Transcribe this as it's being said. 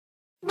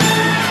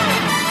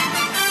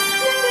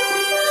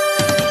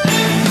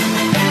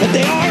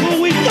They are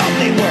who we thought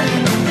they were.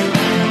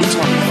 We're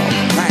talking about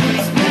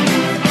practice.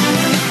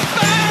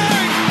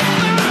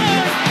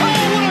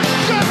 Oh, what a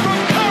shot from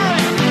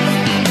Curry!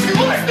 You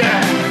like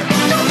that?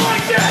 Just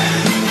like that!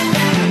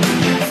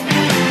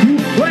 You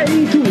play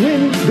to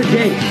win the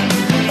game.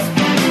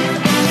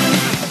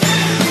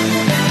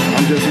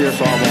 I'm just here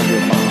so I won't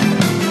get fined.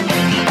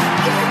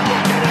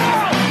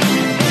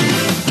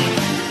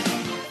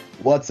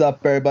 What's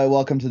up, everybody?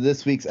 Welcome to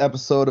this week's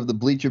episode of the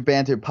Bleacher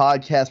Banter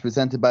podcast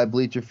presented by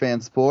Bleacher Fan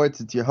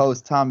Sports. It's your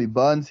host, Tommy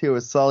Buns, here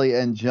with Sully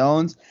and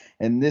Jones.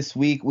 And this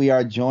week we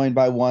are joined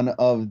by one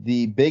of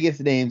the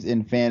biggest names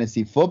in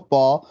fantasy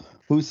football,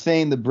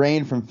 Hussein the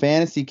Brain from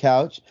Fantasy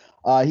Couch.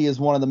 He is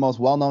one of the most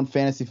well-known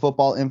fantasy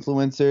football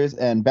influencers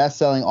and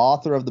best-selling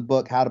author of the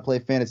book, How to Play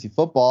Fantasy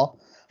Football.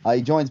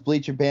 He joins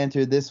Bleacher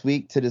Banter this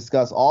week to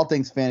discuss all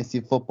things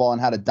fantasy football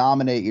and how to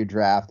dominate your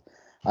draft.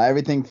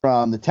 Everything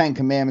from the 10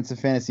 commandments of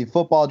fantasy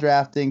football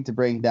drafting to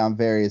breaking down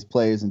various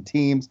players and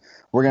teams.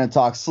 We're going to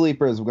talk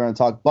sleepers. We're going to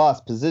talk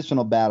busts,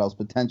 positional battles,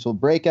 potential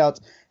breakouts,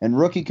 and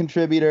rookie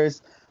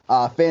contributors.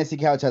 Fantasy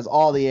Couch has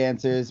all the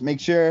answers. Make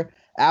sure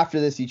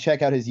after this you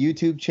check out his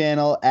YouTube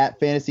channel at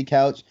Fantasy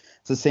Couch.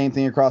 It's the same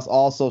thing across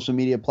all social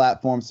media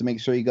platforms, so make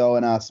sure you go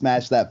and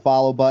smash that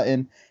follow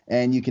button,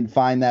 and you can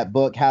find that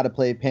book, How to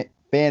Play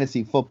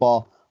Fantasy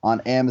Football, on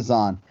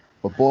Amazon.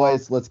 But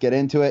boys, let's get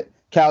into it.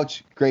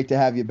 Couch, great to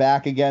have you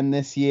back again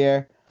this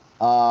year.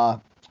 Right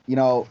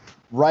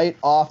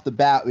off the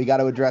bat, we got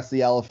to address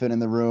the elephant in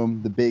the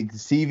room, the big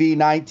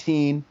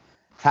CV19.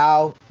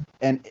 How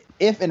and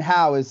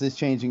how is this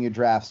changing your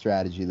draft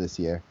strategy this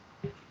year?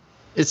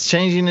 It's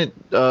changing it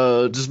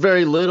just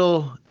very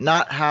little,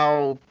 not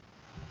how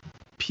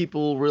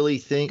people really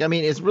think. I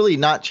mean, it's really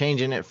not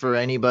changing it for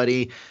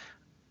anybody,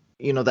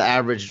 the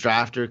average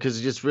drafter, because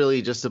it's just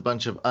really just a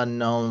bunch of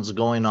unknowns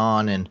going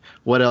on. And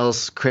what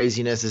else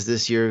craziness is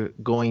this year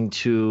going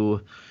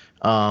to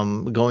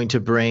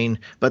bring?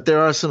 But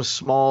there are some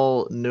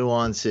small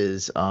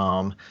nuances.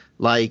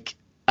 Like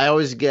I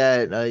always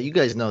get, you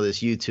guys know this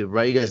YouTube,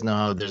 right? You guys know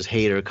how there's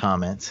hater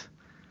comments.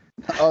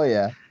 Oh,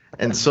 yeah.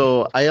 And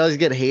so I always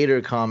get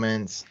hater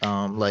comments,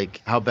 like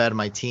how bad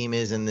my team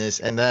is in this.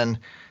 And then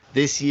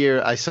this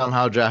year, I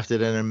somehow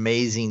drafted an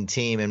amazing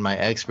team in my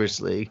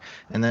experts league,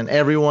 and then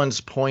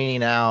everyone's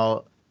pointing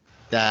out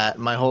that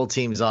my whole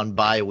team's on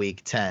bye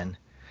week 10,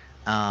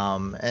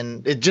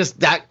 and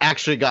that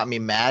actually got me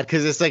mad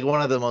because it's like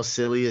one of the most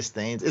silliest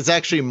things. It's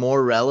actually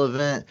more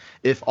relevant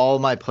if all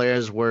my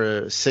players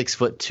were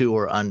 6'2"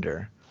 or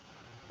under.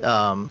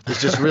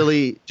 It's just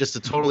really just a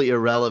totally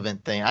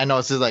irrelevant thing. I know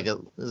this is like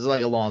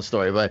a long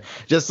story, but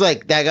just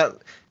like that got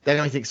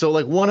me thinking. So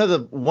like one of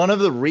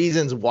the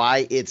reasons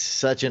why it's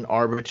such an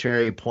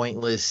arbitrary,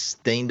 pointless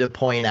thing to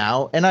point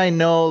out, and I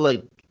know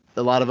like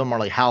a lot of them are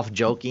like half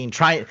joking,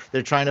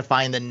 they're trying to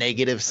find the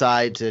negative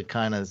side to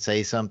kind of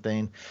say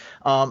something,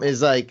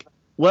 is like,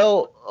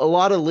 well, a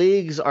lot of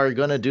leagues are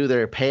gonna do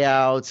their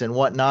payouts and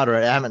whatnot, or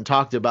I haven't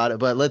talked about it,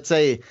 but let's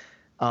say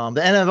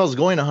the NFL is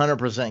going 100%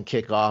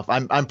 kickoff.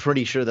 I'm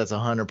pretty sure that's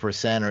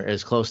 100% or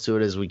as close to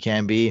it as we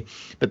can be.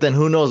 But then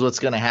who knows what's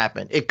going to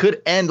happen? It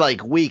could end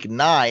like week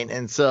 9,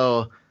 and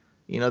so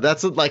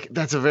that's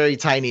a very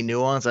tiny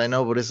nuance, I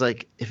know. But it's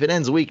like if it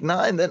ends week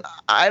 9, then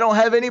I don't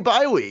have any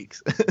bye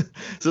weeks.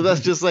 So that's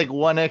just like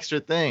one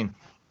extra thing.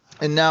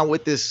 And now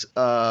with this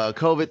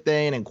COVID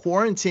thing and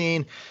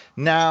quarantine,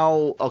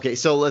 now okay.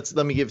 So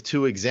let me give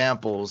 2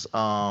 examples.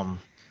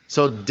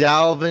 So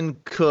Dalvin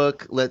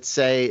Cook, let's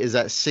say, is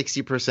at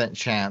 60%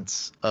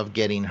 chance of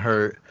getting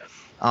hurt.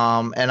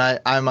 And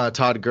I'm a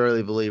Todd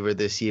Gurley believer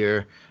this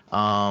year.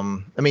 I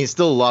mean, it's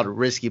still a lot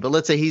risky, but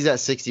let's say he's at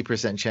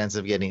 60% chance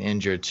of getting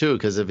injured too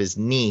because of his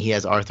knee. He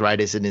has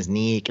arthritis in his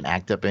knee. He can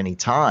act up any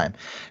time.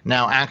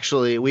 Now,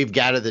 actually, we've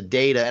gathered the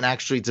data, and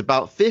actually it's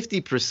about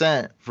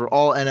 50% for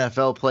all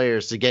NFL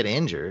players to get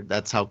injured.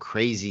 That's how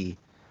crazy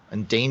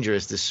and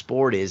dangerous this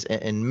sport is,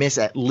 and miss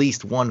at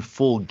least one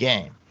full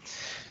game.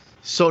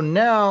 So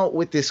now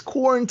with this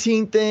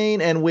quarantine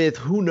thing and with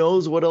who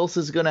knows what else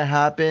is going to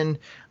happen,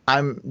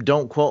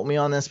 don't quote me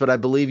on this, but I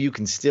believe you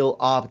can still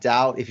opt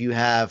out if you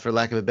have, for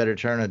lack of a better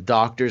term, a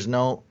doctor's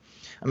note.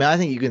 I mean, I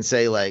think you can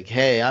say like,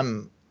 hey,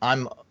 I'm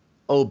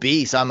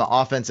obese. I'm an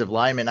offensive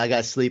lineman. I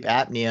got sleep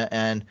apnea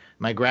and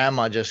my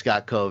grandma just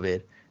got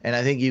COVID. And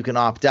I think you can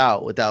opt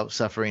out without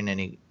suffering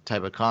any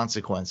type of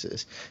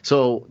consequences.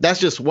 So that's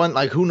just one,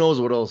 like, who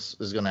knows what else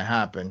is going to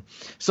happen.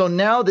 So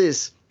now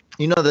this,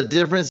 the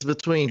difference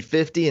between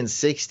 50 and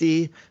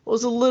 60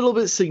 was a little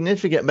bit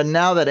significant, but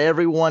now that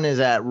everyone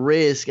is at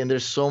risk and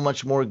there's so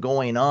much more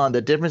going on,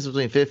 the difference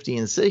between 50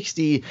 and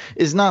 60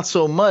 is not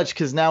so much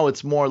because now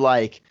it's more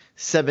like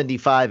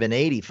 75 and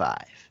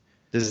 85.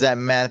 Does that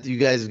math? You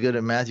guys are good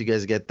at math? You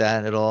guys get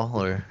that at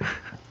all? Or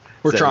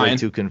we're trying. Way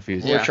too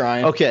confused? We're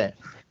trying. Okay.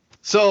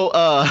 So,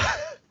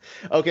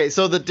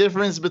 so the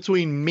difference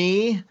between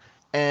me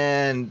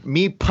and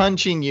me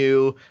punching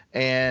you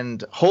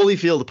and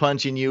Holyfield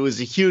punching you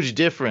is a huge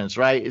difference,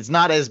 right? It's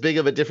not as big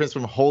of a difference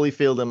from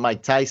Holyfield and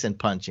Mike Tyson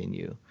punching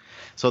you.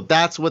 So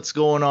that's what's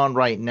going on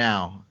right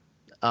now.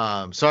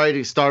 Sorry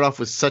to start off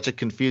with such a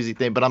confusing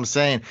thing, but I'm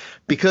saying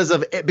because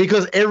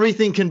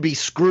everything can be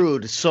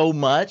screwed so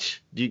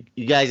much. You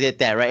guys get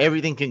that, right?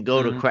 Everything can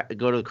go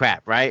to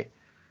crap, right?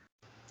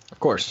 Of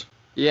course.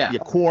 Yeah.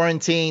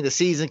 Quarantine, the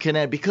season can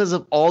end because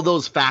of all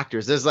those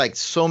factors. There's like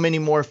so many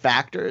more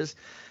factors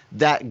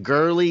that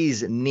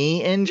Gurley's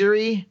knee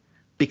injury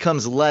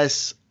becomes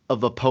less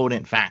of a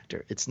potent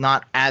factor. It's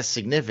not as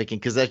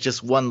significant because that's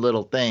just one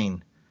little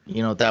thing,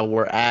 that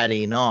we're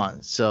adding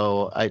on.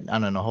 So I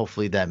don't know.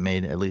 Hopefully that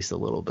made at least a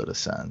little bit of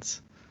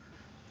sense.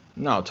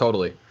 No,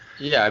 totally.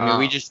 Yeah, I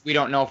mean, we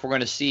don't know if we're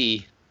going to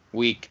see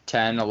week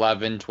 10,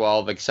 11,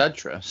 12,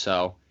 etc.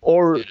 So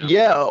or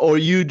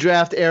you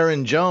draft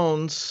Aaron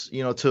Jones,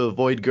 to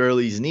avoid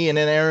Gurley's knee, and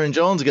then Aaron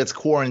Jones gets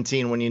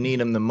quarantined when you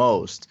need him the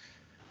most.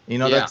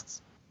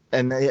 That's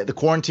and the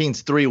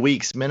quarantine's 3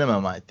 weeks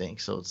minimum, I think.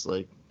 So it's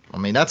like, I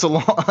mean, that's a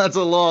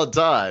long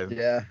time.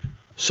 Yeah.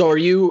 So are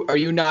you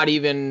not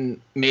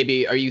even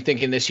are you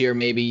thinking this year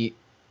maybe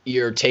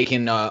you're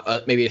taking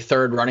maybe a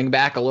third running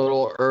back a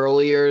little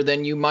earlier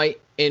than you might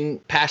in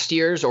past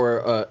years,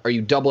 or are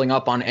you doubling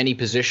up on any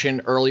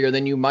position earlier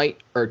than you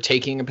might, or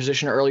taking a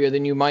position earlier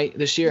than you might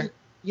this year?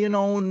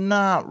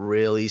 Not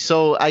really.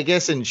 So I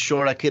guess in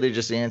short, I could have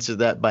just answered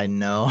that by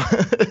no.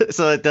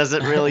 So it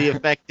doesn't really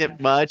affect it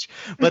much.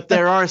 But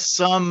there are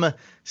some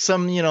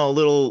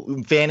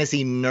little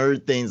fantasy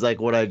nerd things like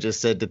what I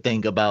just said to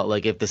think about,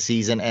 like if the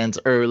season ends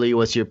early,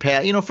 what's your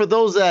path? For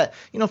those that,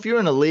 if you're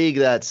in a league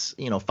that's,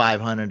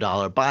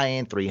 $500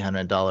 buy-in,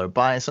 $300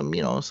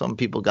 buy-in, some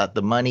people got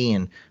the money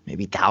and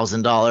maybe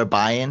 $1,000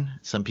 buy-in.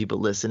 Some people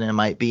listening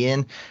might be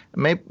in.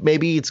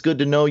 Maybe it's good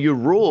to know your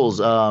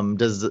rules.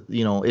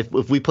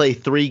 If we play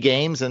 3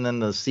 games and then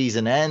the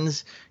season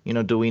ends,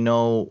 do we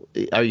know,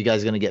 are you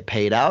guys going to get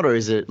paid out, or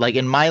is it like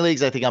in my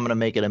leagues, I think I'm going to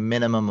make it a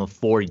minimum of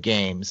 4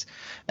 games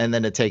and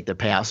then to take the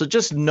payout. So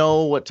just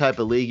know what type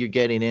of league you're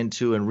getting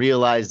into and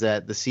realize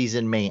that the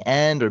season may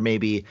end or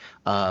maybe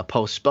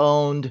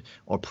postponed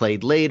or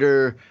played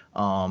later,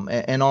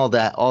 and all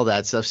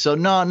that stuff. So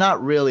no,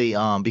 not really,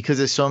 because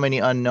there's so many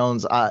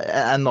unknowns,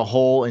 and the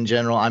whole in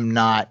general, I'm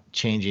not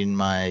changing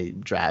my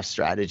draft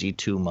strategy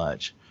too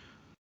much.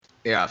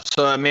 Yeah,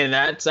 so I mean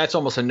that's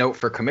almost a note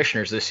for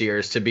commissioners this year,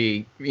 is to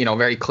be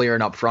very clear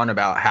and upfront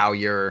about how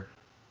you're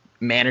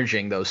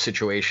managing those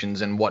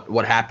situations and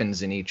what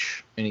happens in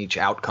each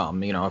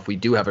outcome. If we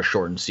do have a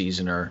shortened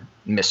season or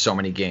miss so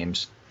many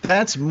games.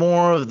 That's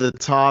more of the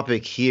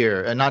topic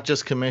here, and not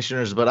just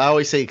commissioners, but I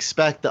always say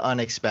expect the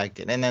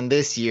unexpected. And then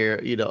this year,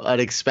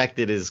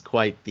 unexpected is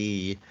quite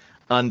the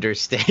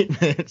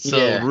understatement.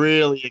 So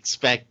really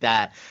expect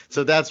that.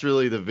 So that's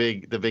really the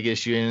big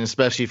issue, and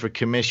especially for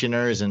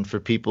commissioners and for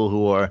people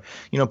who are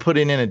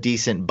putting in a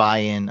decent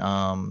buy-in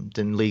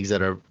in leagues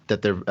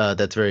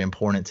that's very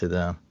important to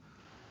them.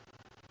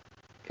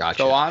 Gotcha.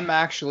 So I'm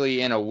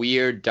actually in a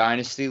weird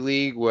dynasty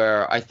league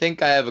where I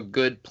think I have a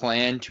good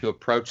plan to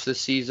approach the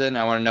season.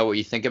 I want to know what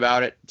you think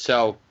about it.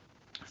 So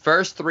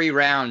first 3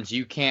 rounds,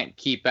 you can't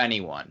keep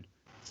anyone.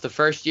 It's the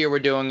first year we're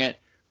doing it.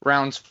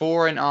 Rounds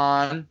 4 and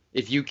on,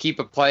 if you keep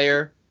a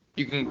player,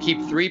 you can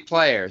keep 3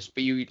 players,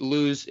 but you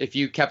lose if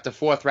you kept a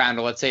 4th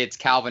rounder. Let's say it's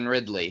Calvin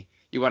Ridley.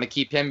 You want to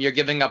keep him, you're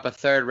giving up a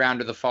 3rd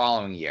rounder the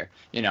following year.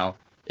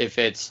 If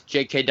it's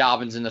J.K.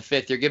 Dobbins in the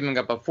 5th, you're giving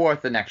up a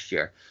 4th the next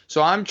year.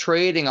 So I'm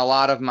trading a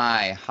lot of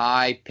my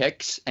high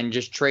picks and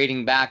just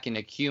trading back and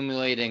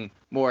accumulating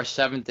more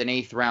 7th and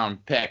 8th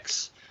round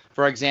picks.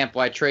 For example,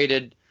 I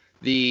traded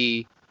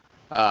the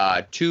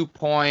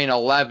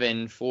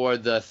 2.11 for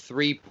the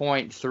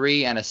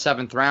 3.3 and a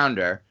 7th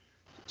rounder.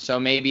 So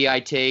maybe I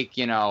take,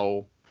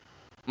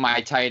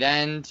 my tight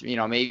end,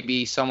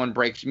 maybe someone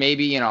breaks,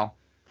 maybe,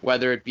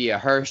 whether it be a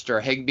Hurst or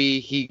a Higbee,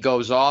 he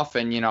goes off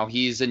and,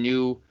 he's a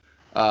new,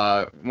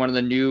 one of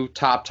the new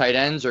top tight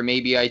ends, or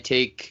maybe I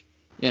take,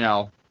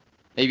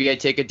 maybe I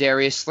take a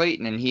Darius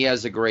Slayton and he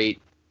has a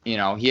great, he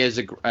has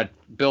a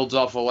builds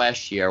off of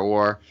last year,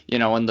 or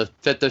in the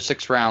 5th or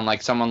 6th round,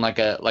 like someone like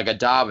a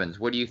Dobbins.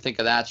 What do you think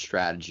of that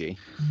strategy?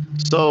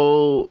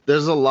 So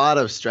there's a lot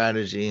of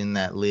strategy in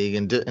that league,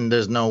 and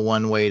there's no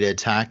one way to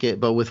attack it.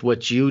 But with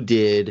what you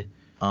did,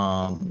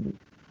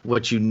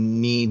 what you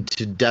need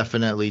to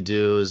definitely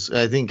do is,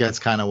 I think that's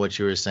kind of what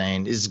you were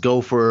saying, is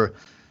go for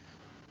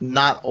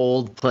not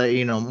old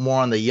play,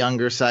 more on the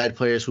younger side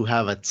players who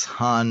have a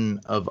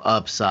ton of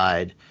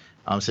upside.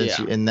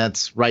 And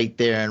that's right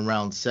there in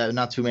round 7.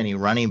 Not too many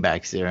running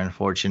backs there,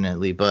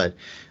 unfortunately, but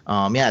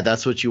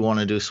that's what you want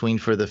to do. Swing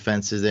for the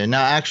fences there.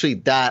 Now, actually,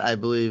 that I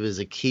believe is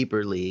a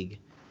keeper league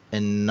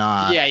and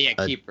not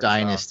a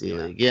dynasty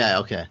league. Yeah,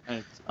 okay.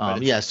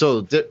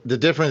 So the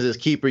difference is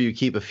keeper, you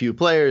keep a few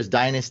players.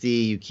 Dynasty,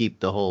 you keep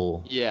the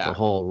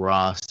whole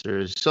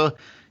rosters. So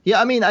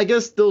I mean, I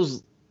guess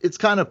it's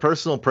kind of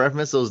personal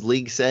preference. Those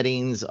league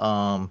settings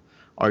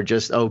are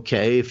just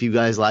okay. If you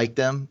guys like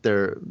them,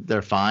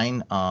 they're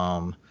fine.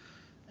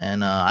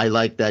 And I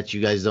like that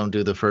you guys don't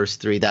do the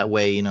first 3. That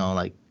way,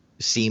 like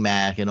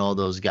C-Mac and all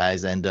those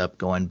guys end up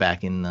going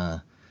back in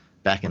the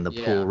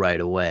pool right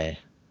away.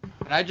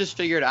 And I just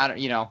figured,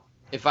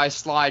 if I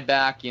slide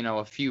back,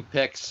 a few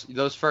picks,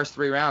 those first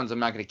 3 rounds, I'm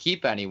not going to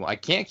keep anyone. I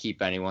can't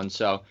keep anyone.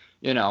 So,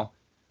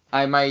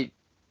 I might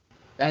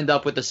end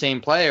up with the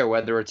same player,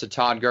 whether it's a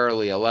Todd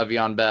Gurley, a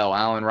Le'Veon Bell,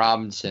 Allen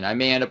Robinson. I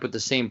may end up with the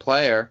same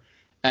player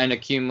and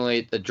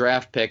accumulate the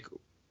draft pick,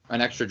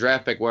 an extra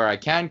draft pick where I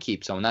can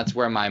keep someone. That's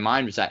where my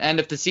mind was at. And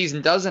if the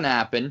season doesn't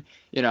happen,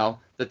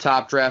 the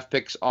top draft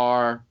picks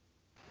are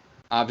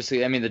obviously,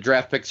 the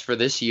draft picks for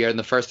this year in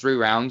the first 3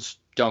 rounds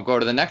don't go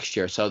to the next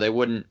year. So they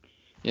wouldn't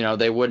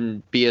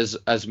be as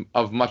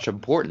of much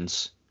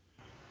importance.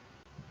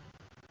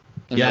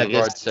 Yeah, I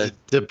guess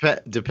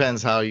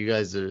depends how you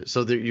guys are.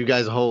 So you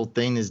guys' whole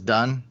thing is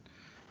done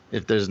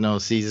if there's no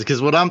season.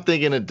 Because what I'm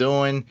thinking of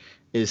doing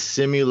is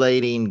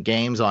simulating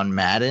games on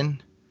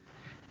Madden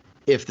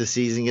if the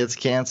season gets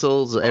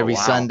canceled. So every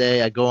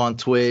Sunday I go on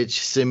Twitch,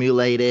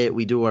 simulate it.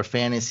 We do our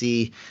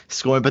fantasy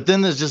scoring. But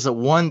then there's just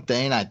one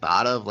thing I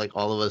thought of, like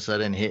all of a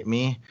sudden hit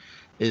me,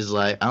 is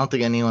like I don't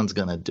think anyone's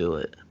going to do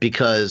it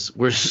because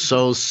we're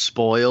so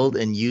spoiled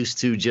and used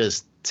to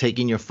just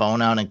taking your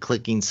phone out and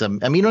clicking you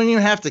don't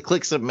even have to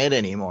click submit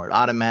anymore. It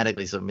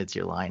automatically submits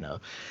your lineup.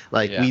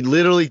 We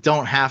literally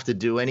don't have to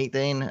do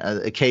anything.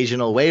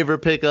 Occasional waiver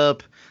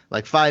pickup,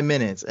 like 5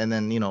 minutes, and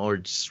then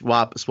or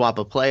swap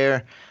a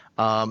player,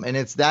 and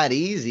it's that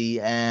easy.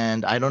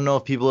 And I don't know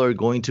if people are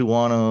going to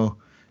want to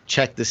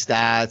check the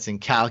stats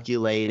and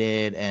calculate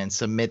it and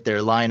submit their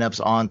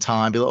lineups on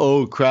time. Be like,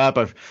 oh crap!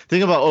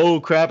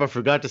 I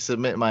forgot to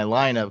submit my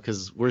lineup,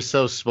 because we're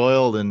so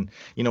spoiled and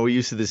we're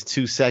used to this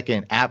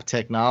 2-second app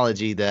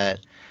technology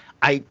that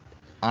I'm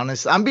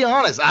being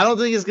honest. I don't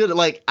think it's good.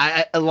 Like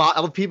a lot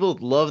of people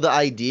love the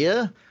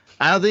idea.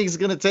 I don't think it's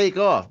gonna take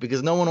off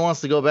because no one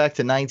wants to go back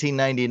to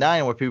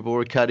 1999 where people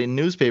were cutting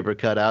newspaper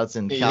cutouts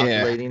and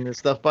calculating this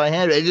stuff by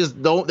hand. They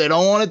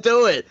don't want to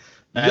do it.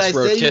 That's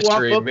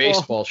rotisserie and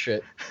baseball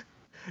shit.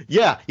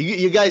 Yeah,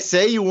 you guys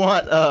say you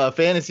want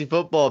fantasy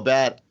football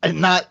bad.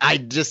 I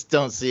just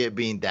don't see it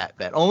being that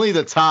bad. Only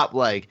the top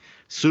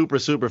super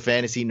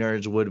fantasy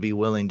nerds would be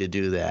willing to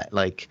do that.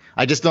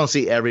 I just don't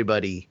see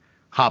everybody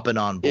hopping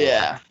on board.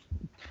 Yeah,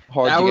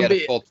 hard to get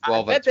a full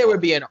 12.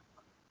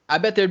 I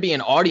bet there'd be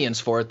an audience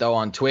for it though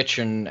on Twitch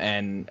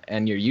and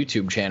your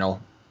YouTube channel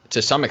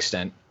to some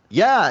extent.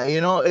 Yeah,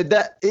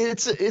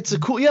 it's a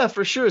cool,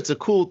 for sure. It's a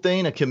cool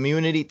thing, a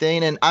community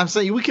thing. And I'm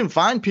saying we can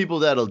find people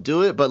that'll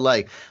do it. But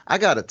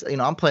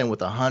I'm playing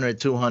with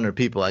 100, 200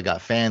 people. I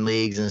got fan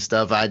leagues and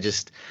stuff. I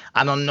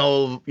don't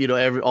know,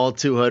 all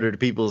 200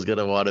 people is going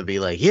to want to be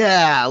like,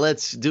 yeah,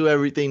 let's do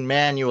everything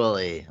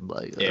manually. I'm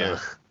like, yeah,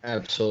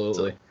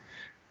 absolutely.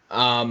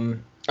 All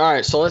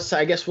right. So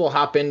I guess we'll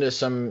hop into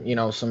some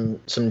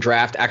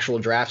actual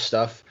draft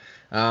stuff.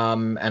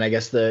 And I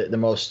guess the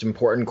most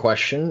important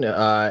question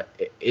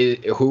is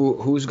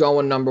who's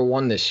going number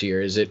 1 this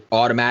year? Is it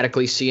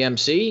automatically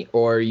CMC,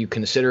 or are you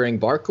considering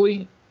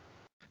Barkley?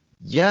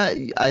 Yeah,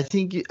 I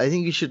think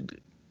you should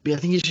be. I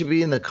think you should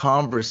be in the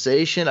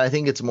conversation. I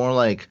think it's more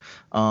like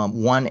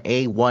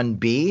 1A,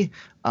 1B.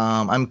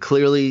 I'm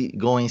clearly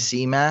going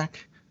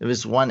C-Mac. If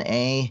it's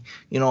 1A,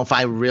 if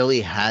I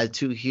really had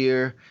to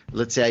here,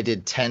 let's say I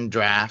did 10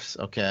 drafts,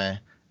 okay,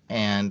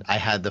 and I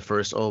had the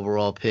first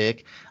overall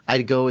pick,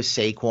 I'd go with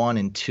Saquon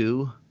in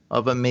 2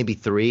 of them, maybe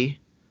 3,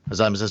 because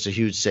I'm such a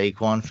huge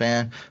Saquon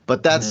fan.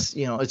 But that's,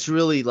 it's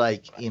really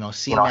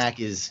C-Mac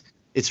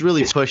it's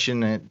really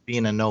pushing it,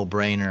 being a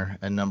no-brainer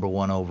and number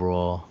 1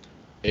 overall.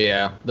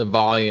 Yeah, the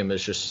volume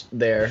is just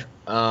there.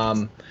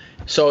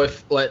 So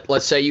if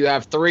let's say you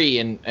have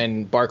 3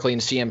 and Barkley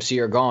and CMC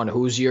are gone,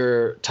 who's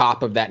your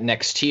top of that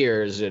next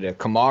tier? Is it a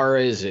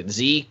Kamara? Is it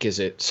Zeke? Is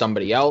it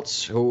somebody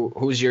else?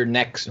 Who's your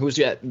next?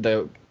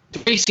 The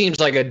 3 seems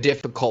like a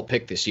difficult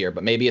pick this year,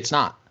 but maybe it's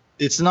not.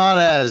 It's not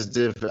as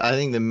difficult. I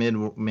think the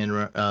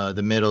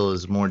middle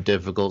is more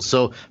difficult.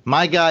 So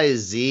my guy is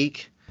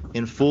Zeke.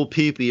 In full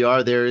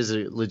PPR, there is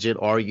a legit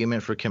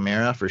argument for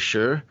Kamara for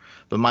sure,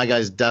 but my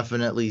guy's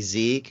definitely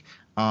Zeke.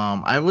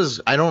 I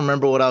don't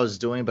remember what I was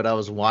doing, but I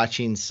was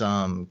watching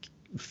some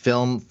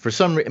film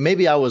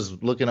maybe I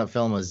was looking up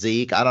film of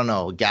Zeke. I don't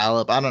know,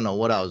 Gallup. I don't know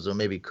what I was doing.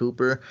 Maybe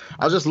Cooper.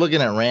 I was just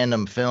looking at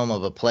random film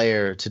of a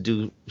player to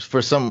do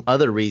for some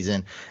other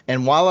reason.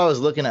 And while I was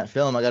looking at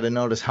film, I got to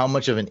notice how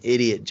much of an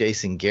idiot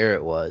Jason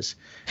Garrett was.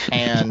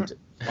 And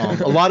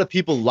a lot of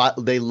people,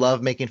 they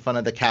love making fun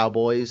of the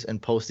Cowboys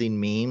and posting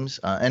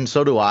memes. And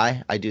so do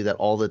I. I do that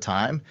all the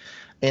time.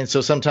 And so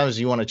sometimes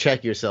you want to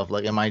check yourself,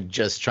 am I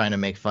just trying to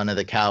make fun of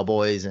the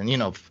Cowboys? And,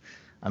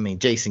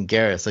 Jason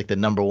Garrett's like the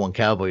number 1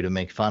 Cowboy to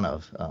make fun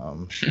of,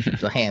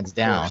 hands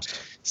down.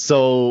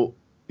 So,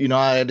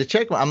 I had to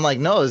check. I'm like,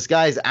 no, this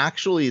guy's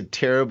actually a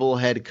terrible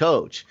head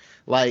coach.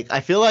 I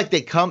feel like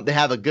they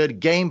have a good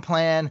game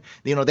plan.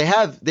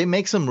 They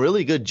make some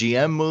really good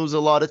GM moves a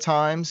lot of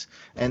times,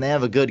 and they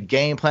have a good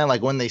game plan.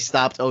 Like when they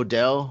stopped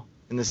Odell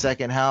in the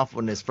second half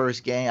in his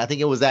first game. I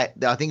think it was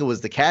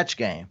the catch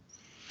game.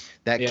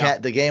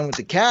 The game with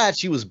the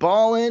catch, he was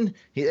balling.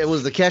 It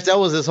was the catch. That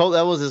was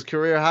his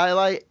career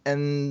highlight.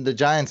 And the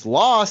Giants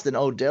lost, and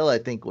Odell, I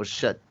think, was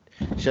shut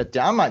shut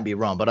down. I might be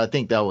wrong, but I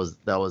think that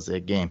was a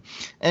game.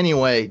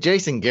 Anyway,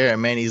 Jason Garrett,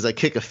 man, he's like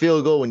kick a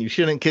field goal when you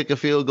shouldn't kick a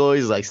field goal.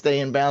 He's like stay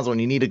in bounds when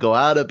you need to go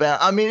out of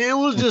bounds. I mean, it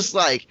was just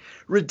like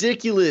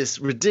ridiculous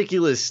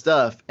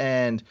stuff.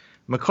 And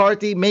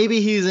McCarthy,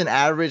 maybe he's an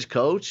average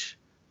coach.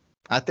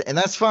 And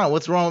that's fine.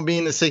 What's wrong with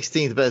being the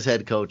 16th best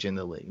head coach in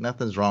the league?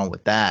 Nothing's wrong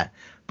with that.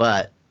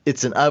 But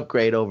it's an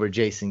upgrade over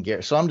Jason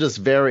Garrett. So I'm just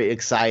very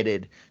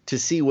excited to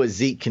see what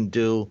Zeke can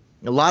do.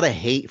 A lot of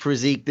hate for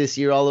Zeke this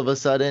year all of a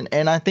sudden.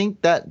 And I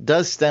think that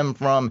does stem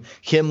from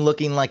him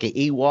looking like an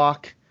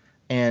Ewok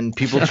and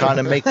people trying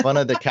to make fun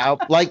of the cow.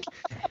 Like,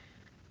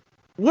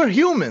 we're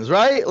humans,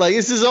 right? Like,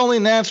 this is only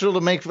natural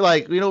to make,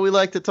 like, we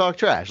like to talk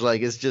trash.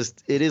 Like, it's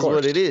just, it is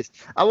what it is.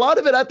 A lot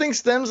of it, I think,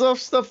 stems off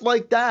stuff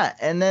like that.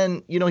 And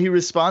then, he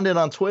responded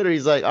on Twitter.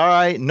 He's like, all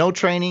right, no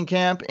training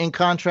camp in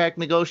contract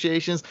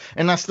negotiations,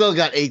 and I still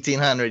got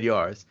 1,800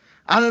 yards.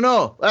 I don't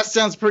know. That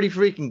sounds pretty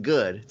freaking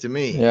good to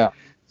me. Yeah.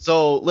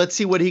 So let's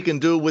see what he can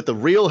do with the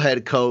real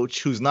head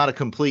coach who's not a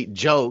complete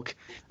joke.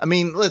 I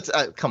mean, let's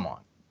come on.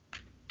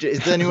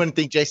 Does anyone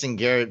think Jason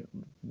Garrett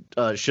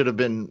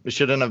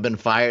shouldn't have been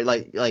fired?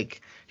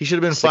 Like he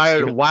should have been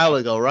fired a while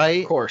ago,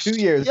 right? Of course. 2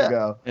 years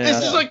ago. Yeah.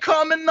 This is like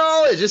common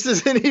knowledge. This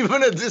isn't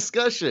even a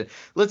discussion.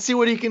 Let's see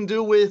what he can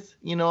do with,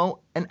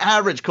 an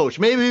average coach,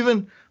 maybe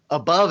even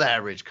above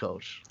average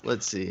coach.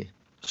 Let's see.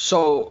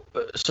 So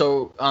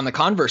on the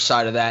converse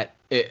side of that,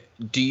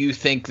 do you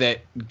think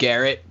that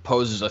Garrett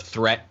poses a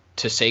threat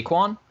to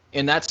Saquon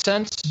in that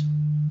sense?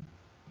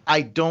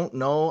 I don't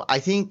know. I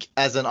think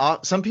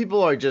some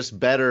people are just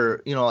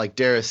better, like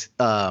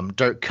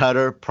Dirk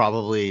Cutter,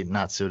 probably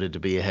not suited to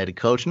be a head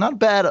coach. Not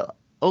bad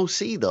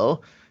OC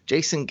though.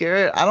 Jason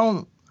Garrett,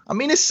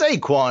 it's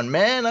Saquon,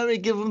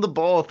 man. Give him the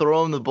ball,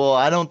 throw him the ball.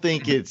 I don't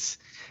think it's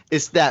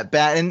that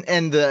bad.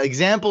 And the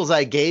examples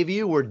I gave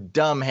you were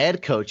dumb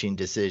head coaching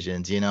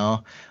decisions,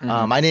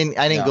 Mm-hmm. I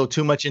didn't go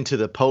too much into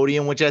the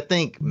podium, which I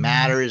think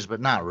matters,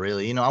 but not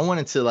really. I went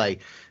into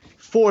like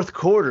fourth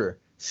quarter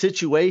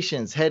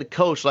situations, head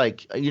coach,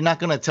 like you're not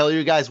going to tell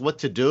your guys what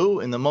to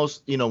do in the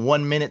most,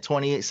 1 minute,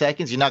 28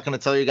 seconds. You're not going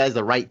to tell your guys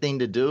the right thing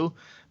to do.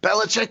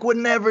 Belichick would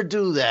never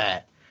do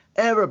that.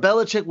 Ever.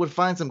 Belichick would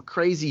find some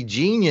crazy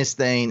genius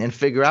thing and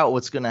figure out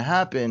what's going to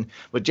happen.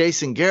 But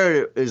Jason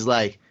Garrett is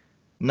like,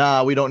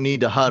 nah, we don't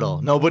need to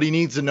huddle. Nobody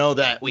needs to know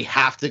that we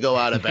have to go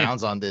out of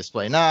bounds on this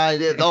play. Nah,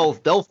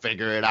 they'll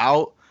figure it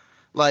out.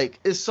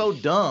 Like, it's so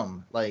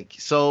dumb. Like,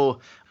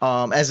 so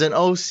as an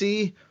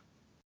OC,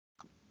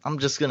 I'm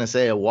just gonna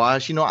say a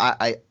wash.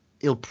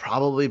 He'll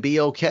probably be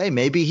okay.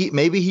 Maybe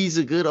he's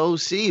a good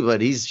OC, but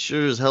he's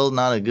sure as hell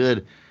not a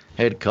good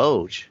head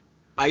coach.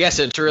 I guess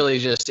it's really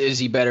just, is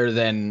he better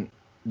than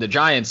the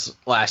Giants'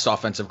 last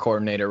offensive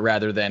coordinator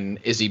rather than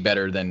is he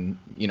better than,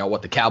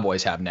 what the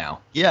Cowboys have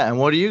now? Yeah, and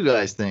what do you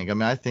guys think?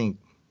 I think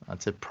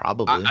I'd say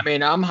probably.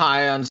 I'm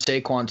high on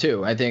Saquon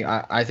too.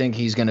 I think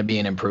he's going to be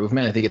an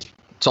improvement. I think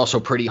it's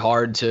also pretty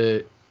hard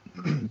to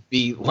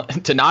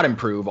not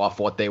improve off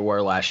what they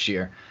were last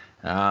year.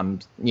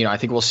 I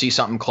think we'll see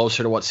something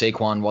closer to what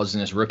Saquon was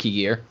in his rookie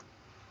year.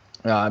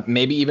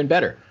 Maybe even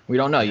better. We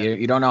don't know.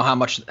 You don't know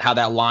how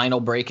that line will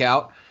break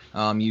out.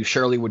 You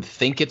surely would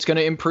think it's going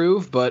to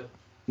improve, but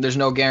there's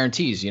no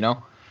guarantees,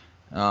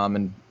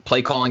 and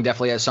play calling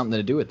definitely has something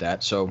to do with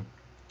that. So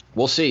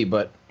we'll see.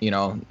 But,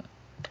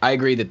 I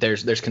agree that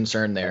there's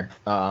concern there.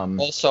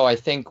 Also, I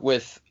think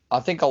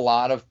a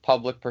lot of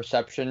public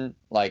perception,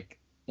 like,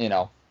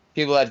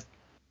 people that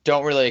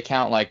don't really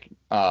account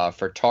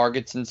for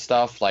targets and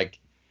stuff, like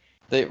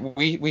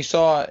we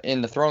saw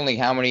in the Throne League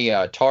how many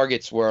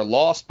targets were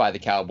lost by the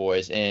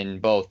Cowboys in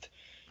both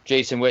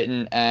Jason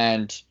Witten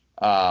and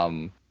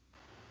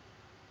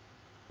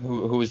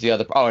who was the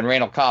other? Oh, and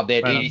Randall Cobb. They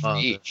had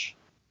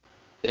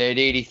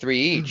 83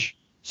 each.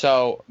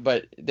 So,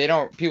 but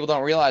people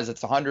don't realize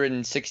it's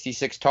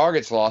 166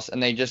 targets lost,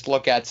 and they just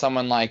look at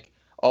someone like,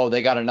 oh,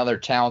 they got another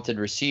talented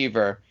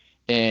receiver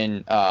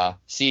in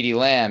CeeDee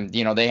Lamb.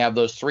 They have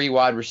those 3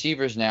 wide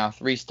receivers now,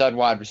 3 stud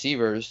wide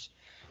receivers.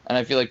 And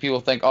I feel like people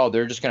think, oh,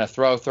 they're just going to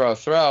throw.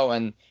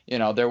 And,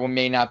 there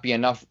may not be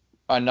enough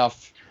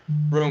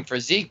room for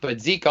Zeke,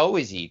 but Zeke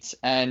always eats.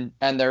 And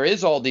there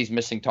is all these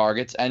missing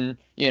targets. And,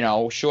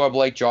 sure,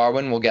 Blake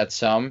Jarwin will get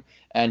some.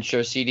 And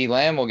sure, CeeDee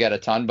Lamb will get a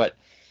ton. But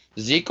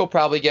Zeke will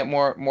probably get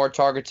more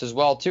targets as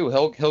well, too.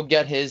 He'll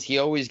get his. He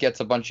always gets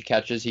a bunch of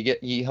catches.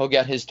 He'll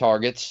get his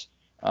targets.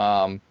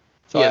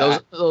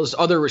 Those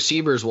other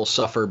receivers will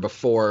suffer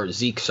before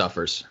Zeke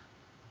suffers,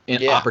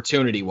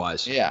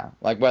 opportunity-wise. Yeah,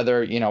 like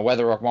whether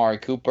Amari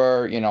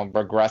Cooper,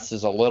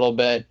 regresses a little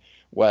bit,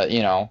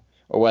 or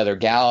whether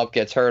Gallup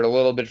gets hurt a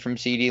little bit from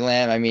CeeDee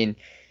Lamb.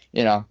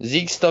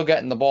 Zeke's still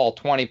getting the ball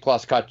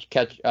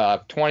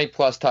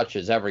 20+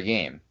 touches every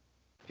game.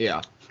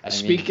 Yeah.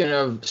 Speaking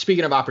of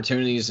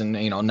opportunities and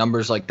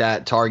numbers like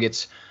that,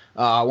 targets.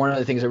 One of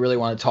the things I really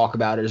want to talk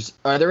about is,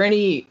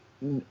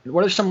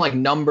 what are some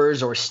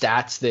numbers or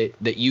stats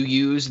that you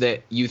use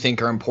that you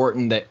think are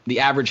important that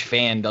the average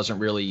fan doesn't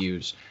really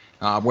use?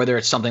 Whether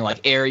it's something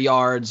like air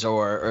yards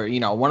or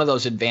one of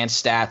those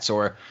advanced stats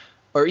or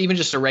or even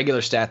just a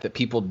regular stat that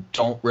people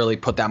don't really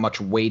put that much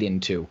weight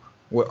into?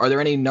 Are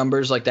there any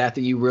numbers like that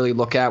you really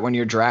look at when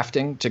you're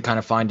drafting to kind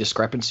of find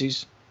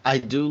discrepancies? I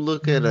do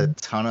look at a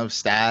ton of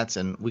stats,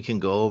 and we can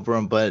go over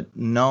them, but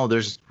no,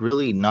 there's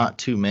really not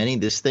too many.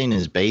 This thing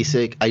is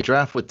basic. I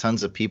draft with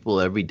tons of people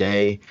every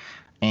day,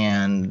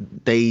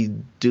 and they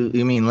do.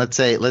 I mean, let's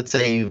say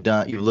you've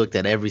looked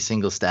at every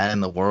single stat in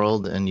the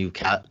world, and you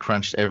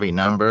crunched every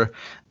number,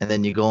 and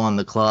then you go on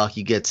the clock,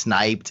 you get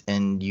sniped,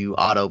 and you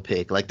auto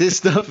pick. Like this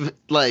stuff,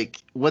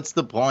 like what's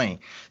the point?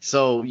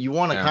 So you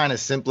want to kind of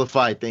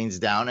simplify things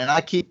down, and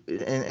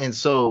and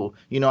so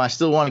I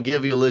still want to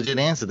give you a legit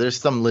answer. There's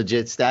some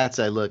legit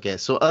stats I look at.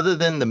 So other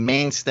than the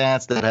main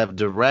stats that have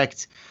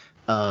direct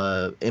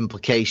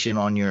implication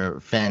on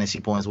your fantasy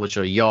points, which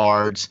are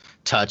yards,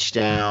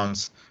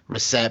 touchdowns,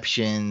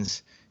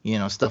 receptions,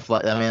 stuff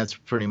like that. I mean, that's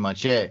pretty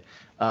much it.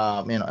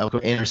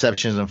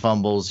 Interceptions and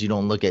fumbles, you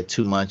don't look at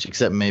too much,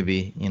 except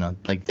maybe,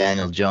 like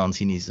Daniel Jones,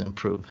 he needs to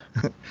improve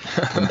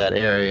in that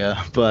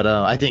area. But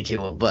I think he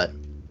will. But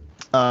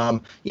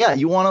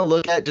you want to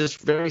look at just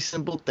very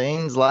simple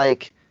things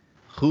like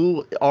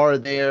who are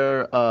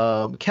their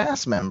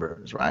cast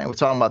members, right? We're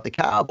talking about the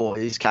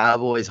Cowboys.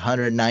 Cowboys,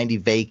 190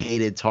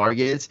 vacated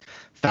targets.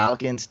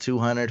 Falcons,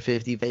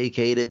 250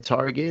 vacated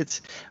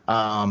targets.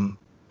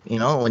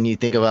 When you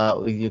think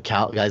about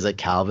guys like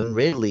Calvin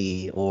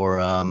Ridley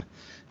or,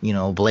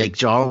 Blake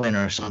Jarwin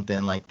or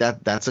something like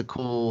that, that's a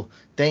cool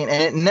thing.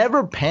 And it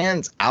never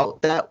pans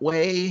out that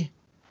way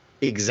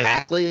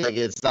exactly. Like,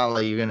 it's not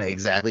like you're going to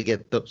exactly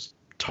get those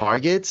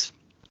targets.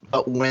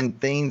 But when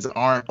things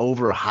aren't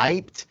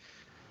overhyped,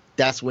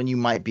 that's when you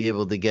might be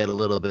able to get a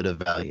little bit of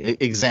value.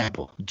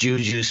 Example,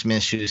 Juju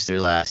Smith-Schuster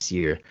last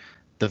year.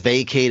 The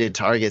vacated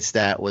target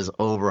stat was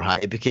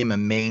overhyped. It became a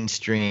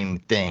mainstream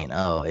thing.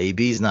 Oh,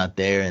 AB's not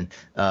there, and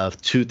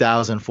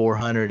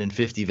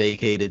 2,450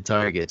 vacated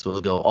targets will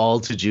go all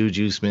to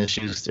Juju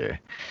Smith-Schuster,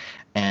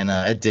 and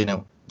it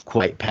didn't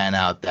quite pan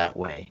out that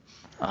way.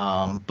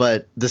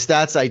 But the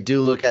stats I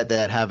do look at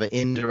that have an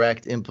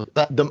indirect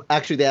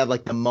actually they have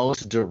like the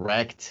most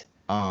direct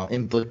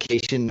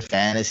implication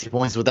fantasy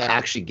points without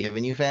actually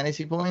giving you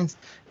fantasy points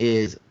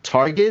is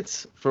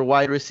targets for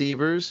wide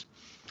receivers.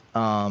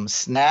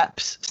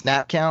 Snap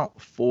count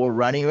for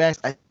running backs.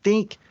 I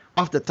think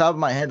off the top of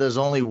my head, there's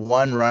only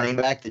one running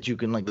back that you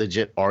can like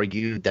legit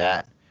argue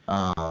that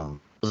was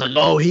like,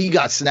 oh, he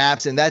got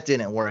snaps and that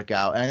didn't work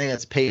out. And I think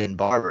that's Peyton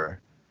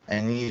Barber.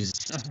 And he's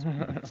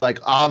like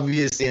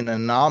obviously an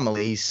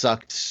anomaly. He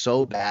sucked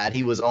so bad.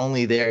 He was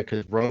only there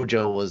because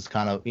Rojo was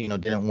kind of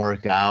didn't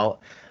work out.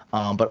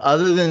 But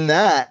other than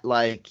that,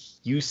 like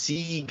you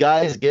see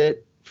guys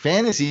get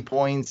fantasy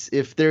points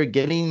if they're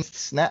getting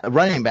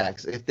running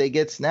backs, if they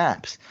get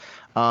snaps.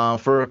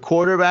 For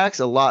quarterbacks,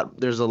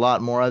 there's a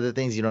lot more other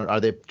things. Are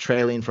they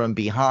trailing from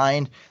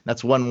behind?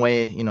 That's one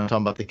way, talking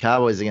about the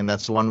Cowboys again,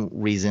 that's one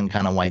reason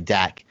kind of why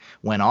Dak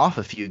went off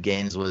a few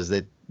games was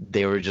that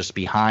they were just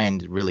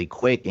behind really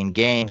quick in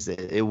games.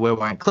 It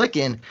weren't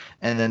clicking,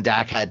 and then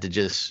Dak had to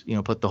just,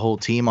 put the whole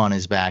team on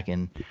his back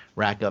and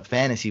rack up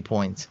fantasy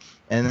points.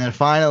 And then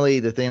finally,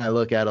 the thing I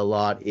look at a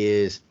lot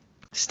is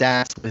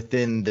stats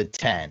within the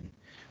 10,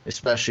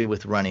 especially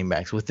with running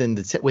backs, within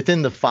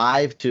the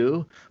 5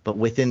 too, but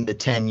within the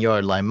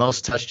 10-yard line.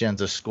 Most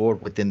touchdowns are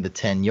scored within the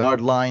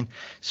 10-yard line.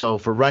 So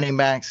for running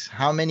backs,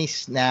 how many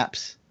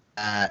snaps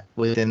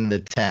within the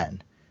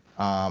 10?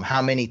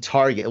 How many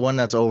one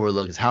that's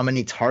overlooked is how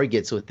many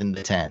targets within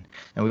the 10.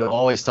 And we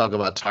always talk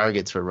about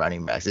targets for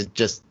running backs. It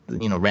just,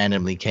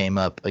 randomly came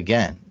up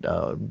again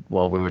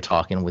while we were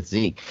talking with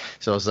Zeke.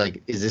 So it's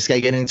like, is this guy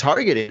getting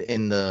targeted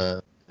in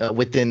the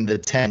within the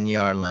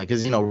 10-yard line?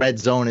 Because red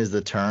zone is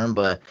the term,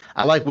 but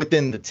I like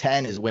within the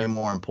 10 is way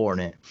more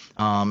important.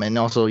 And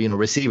also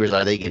receivers,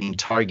 are they getting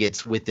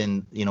targets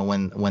within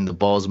when the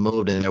ball's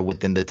moved and they're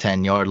within the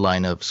 10-yard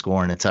line of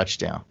scoring a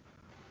touchdown?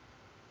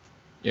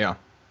 Yeah,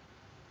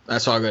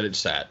 that's all good at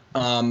stat.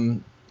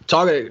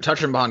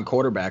 Touching upon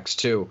quarterbacks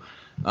too,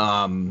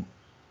 when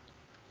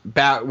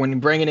you're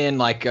bringing in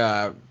like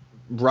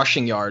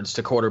rushing yards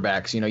to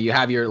quarterbacks, you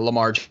have your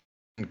Lamar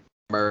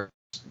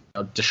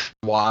Deshaun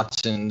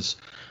Watsons.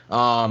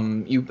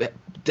 You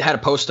had a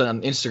post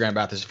on Instagram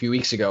about this a few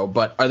weeks ago,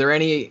 but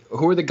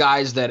who are the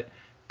guys that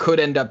could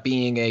end up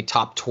being a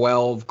top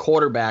 12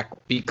 quarterback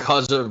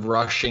because of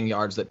rushing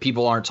yards that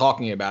people aren't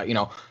talking about?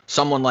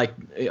 Someone like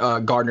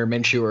Gardner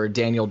Minshew or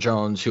Daniel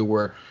Jones, who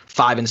were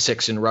 5 and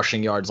 6 in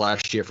rushing yards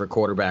last year for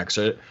quarterbacks.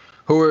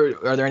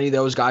 Are there any of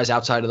those guys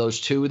outside of those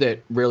two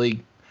that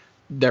really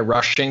their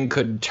rushing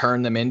could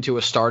turn them into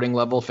a starting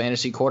level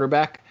fantasy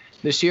quarterback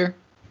this year?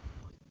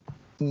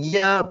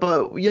 Yeah,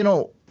 but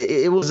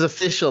it was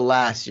official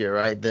last year,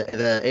 right?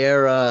 The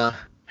era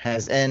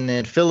has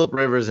ended. Phillip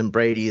Rivers and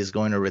Brady is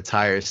going to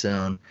retire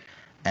soon,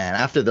 and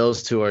after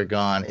those two are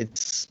gone,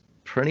 it's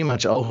pretty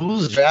much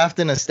who's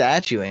drafting a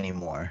statue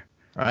anymore,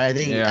 right? I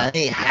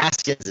think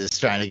Haskins is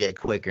trying to get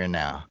quicker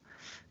now.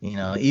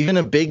 Even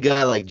a big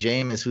guy like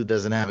Jameis, who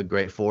doesn't have a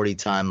great 40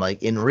 time,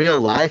 like in real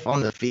life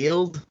on the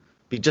field,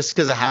 just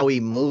because of how he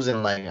moves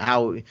and like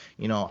how,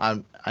 you know,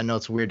 I know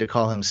it's weird to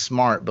call him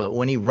smart, but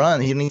when he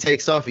runs, when he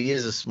takes off, he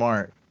is a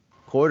smart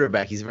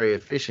quarterback. He's very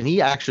efficient.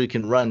 He actually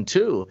can run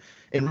too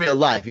in real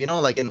life, you know,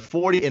 like in a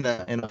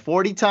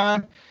 40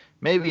 time,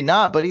 maybe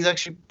not, but he's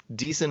actually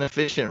decent,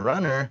 efficient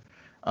runner.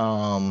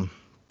 And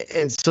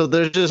so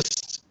there's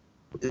just,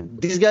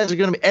 these guys are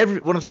going to be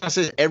what I'm trying to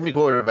say is every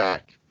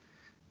quarterback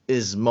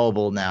is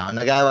mobile now. And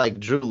a guy like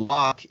Drew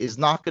Lock is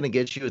not going to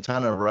get you a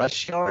ton of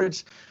rush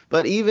yards,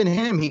 but even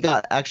him, he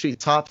got actually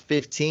top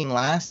 15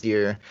 last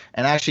year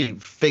and actually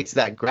fixed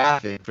that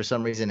graphic. For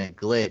some reason, it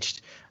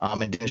glitched.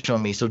 It didn't show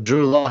me. So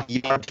Drew Lock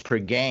yards per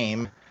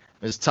game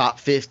was top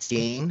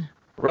 15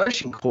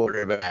 rushing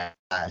quarterback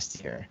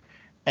last year.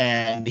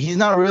 And he's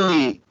not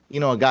really, you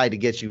know, a guy to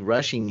get you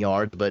rushing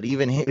yards, but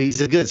even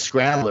he's a good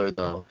scrambler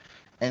though.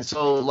 And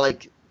so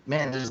like,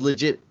 man, there's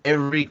legit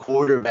every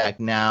quarterback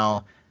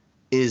now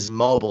is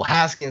mobile.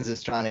 Haskins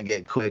is trying to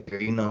get quicker,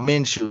 you know,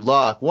 Minshew,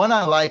 Lock. One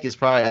I like is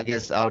probably, I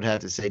guess I would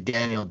have to say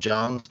Daniel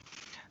Jones.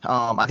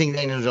 I think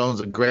Daniel Jones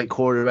is a great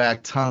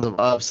quarterback, tons of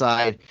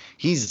upside.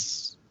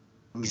 He's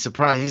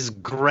surprised. He's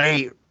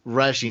great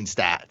rushing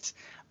stats.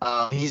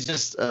 He's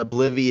just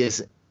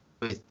oblivious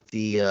with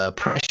the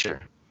pressure.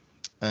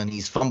 And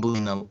he's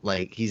fumbling,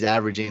 like he's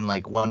averaging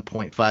like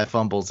 1.5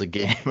 fumbles a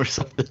game or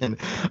something.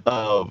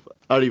 I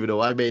don't even know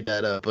why I made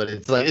that up, but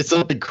it's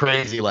something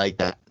crazy like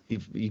that.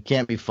 You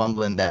can't be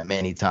fumbling that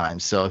many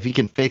times. So if he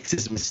can fix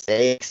his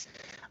mistakes,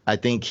 I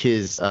think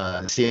his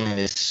ceiling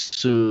is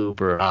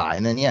super high.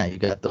 And then you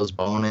got those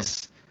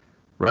bonus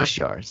rush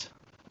yards.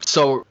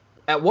 So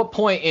at what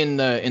point in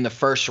the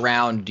first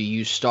round do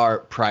you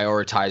start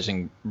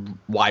prioritizing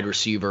wide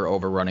receiver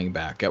over running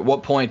back? At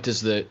what point does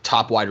the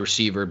top wide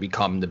receiver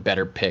become the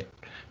better pick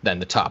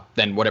than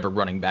whatever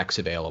running back's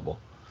available?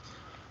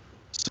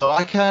 So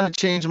I kind of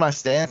changed my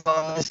stance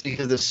on this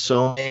because there's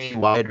so many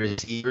wide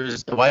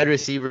receivers. The wide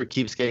receiver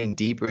keeps getting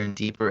deeper and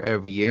deeper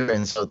every year.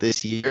 And so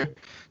this year,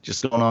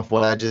 just going off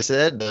what I just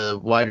said, the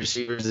wide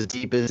receiver is as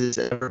deep as it's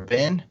ever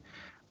been.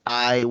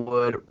 I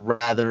would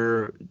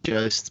rather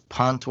just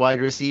punt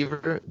wide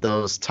receiver,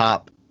 those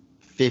top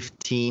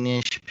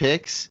 15-ish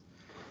picks,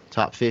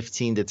 top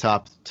 15 to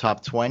top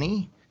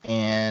 20,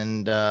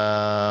 and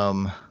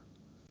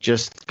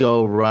just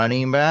go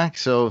running back.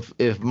 So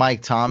if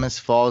Mike Thomas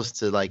falls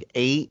to like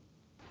 8,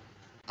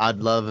 I'd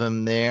love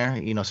him there.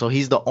 You know, so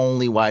he's the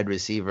only wide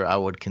receiver I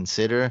would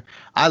consider.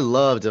 I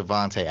love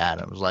Devontae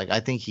Adams. Like, I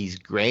think he's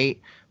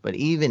great, but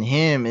even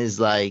him is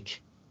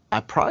like, I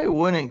probably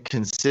wouldn't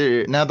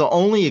consider. Now, the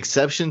only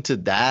exception to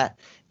that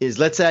is,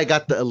 let's say I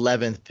got the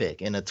 11th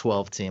pick in a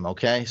 12 team,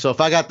 okay? So if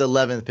I got the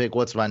 11th pick,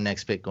 what's my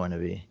next pick going to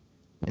be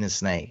in a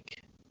snake?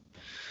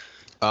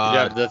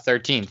 The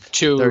 13th.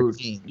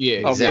 13th.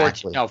 Yeah, Oh,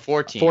 exactly.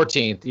 14.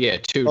 14th. Yeah,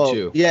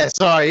 2. Yeah,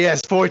 sorry.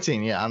 Yes,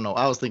 14. Yeah, I don't know.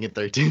 I was thinking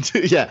 13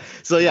 too. Yeah.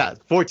 So,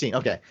 14.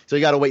 Okay. So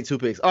you got to wait 2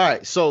 picks. All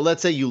right. So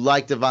let's say you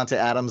like Devontae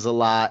Adams a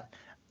lot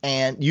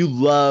and you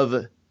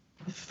love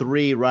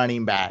 3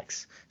 running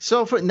backs.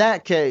 So in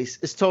that case,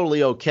 it's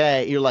totally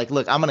okay. You're like,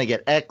 look, I'm going to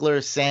get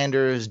Eckler,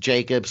 Sanders,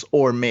 Jacobs,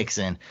 or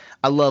Mixon.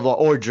 I love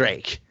or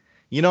Drake.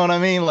 You know what I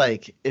mean?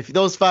 Like, if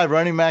those 5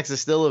 running backs are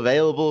still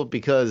available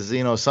because,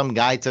 you know, some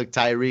guy took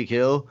Tyreek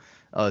Hill,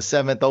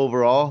 7th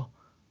overall,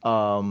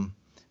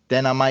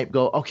 then I might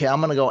go, okay,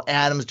 I'm going to go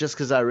Adams just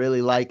because I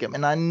really like him.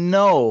 And I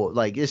know,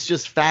 like, it's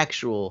just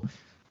factual.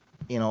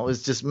 You know,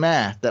 it's just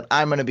math that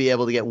I'm going to be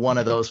able to get one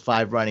of those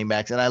 5 running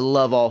backs. And I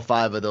love all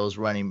 5 of those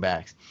running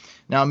backs.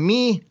 Now,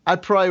 I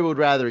probably would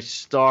rather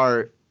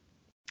start,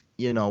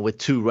 you know, with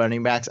 2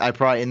 running backs.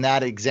 In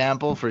that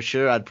example, for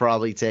sure, I'd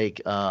probably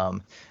take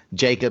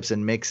Jacobs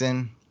and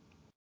Mixon,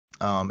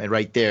 and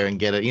right there and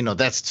get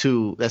that's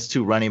two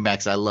running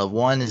backs I love.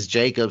 One is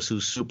Jacobs,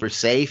 who's super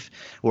safe.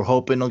 We're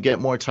hoping he'll get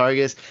more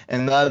targets,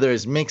 and the other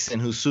is Mixon,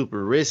 who's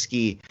super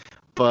risky.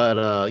 But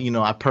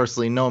I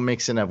personally know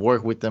Mixon. I've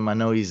worked with him. I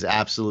know he's an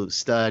absolute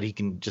stud. He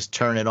can just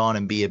turn it on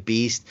and be a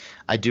beast.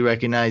 I do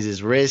recognize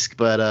his risk,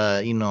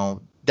 but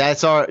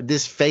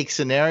this fake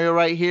scenario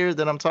right here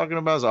that I'm talking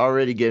about is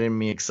already getting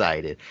me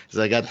excited.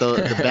 So I got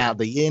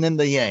the yin and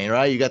the yang,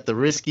 right? You got the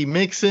risky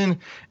Mixon,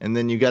 and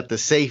then you got the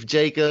safe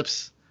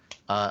Jacobs.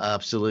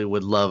 Absolutely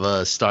would love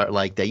a start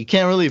like that. You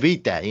can't really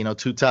beat that.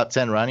 2 top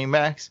 10 running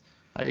backs.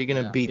 How are you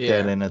gonna beat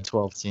that in a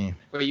 12 team?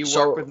 Wait, you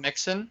work with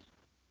Mixon?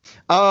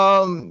 He's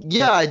on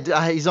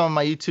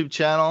my YouTube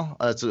channel.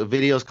 It's a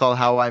video called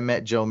How I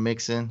Met Joe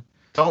Mixon.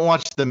 Don't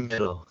watch the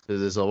middle,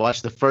 because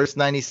watch the first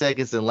 90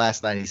 seconds and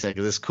last 90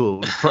 seconds. It's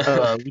cool.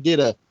 We did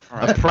a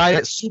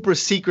private, super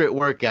secret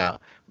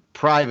workout.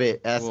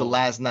 Private, that's the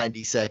last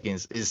 90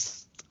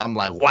 seconds. I'm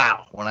like,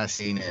 wow. When I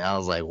seen it, I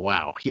was like,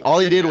 wow. All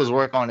he did was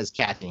work on his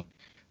catching.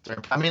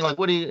 I mean, like,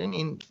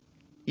 you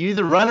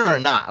either runner or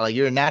not. Like,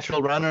 you're a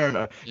natural runner,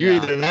 or you're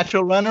either a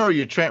natural runner or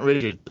you're Trent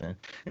Richardson.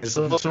 And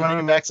so most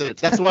running backs,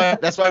 that's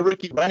why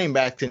rookie running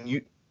backs can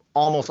you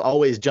almost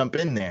always jump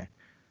in there.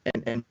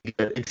 And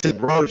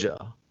except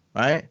Rojo,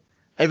 right?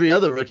 every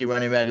other rookie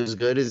running back who's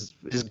good is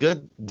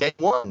good day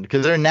one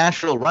because they're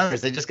natural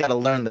runners. They just got to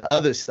learn the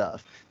other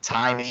stuff,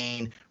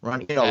 timing,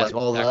 run, like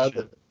all the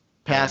other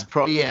pass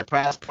pro. Yeah,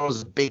 pass pro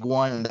is a big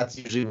one, and that's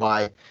usually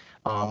why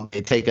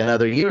they take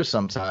another year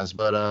sometimes.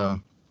 But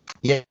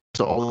yeah,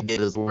 so all they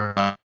get is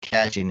learn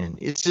catching, and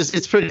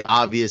it's pretty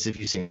obvious if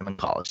you see him in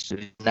college.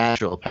 He's a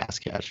natural pass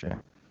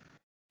catcher.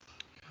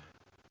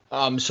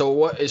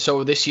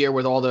 So this year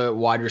with all the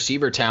wide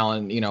receiver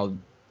talent,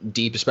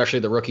 deep, especially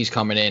the rookies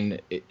coming in,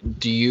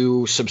 do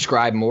you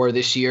subscribe more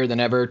this year than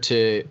ever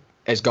to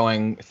as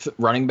going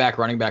running back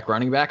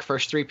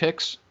first 3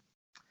 picks?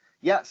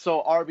 Yeah,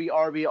 so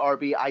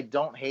RB. I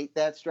don't hate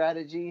that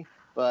strategy,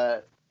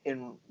 but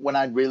when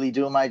I really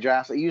do my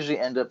drafts, I usually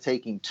end up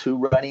taking 2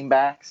 running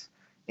backs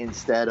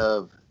instead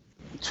of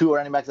 2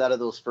 running backs out of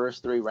those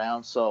first 3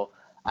 rounds. So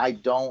I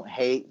don't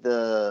hate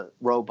the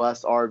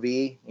robust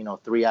RB,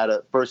 3 out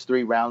of first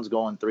 3 rounds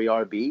going 3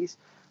 RBs,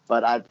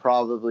 but I'd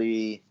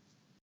probably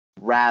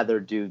rather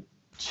do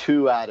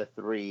 2 out of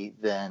 3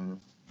 than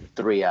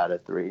 3 out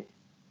of 3.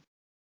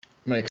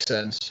 Makes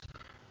sense.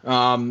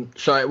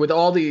 So with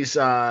all these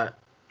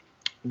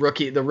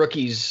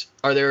rookies,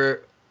 are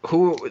there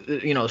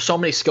so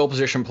many skill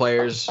position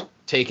players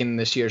taken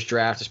this year's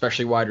draft,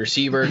 especially wide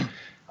receiver.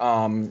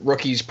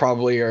 Rookies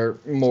probably are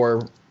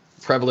more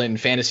prevalent in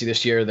fantasy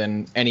this year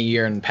than any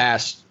year in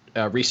past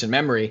recent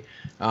memory.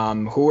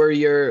 Who are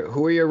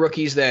your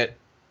rookies that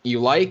you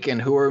like,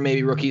 and who are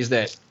maybe rookies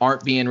that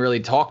aren't being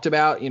really talked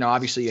about?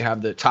 Obviously you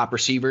have the top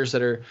receivers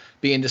that are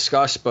being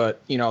discussed,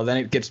 but then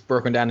it gets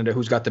broken down into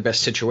who's got the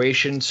best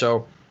situation.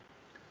 So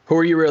who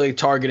are you really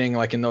targeting,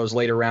 like in those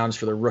later rounds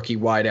for the rookie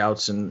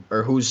wideouts,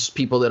 or who's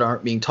people that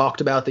aren't being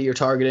talked about that you're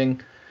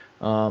targeting?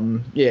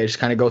 Just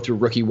kind of go through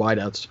rookie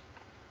wideouts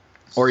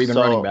or even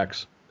running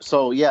backs.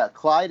 So, yeah,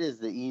 Clyde is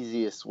the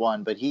easiest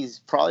one, but he's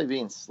probably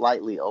being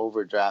slightly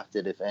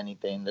overdrafted, if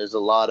anything. There's a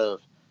lot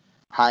of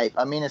hype.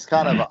 I mean, it's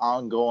kind of an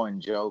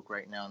ongoing joke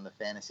right now in the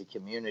fantasy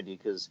community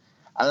because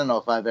I don't know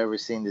if I've ever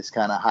seen this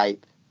kind of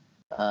hype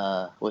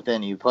with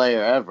any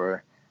player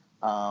ever.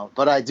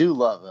 But I do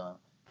love him.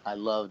 I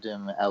loved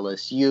him at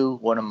LSU,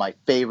 one of my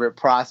favorite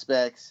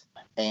prospects,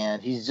 and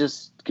he's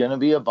just going to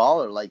be a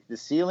baller. Like, the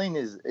ceiling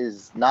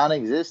is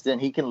non-existent.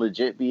 He can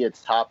legit be a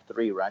top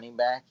 3 running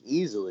back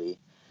easily.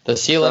 The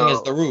ceiling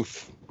is the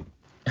roof.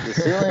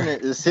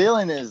 The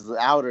ceiling is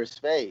outer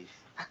space.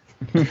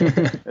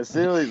 The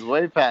ceiling is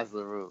way past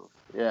the roof.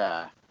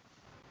 Yeah.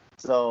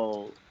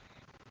 So,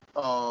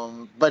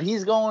 but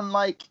he's going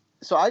like.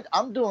 So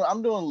I'm doing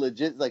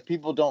legit. Like,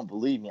 people don't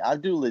believe me. I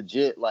do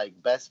legit like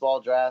best ball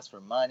drafts for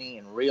money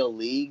in real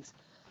leagues,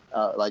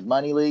 like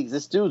money leagues.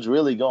 This dude's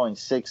really going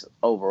 6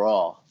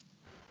 overall,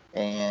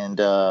 and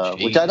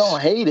which I don't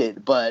hate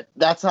it, but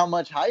that's how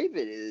much hype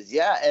it is.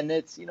 Yeah, and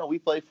it's we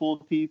play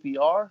full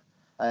PPR,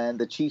 and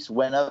the Chiefs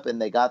went up and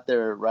they got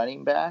their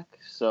running back,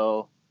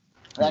 so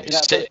that could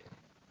happen.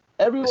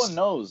 Everyone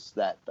knows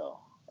that though.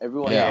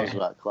 Everyone knows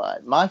about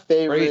Clyde. My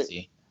favorite.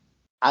 Crazy.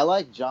 I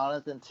like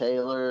Jonathan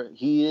Taylor.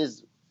 He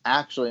is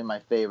actually my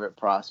favorite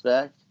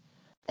prospect,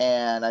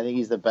 and I think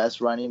he's the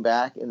best running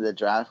back in the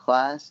draft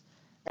class.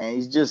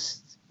 And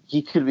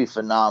he could be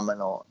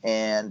phenomenal.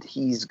 And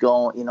he's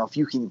going, if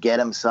you can get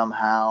him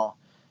somehow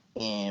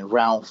in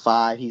round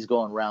 5, he's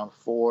going round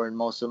 4 in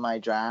most of my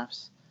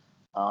drafts.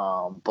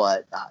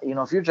 But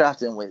if you're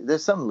drafting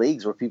there's some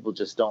leagues where people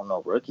just don't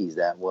know rookies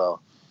that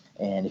well.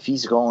 And if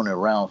he's going in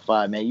round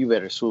 5, man, you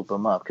better swoop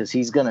him up because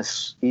he's gonna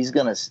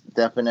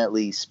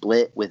definitely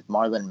split with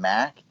Marlon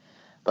Mack.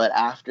 But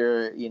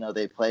after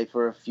they play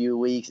for a few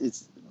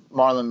weeks,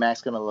 Marlon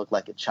Mack's gonna look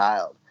like a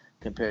child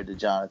compared to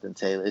Jonathan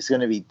Taylor. It's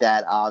gonna be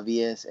that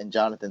obvious, and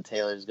Jonathan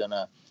Taylor is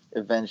gonna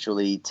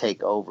eventually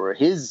take over.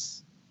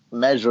 His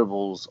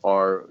measurables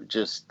are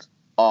just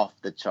off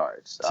the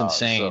charts. It's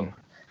insane.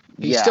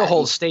 He still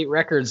holds state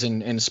records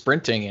in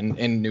sprinting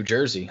in New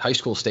Jersey, high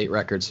school state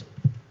records.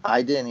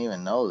 I didn't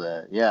even know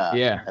that. Yeah.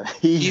 Yeah.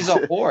 He's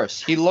a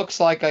horse. He looks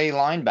like a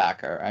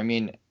linebacker. I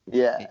mean,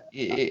 yeah,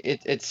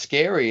 it's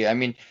scary. I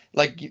mean,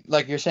 like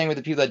you're saying with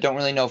the people that don't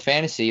really know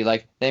fantasy,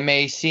 like they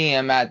may see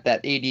him at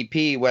that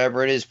ADP,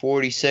 whatever it is,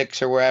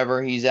 46 or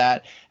wherever he's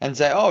at, and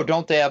say, oh,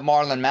 don't they have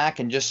Marlon Mack,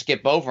 and just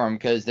skip over him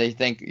because they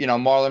think,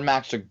 Marlon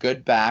Mack's a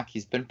good back.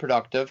 He's been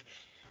productive,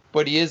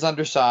 but he is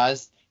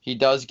undersized. He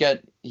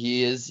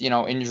is,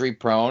 injury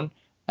prone.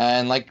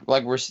 And like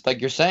you're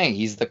saying,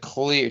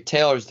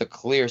 Taylor's the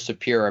clear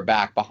superior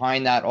back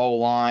behind that O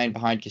line,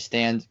 behind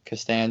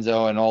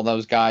Costanzo and all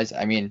those guys.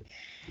 I mean,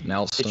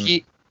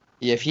 Nelson.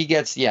 If he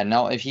gets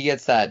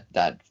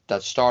that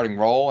starting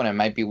role, and it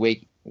might be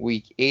week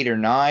 8 or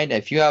 9,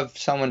 if you have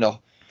someone to,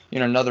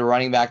 another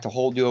running back to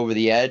hold you over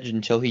the edge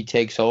until he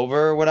takes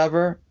over or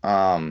whatever,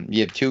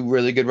 you have 2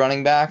 really good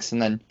running backs,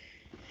 and then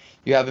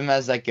you have him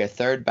as like your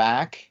third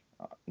back.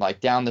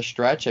 Like down the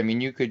stretch, I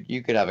mean, you could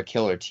have a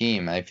killer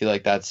team. And I feel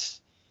like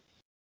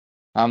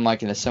I'm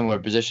like in a similar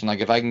position.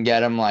 Like if I can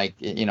get him like,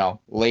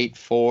 late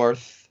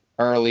 4th,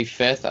 early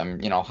 5th, I'm,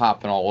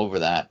 hopping all over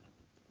that.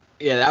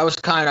 Yeah, that was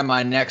kind of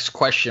my next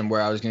question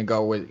where I was going to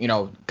go with,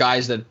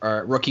 guys that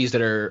are rookies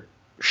that are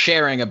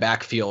sharing a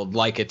backfield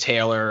like a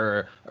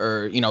Taylor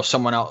or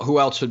someone else. Who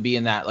else would be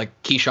in that?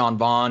 Like Keyshawn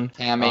Vaughn,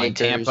 Cam in Akers.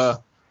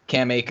 Tampa,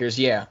 Cam Akers,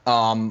 yeah.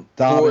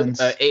 Dobbins.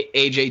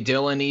 AJ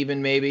Dillon,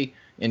 even maybe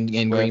in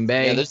Green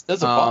Bay. Yeah,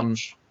 there's a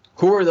bunch.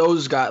 Who are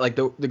those guys? Like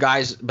the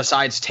guys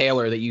besides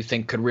Taylor that you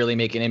think could really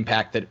make an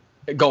impact that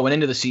going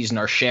into the season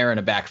are sharing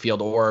a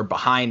backfield or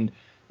behind,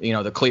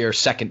 the clear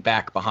second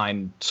back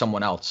behind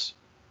someone else?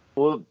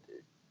 Well,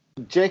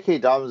 J.K.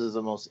 Dobbins is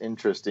the most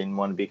interesting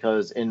one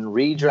because in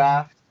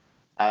redraft,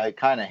 I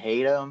kind of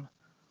hate him,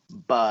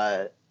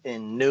 but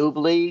in noob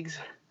leagues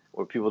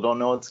where people don't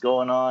know what's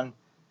going on,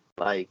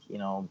 like,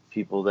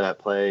 people that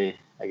play,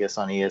 I guess,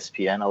 on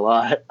ESPN a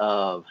lot.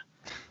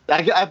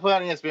 I play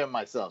on ESPN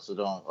myself, so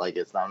don't, like,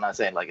 I'm not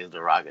saying, like, it's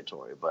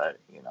derogatory, but,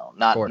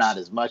 not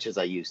as much as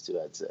I used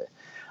to, I'd say.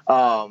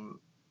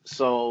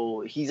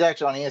 So he's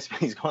actually on ESPN,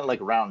 he's going, like,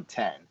 round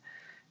 10.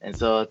 And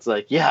so it's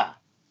like, yeah,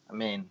 I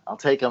mean, I'll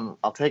take him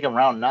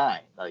round 9.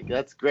 Like,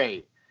 that's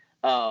great.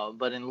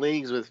 But in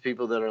leagues with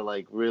people that are,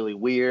 like, really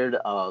weird,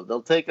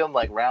 they'll take him,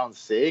 like, round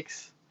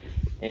 6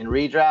 in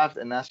redraft,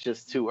 and that's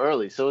just too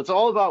early. So it's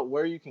all about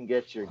where you can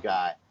get your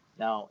guy.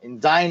 Now, in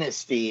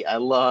Dynasty, I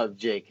love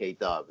J.K.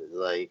 Dobbins.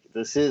 Like,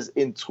 this is,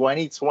 in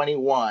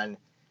 2021,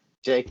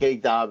 J.K.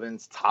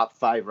 Dobbins, top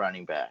 5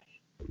 running back.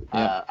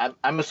 Yeah.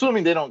 I'm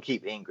assuming they don't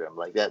keep Ingram.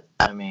 Like, that,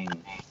 I mean,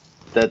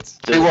 that's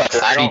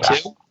just... I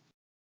don't know.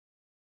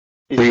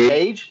 Is he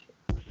aged?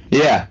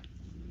 Yeah.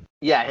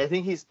 Yeah, I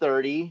think he's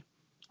 30.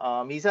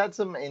 He's had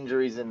some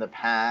injuries in the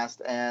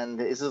past, and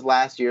this is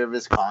last year of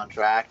his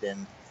contract.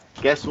 And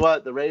guess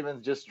what? The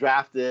Ravens just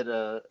drafted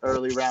a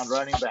early round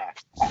running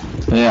back.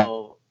 Yeah.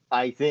 So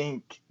I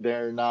think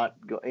they're not,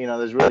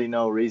 there's really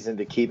no reason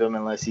to keep him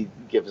unless he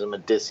gives them a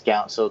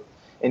discount. So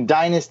in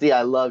Dynasty,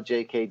 I love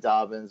J.K.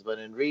 Dobbins, but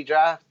in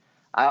redraft,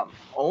 I'm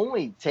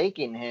only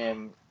taking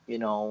him,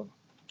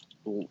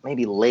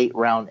 maybe late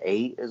round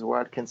 8 is where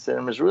I'd consider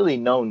him. There's really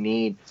no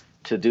need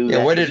to do that.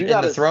 Yeah, what did you in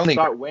got the to throwing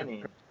start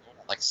winning?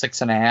 Like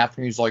 6.5,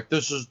 and he's like,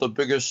 "This is the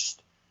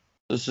biggest."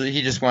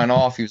 He just went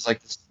off. He was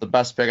like, "This is the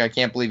best pick. I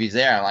can't believe he's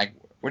there." I'm like,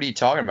 "What are you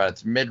talking about?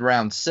 It's mid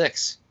round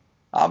 6.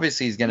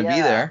 Obviously, he's going to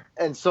be there."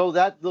 And so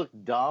that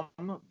looked dumb,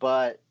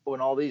 but when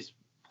all these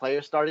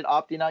players started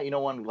opting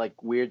out, one like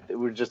weird. We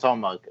were just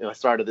talking about. I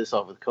started this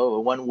off with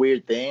COVID. One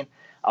weird thing.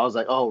 I was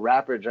like, "Oh,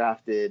 Rapper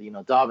drafted,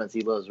 Dobbins.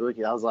 He loves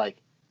rookies." I was like,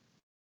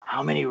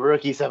 how many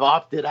rookies have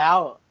opted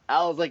out?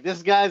 I was like,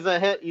 this guy's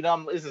ahead.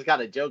 This is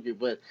kind of joking,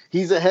 but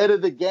he's ahead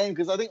of the game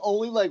because I think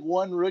only like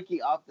one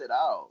rookie opted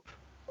out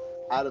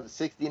of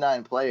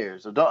 69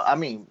 players. So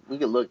we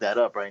could look that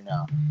up right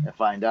now and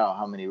find out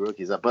how many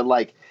rookies up. But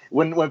like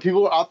when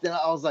people were opting out,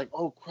 I was like,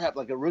 oh crap,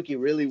 like a rookie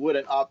really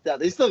wouldn't opt out.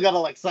 They still gotta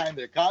like sign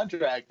their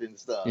contract and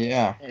stuff.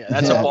 Yeah,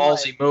 that's a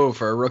ballsy move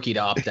for a rookie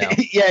to opt out.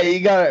 Yeah, you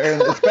gotta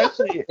earn,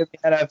 especially in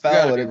the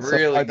NFL. It's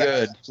really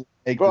good.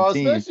 Bro,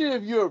 especially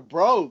if you're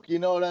broke, you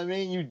know what I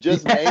mean? You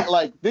just made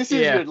like this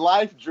is your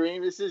life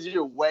dream. This is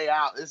your way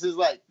out. This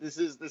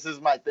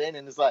is my thing,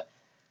 and it's like,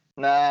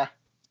 nah,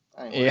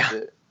 I ain't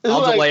with it.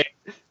 I'll delay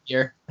it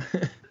here.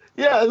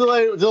 Yeah,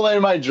 delay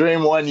my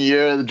dream 1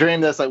 year. The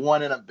dream that's like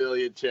 1 in a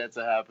billion chance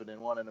of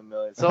happening, 1 in a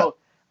million. So,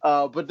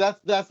 but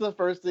that's the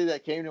first thing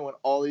that came to me when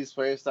all these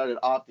players started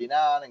opting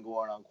out and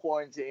going on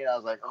quarantine. I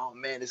was like, oh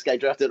man, this guy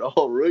drafted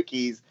all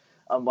rookies.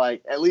 I'm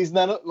like, at least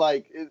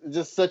it's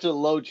just such a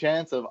low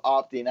chance of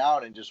opting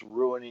out and just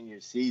ruining your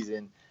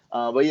season.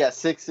 But yeah,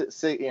 six,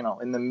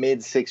 in the mid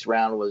 6th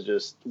round was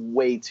just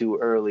way too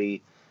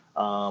early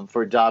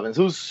for Dobbins,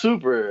 who's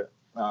super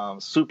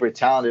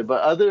talented.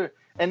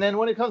 And then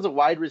when it comes to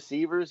wide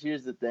receivers,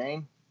 here's the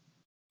thing,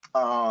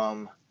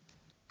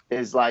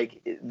 is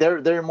like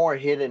they're more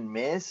hit and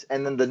miss.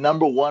 And then the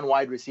number 1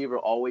 wide receiver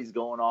always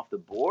going off the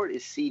board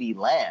is CeeDee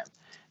Lamb.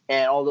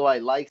 And although I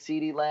like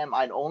CeeDee Lamb,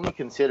 I'd only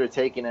consider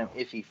taking him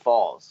if he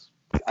falls.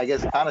 I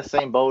guess kind of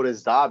same boat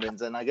as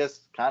Dobbins, and I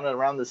guess kind of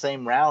around the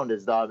same round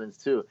as Dobbins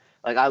too.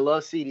 Like I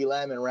love CeeDee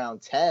Lamb in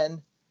round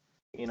 10,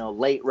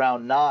 late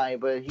round 9,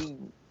 but he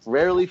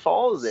rarely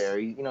falls there.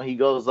 He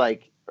goes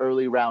like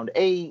early round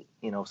 8,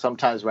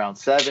 sometimes round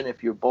 7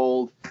 if you're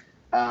bold.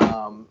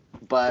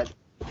 But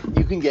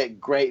you can get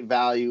great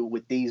value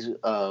with these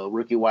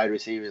rookie wide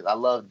receivers. I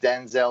love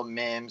Denzel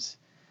Mims.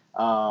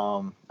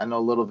 I know a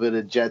little bit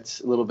of Jets,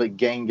 a little bit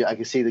gang. I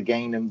can see the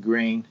Gangnam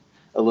Green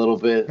a little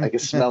bit. I can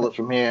smell it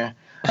from here.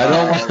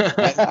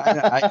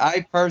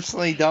 I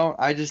personally don't.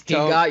 I just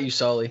don't. He got you,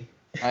 Sully.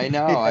 I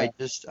know. I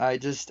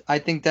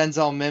think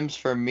Denzel Mims,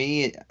 for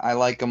me, I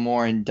like him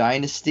more in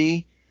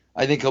Dynasty.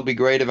 I think he'll be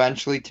great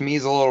eventually. To me,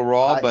 he's a little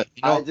raw, but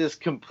I just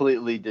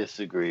completely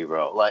disagree,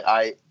 bro.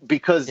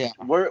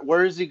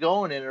 Where is he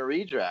going in a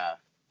redraft?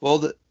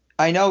 Well,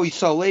 I know he's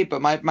so late,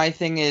 but my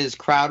thing is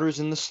Crowder's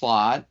in the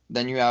slot.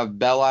 Then you have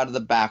Bell out of the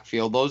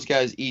backfield. Those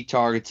guys eat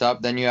targets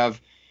up. Then you have,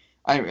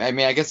 I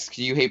guess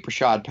you hate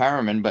Rashad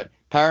Perriman, but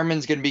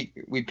Perriman's going to be,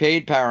 we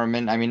paid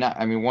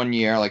Perriman, 1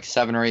 year, like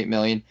 $7 or $8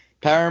 million.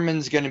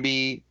 Perriman's going to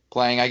be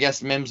playing. I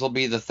guess Mims will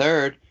be the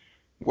 3rd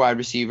wide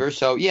receiver.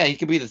 So, yeah, he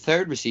could be the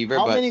 3rd receiver.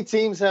 How many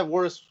teams have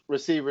worse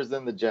receivers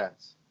than the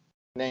Jets?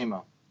 Name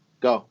them.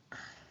 Go.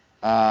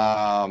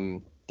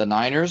 The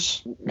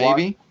Niners,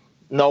 maybe.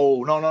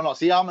 No.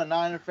 See, I'm a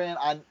Niner fan.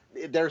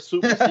 They're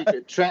super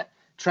secret. Trent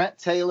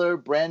Taylor,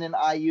 Brandon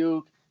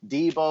Ayuk,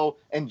 Debo,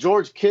 and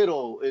George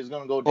Kittle is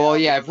going to go down. Well,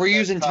 yeah, if we're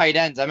using tight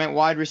ends, I meant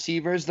wide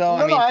receivers,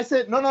 though. No, I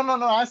said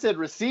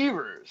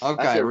receivers.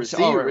 Okay, I said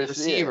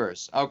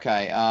receivers. Yeah.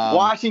 Okay.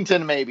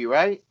 Washington, maybe,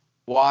 right?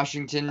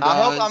 Washington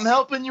does. I'm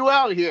helping you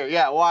out here.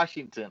 Yeah,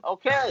 Washington.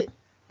 Okay.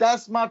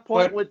 That's my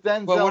point with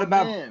Denzel. But what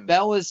about Mims.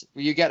 Bell?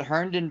 You get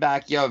Herndon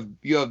back. You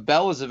have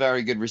Bell as a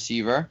very good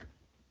receiver.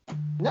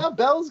 No,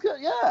 Bell's good.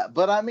 Yeah,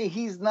 but I mean,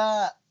 he's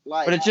not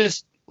like. But it's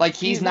just like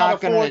he's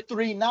not going gonna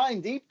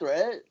 4-3-9 deep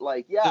threat.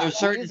 Like, yeah. There's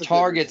certain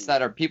targets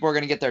that people are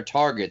gonna get their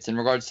targets in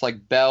regards to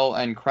like Bell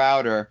and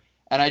Crowder,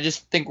 and I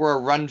just think we're a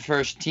run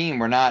first team.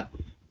 We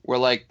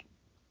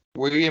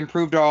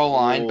improved our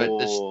line, but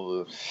this.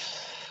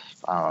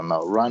 I don't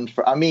know.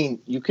 I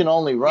mean, you can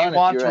only run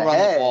if you're run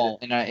ahead. The ball,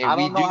 and I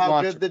don't know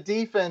how good the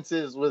defense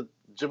is with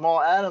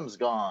Jamal Adams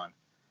gone.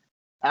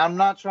 I'm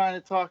not trying to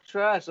talk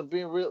trash. I'm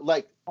being real.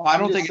 Like, I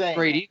don't think it's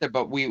great either.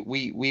 But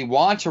we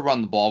want to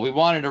run the ball. We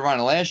wanted to run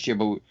it last year,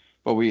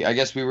 but we I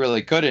guess we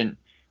really couldn't.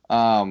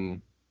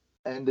 And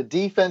the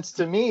defense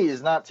to me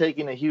is not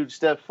taking a huge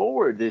step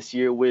forward this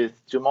year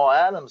with Jamal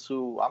Adams,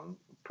 who I'm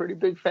a pretty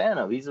big fan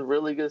of. He's a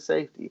really good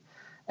safety.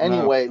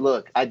 Anyway,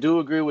 Look, I do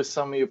agree with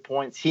some of your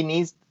points.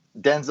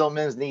 Denzel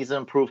Mims needs to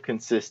improve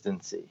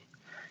consistency.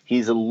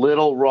 He's a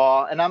little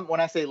raw, and when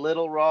I say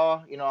little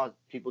raw,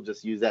 people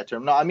just use that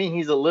term. No, I mean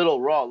he's a little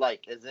raw,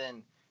 like as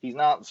in he's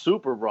not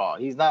super raw.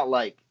 He's not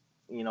like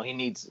he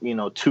needs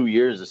 2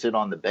 years to sit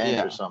on the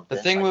bench or something.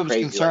 The thing that was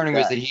concerning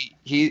was that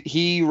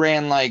he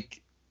ran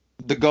like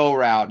the go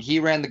route.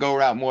 He ran the go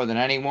route more than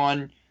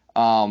anyone.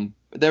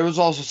 There was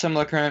also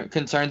similar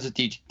concerns with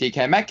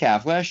DK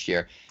Metcalf last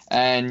year,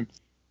 and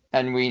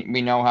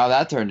we know how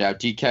that turned out.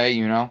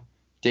 DK,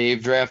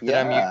 Dave drafted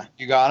him.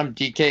 You got him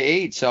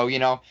DK8. So,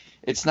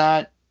 it's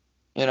not,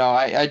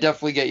 I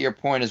definitely get your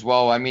point as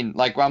well. I mean,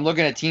 like I'm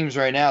looking at teams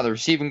right now, the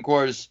receiving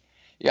cores,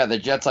 the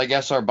Jets, I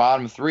guess, are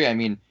bottom 3. I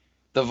mean,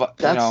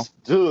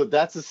 dude,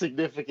 that's a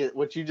significant,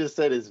 what you just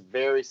said is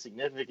very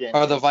significant.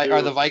 Are the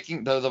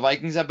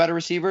Vikings have better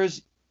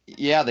receivers?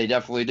 Yeah, they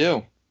definitely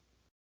do.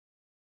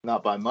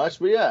 Not by much,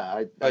 but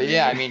yeah.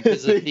 I mean,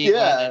 because of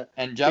Thielen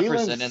and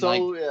Jefferson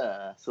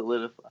Thielen's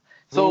solidify.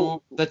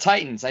 So the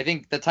Titans, I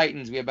think the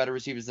Titans, we have better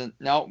receivers than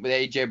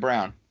AJ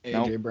Brown.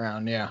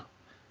 Brown, yeah.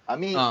 I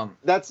mean,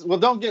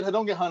 don't get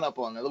hung up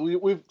on that.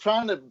 We're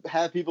trying to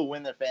have people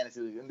win their fantasy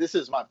league, and this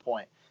is my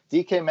point.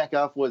 DK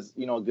Metcalf was,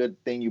 a good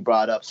thing you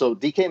brought up. So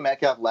DK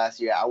Metcalf last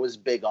year, I was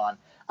big on.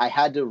 I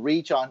had to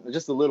reach on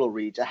just a little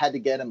reach. I had to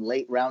get him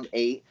late round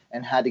 8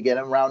 and had to get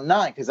him round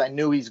 9 because I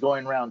knew he's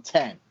going round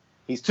 10.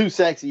 He's too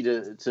sexy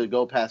to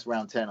go past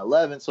round 10,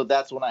 11. So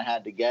that's when I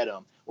had to get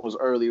him. It was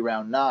early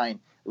round 9.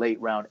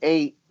 Late round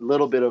 8,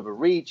 little bit of a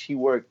reach. He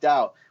worked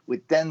out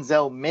with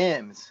Denzel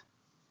Mims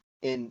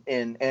in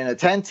a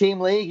 10-team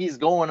league. He's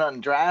going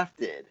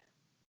undrafted.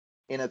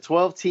 In a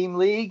 12-team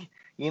league,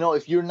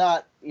 if you're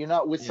not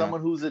with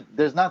someone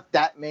there's not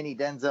that many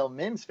Denzel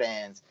Mims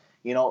fans.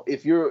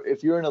 If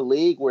you're in a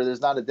league where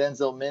there's not a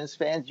Denzel Mims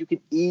fans, you can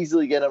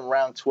easily get them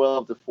around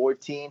 12 to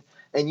 14.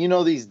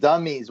 And these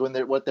dummies when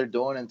what they're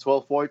doing in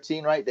 12,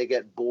 14, right? They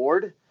get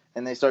bored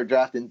and they start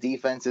drafting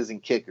defenses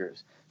and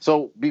kickers.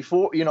 So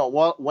before, when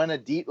one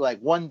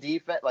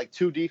defense, like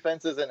 2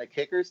 defenses and a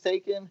kicker's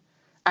taken,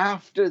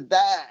 after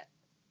that,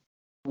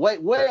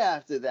 way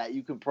after that,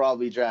 you can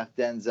probably draft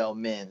Denzel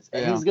Mims.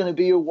 And he's going to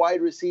be your wide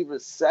receiver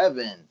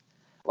 7.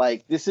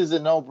 Like, this is a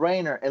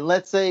no-brainer. And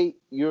let's say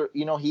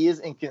he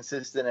is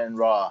inconsistent and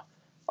raw.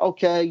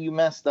 Okay, you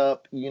messed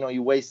up.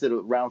 You wasted a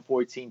round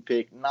 14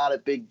 pick. Not a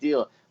big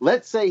deal.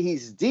 Let's say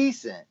he's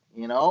decent,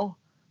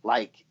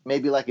 like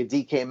maybe like a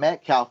DK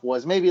Metcalf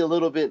was, maybe a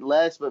little bit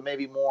less, but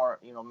maybe more,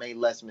 made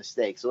less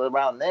mistakes. So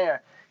around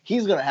there,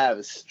 he's going to have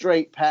a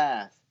straight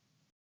path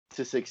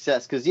to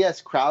success. Because, yes,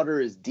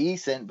 Crowder is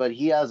decent, but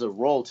he has a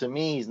role. To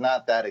me, he's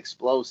not that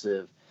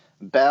explosive.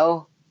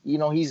 Bell,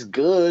 he's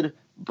good,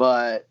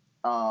 but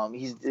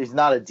he's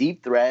not a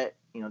deep threat.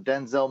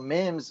 Denzel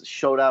Mims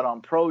showed out on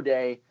Pro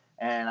Day,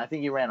 and I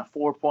think he ran a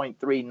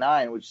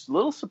 4.39, which is a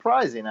little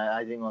surprising.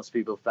 I think most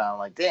people found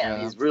like, damn,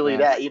 he's really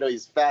that.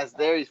 He's fast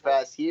there, he's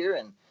fast here,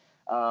 and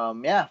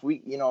if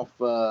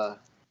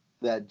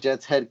that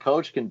Jets head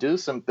coach can do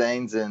some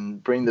things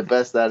and bring the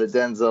best out of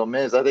Denzel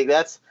Mims, I think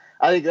that's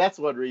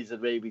one reason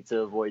maybe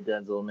to avoid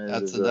Denzel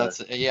Mims.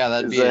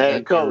 That'd be a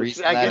head coach.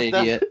 Reason, that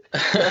idiot.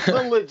 That's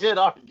a legit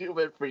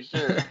argument for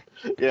sure.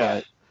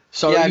 Yeah.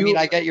 So I mean,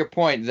 I get your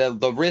point.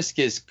 The risk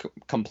is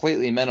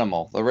completely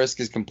minimal.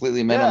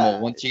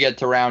 Once you get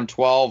to round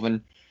 12,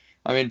 and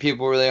I mean,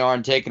 people really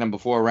aren't taking them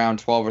before round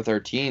 12 or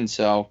 13.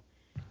 So,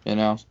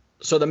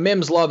 So the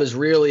Mims love is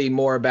really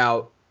more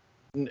about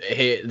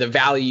the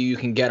value you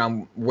can get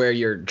on where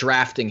you're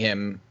drafting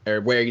him or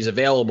where he's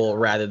available,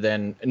 rather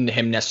than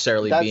him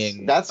necessarily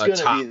being. That's going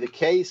to be the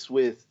case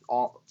with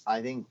all.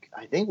 I think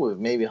with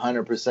maybe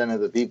 100%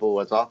 of the people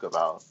we'll talk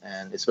about,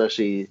 and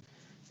especially.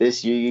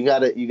 this year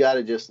you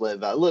gotta just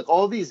live out. Look,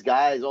 all these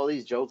guys, all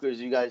these jokers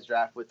you guys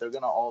draft with, they're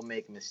gonna all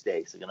make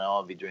mistakes. They're gonna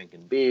all be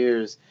drinking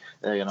beers.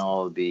 They're gonna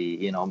all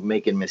be,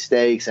 making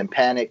mistakes and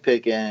panic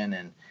picking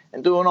and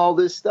doing all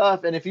this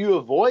stuff. And if you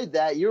avoid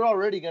that, you're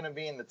already gonna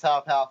be in the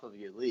top half of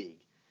your league.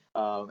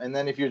 And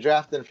then if you're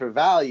drafting for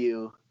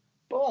value,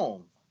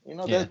 boom,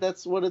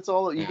 that's what it's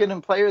all. You're getting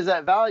players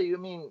at value. I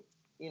mean,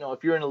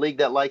 if you're in a league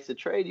that likes to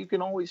trade, you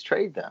can always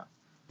trade them.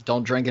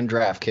 Don't drink and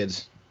draft,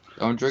 kids.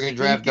 Don't drink and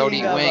draft. Don't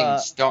eat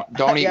wings.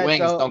 Don't eat wings.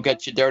 Don't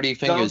get your dirty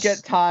fingers. Don't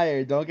get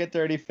tired. Don't get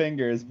dirty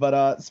fingers.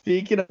 But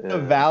speaking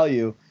of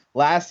value,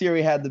 last year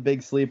we had the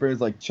big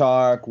sleepers like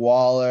Chark,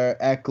 Waller,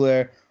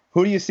 Eckler.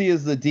 Who do you see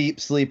as the deep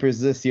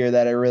sleepers this year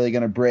that are really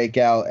going to break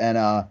out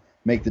and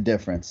make the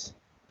difference?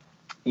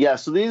 Yeah,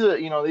 so these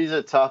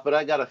are tough, but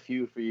I got a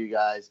few for you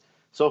guys.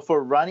 So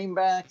for running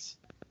backs,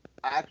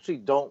 I actually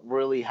don't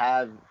really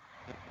have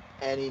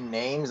any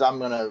names I'm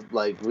gonna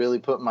really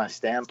put my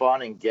stamp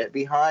on and get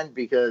behind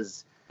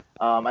because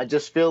I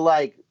just feel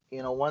like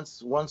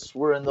once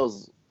we're in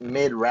those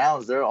mid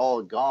rounds, they're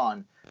all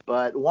gone.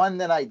 But one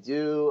that I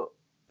do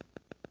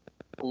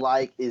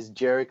like is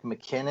Jerick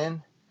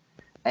McKinnon,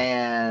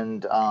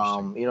 and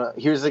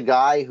here's a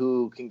guy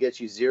who can get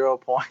you 0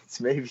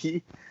 points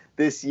maybe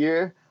this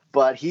year,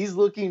 but he's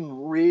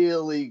looking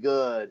really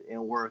good in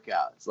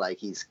workouts. Like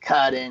he's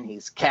cutting,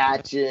 he's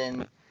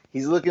catching.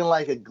 He's looking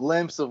like a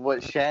glimpse of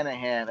what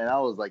Shanahan, and that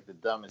was like the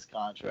dumbest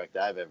contract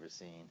I've ever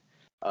seen.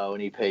 When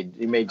he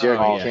made Jerick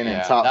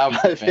McKinnon top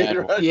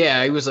 5.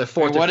 Yeah, he was a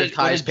fourth or fifth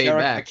highest paid back.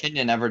 What did Jerick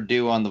McKinnon ever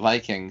do on the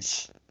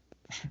Vikings?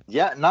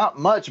 Yeah, not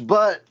much,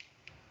 but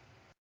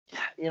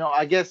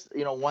I guess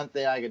one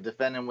thing I could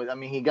defend him with. I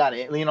mean, he got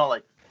it.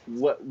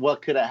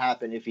 What could have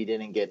happened if he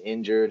didn't get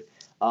injured?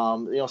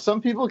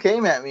 Some people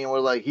came at me and were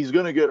like, "He's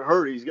gonna get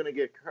hurt. He's gonna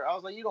get hurt." I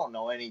was like, "You don't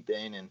know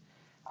anything," and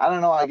I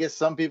don't know. I guess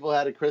some people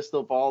had a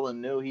crystal ball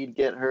and knew he'd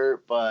get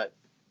hurt, but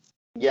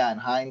yeah, in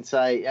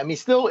hindsight, I mean,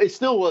 it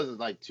still wasn't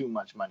like too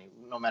much money,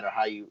 no matter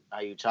how you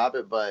chop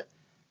it. But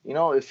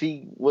if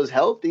he was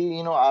healthy,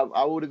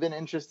 I would have been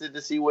interested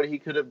to see what he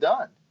could have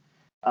done.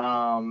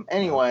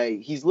 Anyway,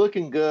 he's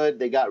looking good.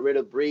 They got rid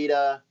of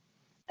Breida,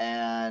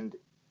 and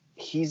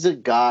he's a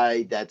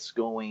guy that's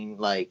going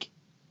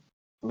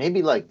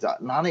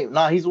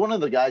he's one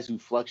of the guys who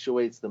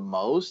fluctuates the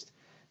most.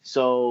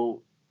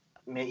 So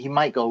he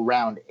might go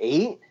round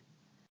 8,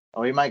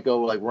 or he might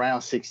go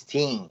round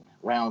 16,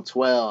 round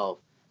 12.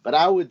 But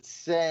I would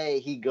say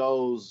he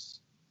goes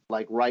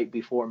right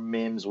before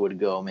Mims would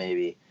go,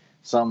 maybe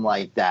something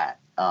like that.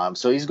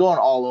 So he's going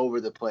all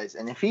over the place.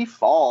 And if he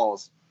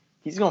falls,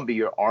 he's going to be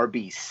your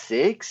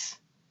RB6.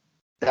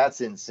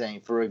 That's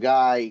insane for a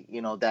guy,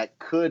 that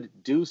could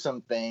do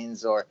some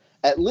things, or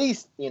at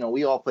least,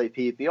 we all play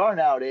PPR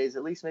nowadays.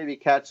 At least maybe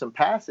catch some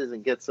passes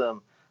and get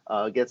some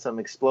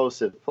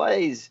explosive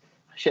plays.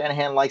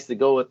 Shanahan likes to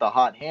go with the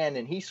hot hand,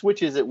 and he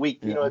switches it week.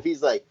 If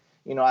he's I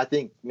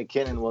think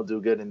McKinnon will do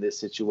good in this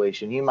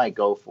situation, he might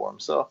go for him.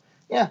 So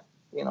yeah,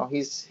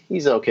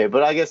 he's okay.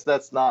 But I guess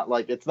that's not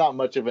it's not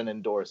much of an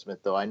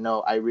endorsement, though.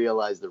 I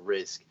realize the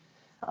risk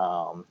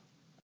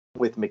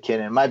with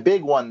McKinnon. My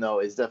big one though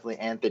is definitely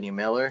Anthony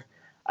Miller.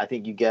 I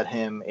think you get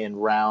him in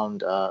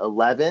round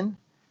 11,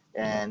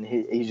 and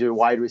he's your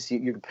wide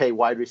receiver. You can pay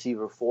wide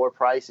receiver 4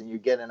 price, and you're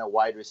getting a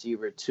wide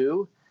receiver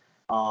 2.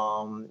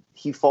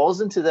 He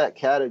falls into that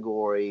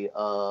category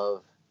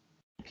of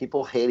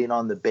people hating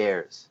on the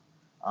Bears,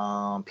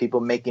 people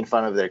making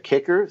fun of their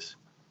kickers.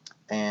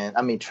 And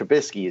I mean,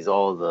 Trubisky is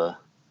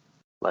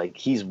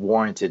he's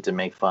warranted to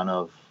make fun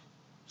of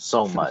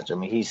so much. I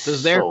mean,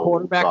 Does their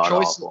quarterback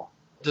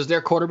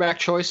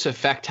choice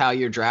affect how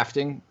you're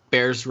drafting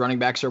Bears running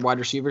backs or wide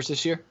receivers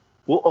this year?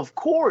 Well, of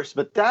course,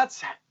 but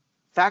that's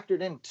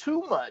factored in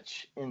too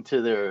much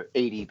into their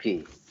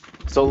ADP.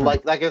 So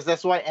I guess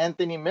that's why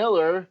Anthony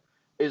Miller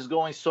is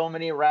going so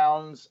many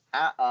rounds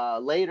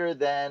later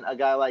than a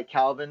guy like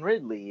Calvin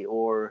Ridley,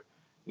 or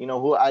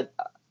who I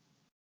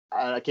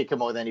can't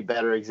come up with any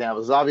better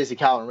examples. Obviously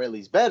Calvin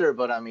Ridley's better,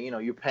 but I mean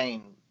you're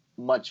paying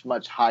much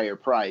higher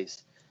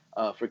price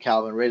for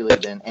Calvin Ridley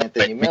than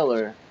Anthony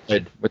Miller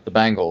with the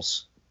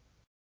Bengals,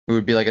 who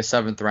would be like a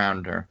 7th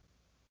rounder.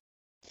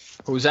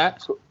 Who's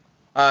that?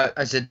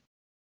 I said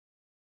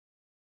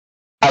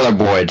Tyler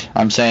Boyd.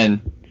 I'm saying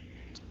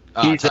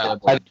he's a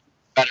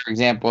better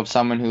example of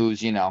someone who's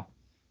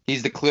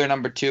he's the clear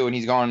number 2, and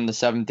he's going in the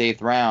 7th,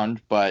 8th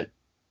round, but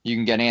you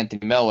can get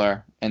Anthony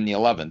Miller in the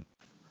 11th.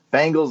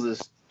 Bengals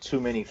is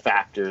too many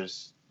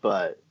factors,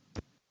 but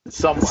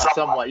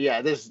somewhat,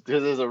 yeah.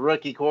 There's a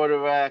rookie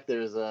quarterback.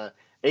 There's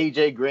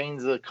AJ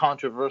Green's a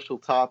controversial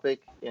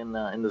topic in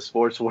the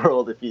sports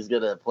world, if he's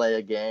gonna play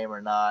a game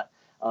or not.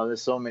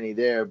 There's so many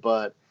there,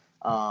 but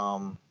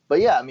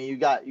yeah, I mean you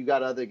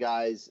got other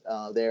guys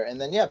there, and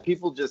then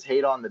people just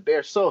hate on the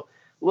Bears. So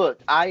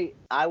look, I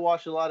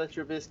watch a lot of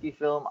Trubisky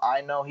film.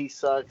 I know he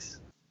sucks.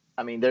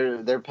 I mean,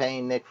 they're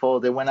paying Nick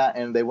Foles. They went out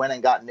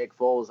and got Nick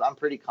Foles. I'm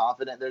pretty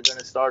confident they're going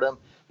to start him.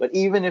 But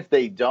even if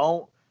they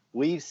don't,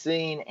 we've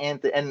seen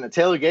and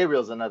Taylor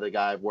Gabriel's another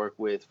guy I've worked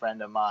with,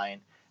 friend of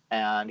mine,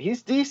 and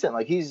he's decent.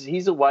 Like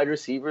he's a wide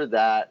receiver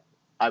that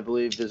I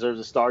believe deserves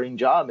a starting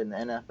job in the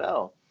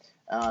NFL.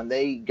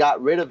 They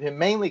got rid of him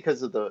mainly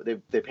because of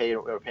they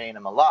were paying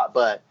him a lot.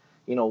 But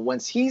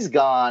once he's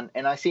gone,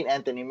 and I seen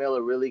Anthony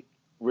Miller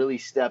really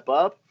step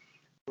up.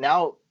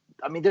 Now,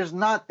 I mean, there's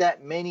not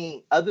that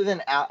many other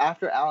than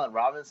after Allen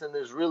Robinson.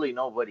 There's really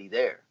nobody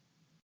there.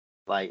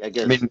 Like I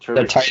guess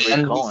the tight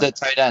end. Who's the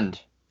tight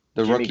end?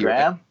 The Jimmy rookie.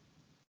 Graham?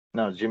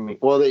 No, Jimmy.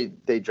 Well,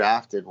 they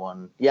drafted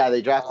one. Yeah,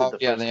 they drafted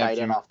the first tight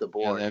end off the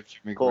board. Yeah, they have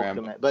Jimmy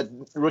Graham. But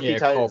rookie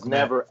tight ends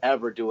never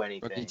ever do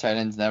anything. Rookie tight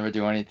ends never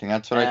do anything.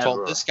 That's what I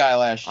told this guy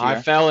last year.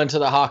 I fell into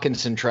the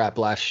Hawkinson trap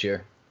last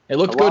year. It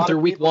looked good through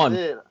week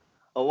 1.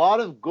 A lot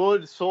of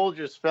good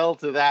soldiers fell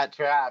to that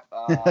trap.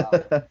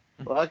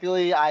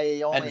 Luckily,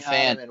 I only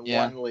had him in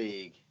one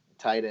league,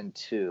 tight end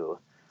 2.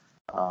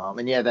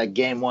 And that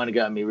game 1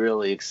 got me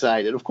really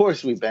excited. Of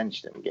course, we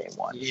benched him game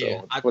 1.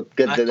 Yeah, so what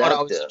good did that do? I thought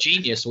I was a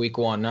genius week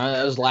 1.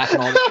 I was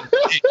laughing all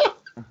the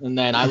time. And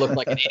then I looked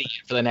like an idiot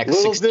for the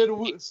next 6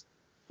 weeks.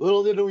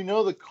 Little did we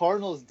know the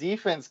Cardinals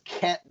defense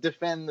can't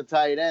defend the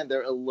tight end.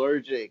 They're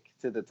allergic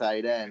to the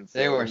tight end. So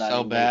they were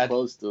so bad.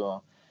 Close to him.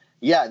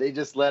 Yeah, they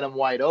just let him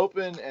wide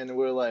open, and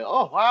we're like,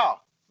 oh,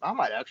 wow, I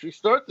might actually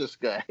start this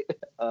guy.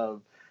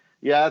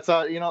 Yeah, that's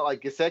how,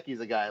 like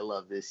Gesicki's a guy I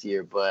love this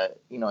year, but,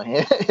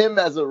 him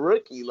as a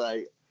rookie,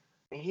 like,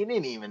 he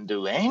didn't even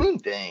do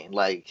anything.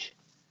 Like,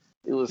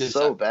 it was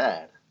so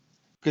bad.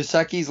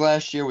 Gesicki's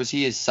last year, was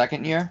he his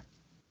second year?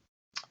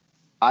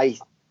 I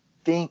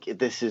think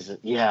this is,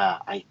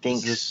 I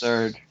think. This is his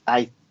third.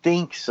 I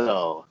think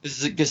so.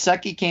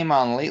 Gesicki came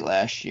on late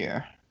last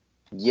year.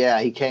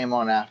 Yeah, he came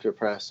on after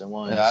Preston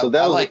Williams. Yeah, so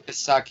that I was like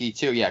Gesicki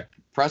too. Yeah,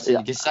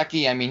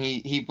 Gesicki. I mean,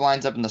 he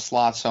blinds up in the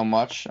slot so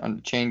much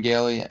on Shane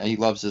Gailey. He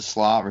loves his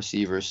slot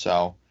receivers,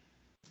 so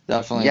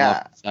definitely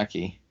love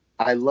Gesicki.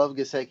 I love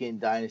Gesicki in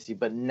Dynasty,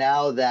 but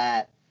now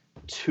that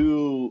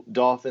 2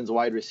 Dolphins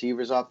wide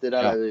receivers opted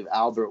out, I believe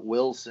Albert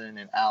Wilson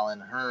and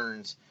Allen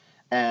Hurns,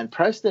 and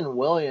Preston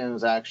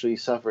Williams actually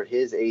suffered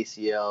his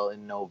ACL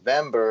in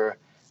November,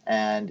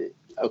 and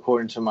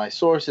according to my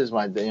sources,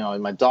 my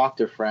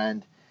doctor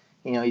friend.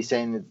 He's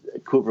saying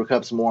that Cooper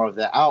Kupp's more of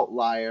the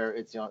outlier.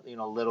 It's a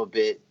little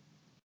bit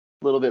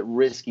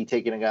risky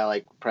taking a guy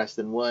like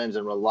Preston Williams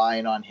and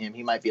relying on him.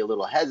 He might be a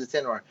little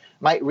hesitant or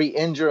might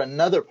re-injure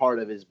another part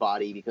of his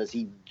body because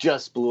he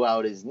just blew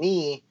out his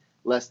knee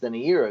less than a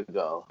year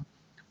ago.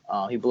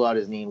 He blew out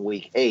his knee in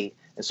week 8.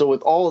 And so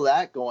with all of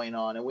that going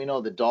on, and we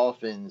know the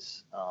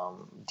Dolphins'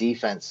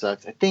 defense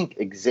sucks. I think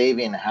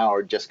Xavier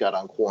Howard just got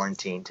on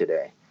quarantine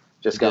today.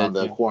 Just got on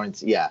the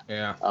quarantine.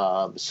 Yeah.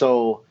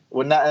 So.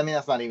 Well,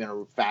 that's not even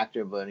a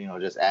factor, but,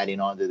 just adding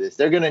on to this,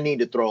 they're going to need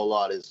to throw a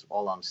lot is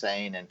all I'm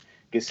saying. And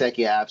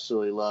Gesicki, I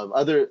absolutely love.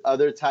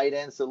 Other tight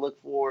ends to look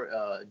for,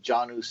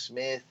 Jonnu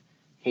Smith,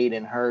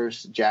 Hayden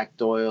Hurst, Jack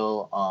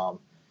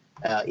Doyle,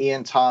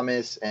 Ian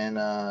Thomas, and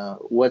I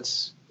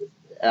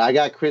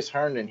got Chris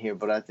Herndon here,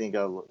 but I think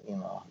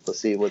let's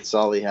see what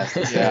Sully has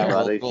to say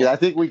about it. I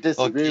think we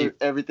disagree with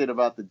everything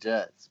about the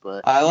Jets,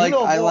 but I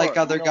like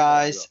other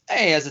guys.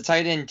 Hey, as a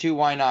tight end too,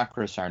 why not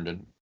Chris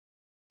Herndon?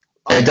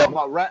 I'm talking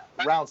about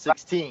round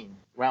 16.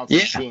 Round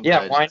 16.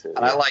 Yeah, why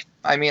not?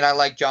 I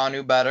like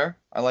Jonnu better.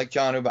 I like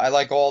Jonnu, but I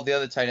like all the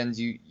other tight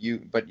ends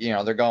but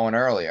they're going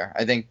earlier.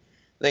 I think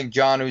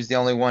Jonnu's the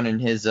only one in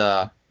his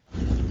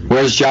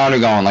where's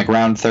Jonnu going? Like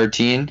round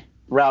 13?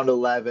 Round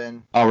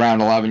 11. Oh,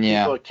 round 11,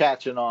 yeah. People are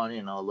catching on,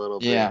 a little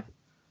bit. Yeah.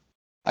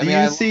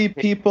 I see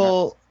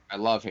people I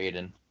love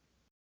Hayden.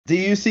 Do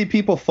you see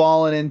people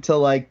falling into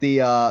like the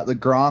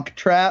Gronk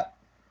trap?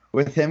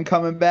 With him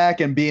coming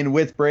back and being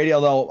with Brady,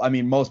 although, I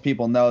mean, most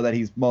people know that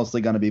he's mostly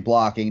going to be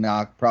blocking,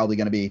 not probably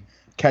going to be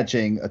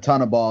catching a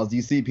ton of balls. Do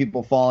you see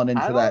people falling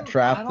into that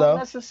trap, though? I don't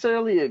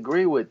necessarily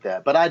agree with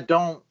that, but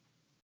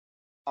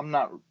I'm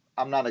not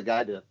a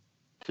guy to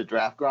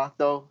draft Gronk,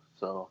 though.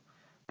 So,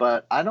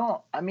 but why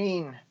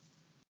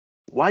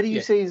do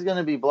you say he's going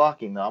to be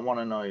blocking, though? I want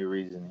to know your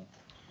reasoning.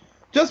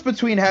 Just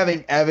between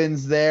having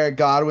Evans there,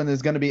 Godwin,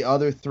 there's going to be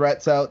other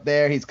threats out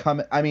there. He's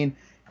coming. I mean,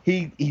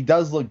 He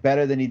does look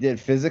better than he did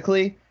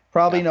physically.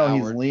 Probably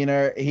he's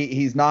leaner.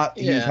 He's not.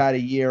 Yeah. He's had a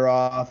year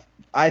off.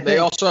 They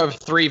also have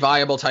 3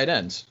 viable tight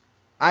ends.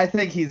 I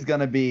think he's going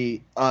to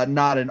be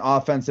not an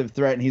offensive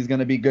threat, and he's going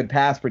to be good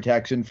pass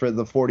protection for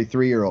the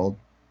 43-year-old.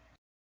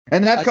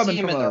 And that's coming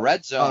from in the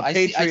red zone.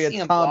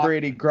 Patriots Tom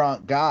Brady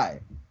Gronk guy.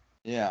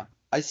 Yeah,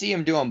 I see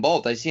him doing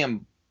both. I see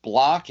him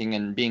blocking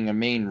and being a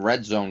main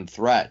red zone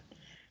threat,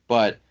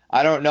 but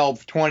I don't know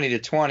 20 to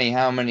 20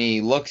 how many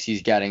looks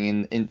he's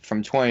getting in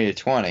from 20 to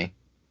 20.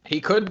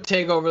 He could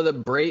take over the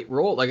Brate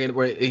role,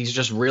 where he's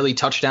just really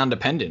touchdown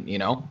dependent.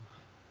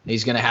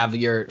 He's going to have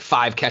your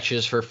 5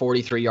 catches for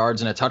 43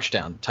 yards and a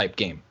touchdown type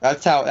game.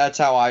 That's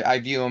how I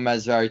view him,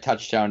 as very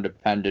touchdown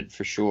dependent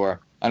for sure.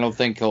 I don't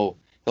think he'll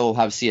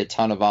see a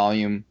ton of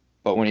volume,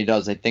 but when he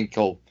does, I think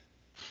he'll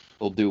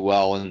do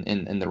well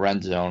in the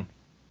red zone.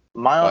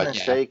 My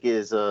honest take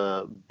is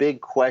a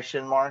big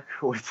question mark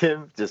with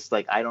him. Just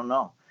I don't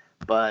know.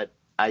 But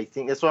I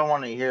think that's why I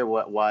want to hear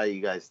why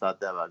you guys thought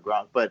that about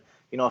Gronk. But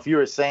if you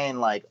were saying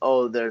like,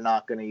 oh, they're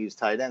not going to use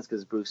tight ends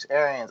because Bruce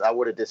Arians, I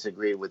would have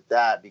disagreed with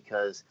that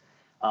because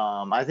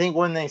I think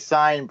when they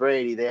signed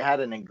Brady, they had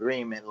an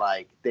agreement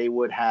like they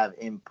would have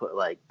input.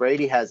 Like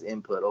Brady has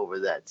input over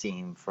that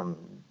team from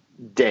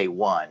day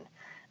one.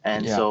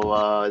 And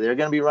so they're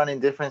going to be running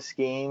different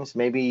schemes,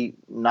 maybe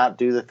not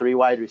do the 3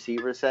 wide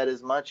receiver set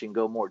as much and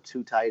go more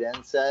 2 tight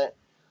end set.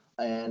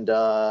 And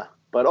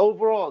but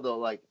overall, though,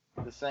 like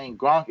the saying,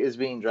 Gronk is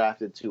being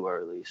drafted too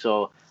early.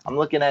 So I'm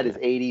looking at his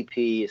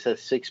ADP. It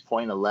says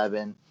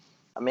 6.11.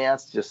 I mean,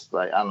 that's just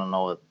like I don't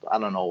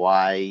know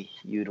why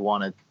you'd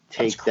want to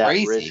take that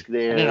risk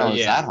there. I didn't know it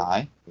was that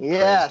high.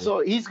 Yeah, Crazy. so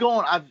he's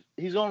going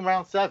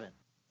round 7.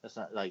 That's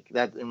not like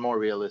that, and more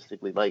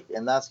realistically, like,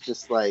 and that's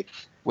just like.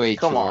 Wait,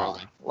 come on,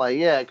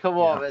 like come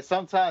on, man.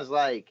 Sometimes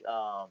like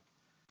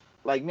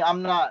me,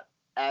 I'm not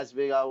as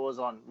big. I was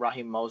on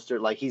Raheem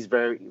Mostert. Like he's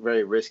very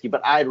very risky,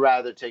 but I'd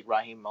rather take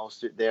Raheem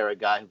Mostert there, a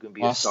guy who can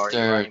be a starting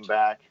running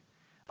back.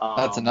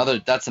 That's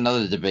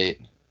another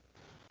debate.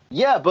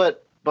 Yeah,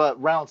 but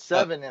round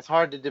 7, it's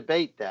hard to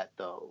debate that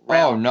though.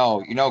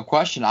 No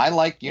question. I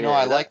like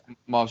I like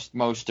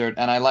Mostert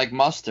and I like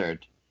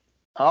mustard.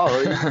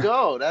 Oh, there you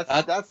go.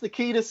 That's the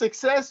key to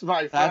success,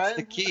 my friend. That's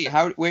the key.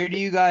 Where do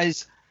you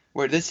guys?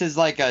 Where this is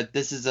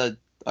a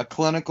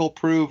clinical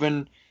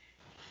proven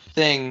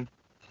thing.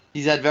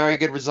 He's had very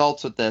good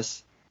results with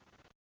this.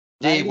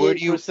 Dave, where do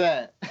you?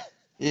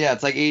 Yeah,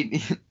 it's like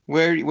 8.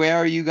 Where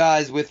are you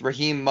guys with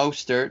Raheem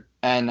Mostert,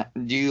 and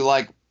do you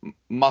like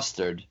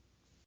mustard?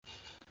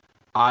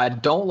 I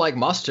don't like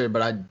mustard,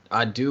 but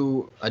I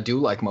do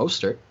like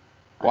Mostert.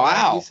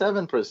 Wow,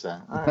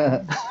 97%.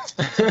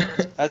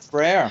 Right. That's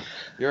rare.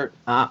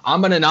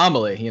 I'm an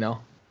anomaly,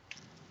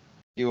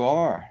 You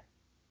are.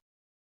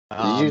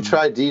 Did you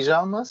try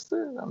Dijon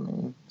mustard? I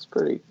mean, it's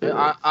pretty good.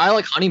 I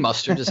like honey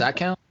mustard. Does that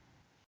count?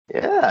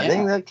 Yeah, I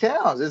think that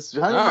counts. It's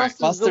honey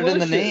mustard in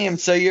the name,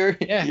 so you're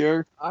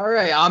all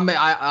right.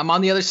 I'm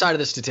on the other side of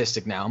the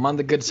statistic now. I'm on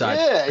the good side.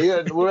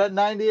 Yeah, we're at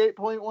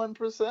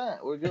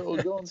 98.1%.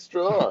 We're going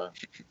strong.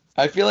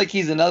 I feel like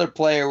he's another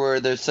player where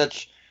there's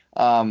such,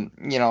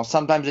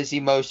 sometimes I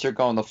see Mostert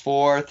going the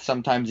 4th,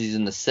 sometimes he's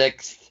in the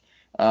 6th.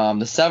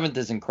 The 7th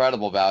is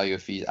incredible value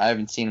I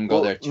haven't seen him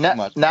go there too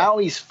much. Now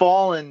he's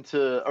fallen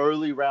to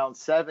early round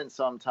 7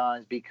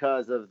 sometimes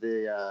because of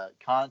the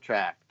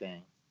contract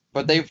thing.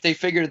 But they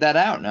figured that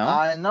out, no?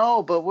 I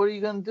know, but what are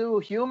you gonna do?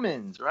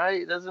 Humans,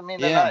 right? It doesn't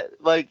mean that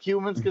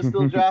humans can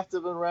still draft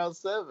him in round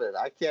 7.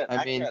 I can't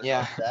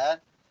help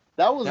that.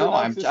 That was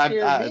enough to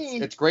scare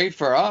me. It's great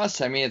for us.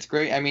 I mean, it's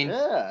great. I mean,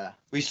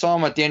 we saw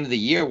him at the end of the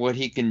year what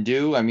he can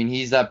do. I mean,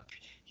 he's that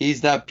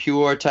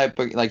pure type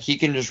of he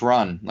can just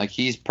run. Like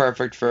he's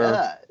perfect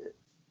for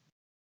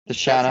the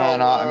Shanahan.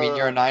 I mean,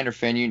 you're a Niner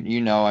fan, you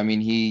know. I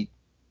mean,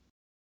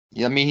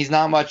 he's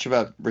not much of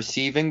a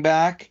receiving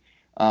back.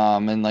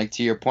 And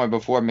to your point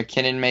before,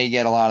 McKinnon may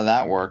get a lot of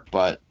that work,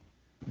 but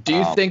do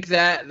you think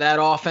that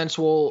offense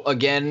will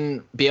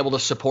again be able to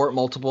support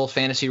multiple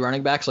fantasy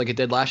running backs like it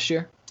did last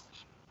year?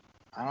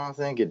 I don't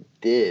think it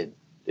did.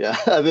 Yeah,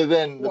 other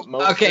than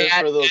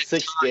for those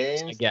 6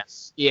 games, I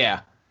guess.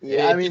 Yeah.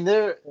 Yeah, I mean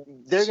they're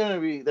gonna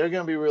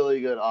be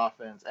really good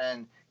offense,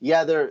 and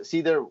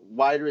their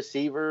wide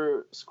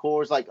receiver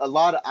scores like a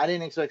lot. I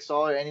didn't expect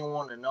Saul or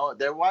anyone to know it.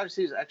 Their wide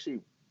receivers actually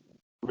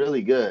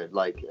really good,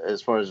 like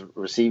as far as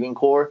receiving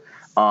core.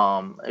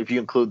 If you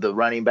include the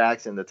running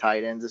backs and the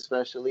tight ends,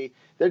 especially,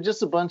 they're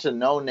just a bunch of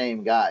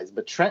no-name guys.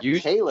 But Trent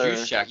Taylor,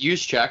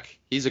 Juszczyk,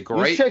 he's a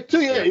great. Juszczyk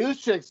too, yeah.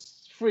 Juszczyk's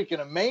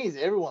freaking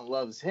amazing. Everyone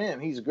loves him.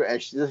 He's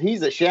great.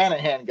 He's a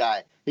Shanahan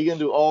guy. He can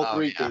do all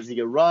 3 things. He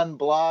can run,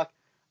 block,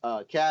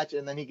 catch,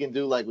 and then he can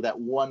do like that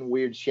one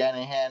weird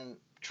Shanahan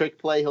trick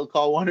play he'll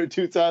call 1 or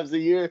 2 times a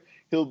year.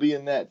 He'll be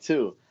in that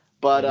too.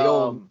 But the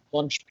old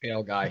lunch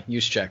pail guy,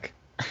 Juszczyk.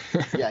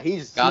 Yeah,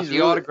 he's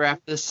the autograph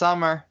this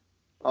summer.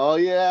 Oh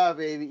yeah,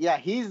 baby. Yeah,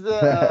 he's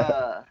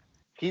the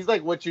he's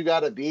like what you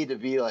gotta be to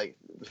be like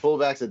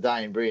fullback's a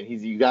dying breed.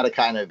 You gotta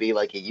kind of be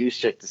like a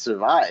Juszczyk to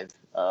survive.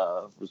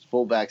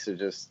 Fullbacks are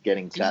just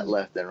getting cut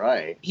left and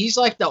right. He's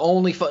like the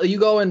only you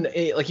go and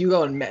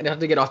not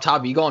to get off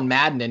topic. You go on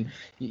Madden and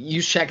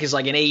Juszczyk is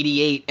like an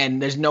 88,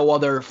 and there's no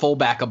other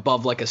fullback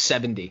above like a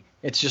 70.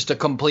 It's just a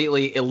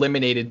completely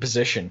eliminated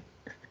position.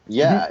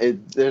 Yeah,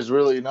 there's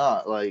really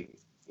not like.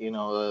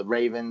 The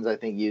Ravens, I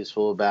think, use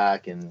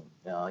fullback, and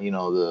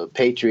the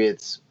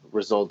Patriots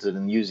resulted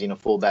in using a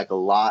fullback a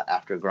lot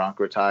after Gronk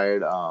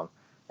retired.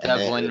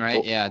 Devlin,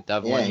 right? Yeah,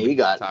 Devlin. Yeah, he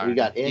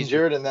got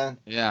injured, and then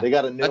they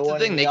got a new one. That's the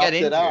thing, they get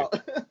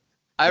injured.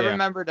 I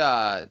remembered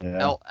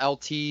Yeah.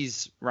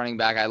 LT's running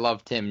back. I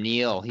loved him.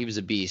 Neal, he was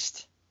a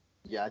beast.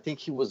 Yeah, I think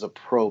he was a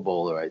Pro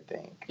Bowler, I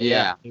think.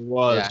 Yeah, he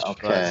was. Yeah.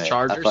 Okay,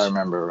 Chargers? if I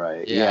remember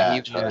right. Yeah,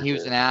 he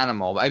was an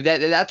animal.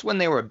 That's when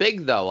they were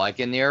big, though. Like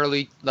in the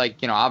early,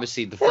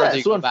 obviously the further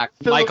you go back,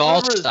 Mike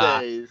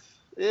Allstott.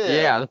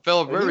 Yeah, the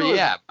Phillip Rivers.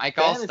 Yeah, Mike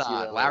fantasy Allstott,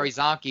 level. Larry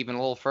Zonk, even a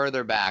little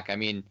further back. I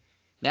mean,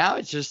 now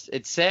it's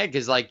sad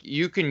because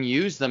you can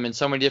use them in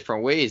so many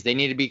different ways. They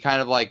need to be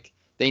kind of like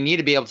they need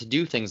to be able to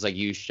do things like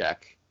Juszczyk.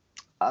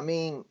 I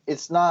mean,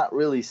 it's not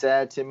really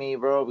sad to me,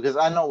 bro, because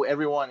I know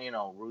everyone,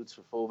 roots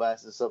for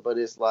fullbacks and stuff, but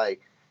it's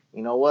like,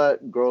 you know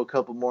what? Grow a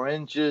couple more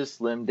inches,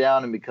 slim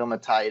down, and become a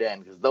tight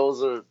end,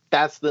 because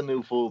that's the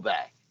new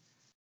fullback.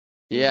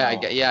 Yeah,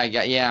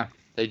 yeah.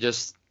 They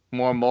just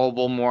more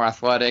mobile, more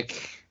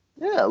athletic.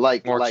 Yeah,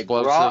 like more Gronk,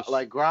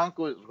 explosive. Gronk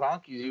was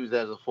used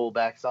as a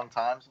fullback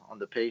sometimes on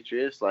the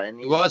Patriots. And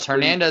He was.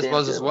 Hernandez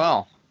was as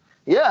well.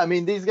 Yeah, I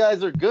mean, these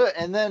guys are good.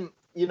 And then,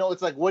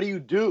 it's like, what do you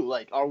do?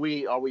 Like, are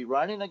we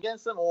running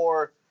against them,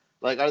 or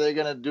like, are they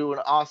gonna do an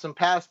awesome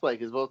pass play?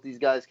 Because both these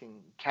guys can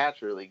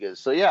catch really good.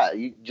 So yeah,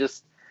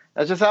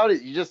 that's just how it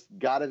is. You just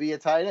gotta be a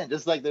tight end.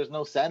 Just like there's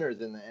no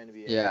centers in the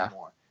NBA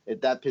anymore.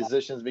 If that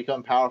position's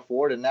become power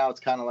forward, and now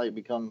it's kind of like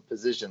become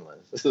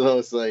positionless. So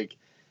it's like,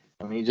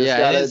 I mean, you just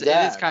gotta adapt.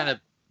 It is kind of,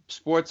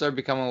 sports are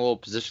becoming a little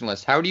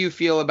positionless. How do you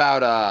feel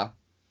about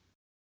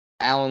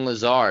Alan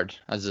Lazard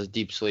as a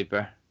deep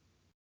sleeper?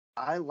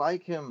 I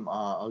like him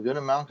a good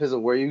amount because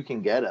of where you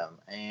can get him.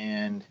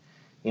 And,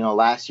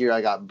 last year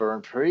I got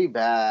burned pretty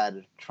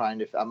bad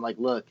I'm like,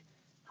 look,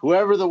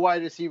 whoever the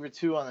wide receiver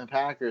 2 on the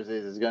Packers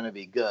is going to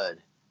be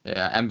good.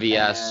 Yeah,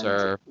 MVS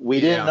and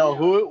we didn't know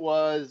who it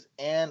was,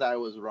 and I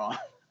was wrong.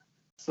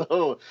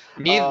 So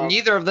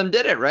neither of them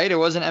did it, right? It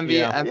wasn't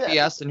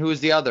MVS, and who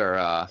was the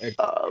other?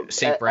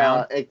 St.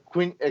 Brown. He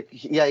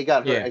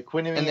got hurt. Yeah.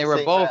 And they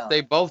were both.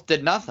 They both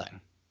did nothing.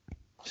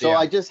 So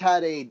I just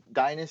had a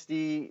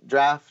dynasty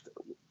draft.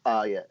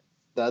 The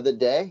other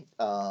day,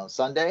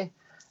 Sunday,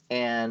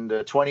 and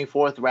the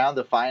 24th round,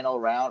 the final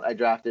round, I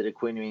drafted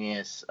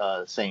Equanimeous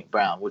St.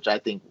 Brown, which I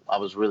think I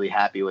was really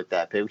happy with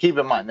that pick. Keep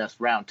in mind,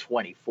 that's round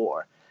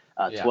 24,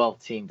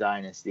 12-team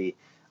dynasty.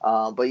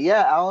 But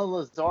yeah, Alan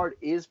Lazard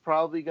is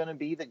probably going to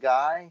be the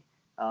guy.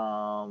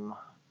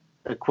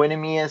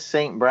 Equanimeous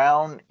St.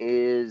 Brown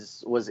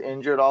was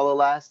injured all of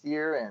last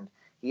year, and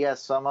he has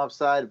some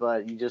upside,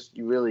 but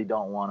you really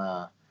don't want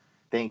to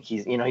think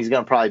he's going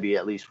to probably be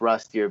at least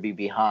rusty or be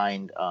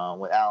behind.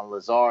 With Alan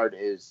Lazard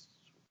is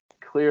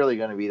clearly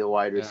going to be the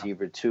wide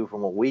receiver too,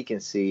 from what we can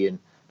see. And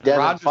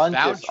Devin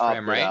Funchess opted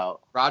him, right?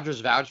 out.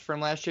 Rodgers vouched for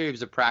him last year. He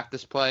was a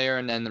practice player,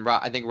 and then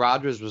I think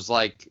Rodgers was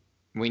like,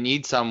 "We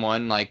need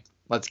someone, like,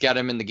 let's get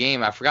him in the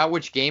game." I forgot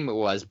which game it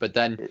was, but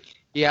then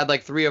he had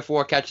like 3 or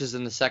 4 catches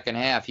in the second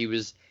half. He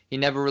was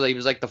like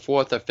the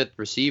 4th or 5th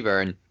receiver,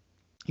 and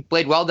he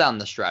played well down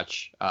the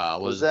stretch.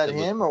 Was that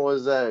him,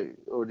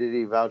 or did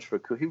he vouch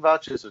for? He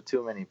vouches for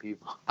too many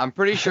people. I'm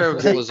pretty sure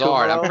it was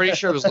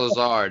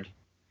Lazard.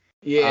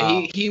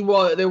 Yeah, he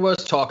was. There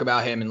was talk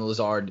about him and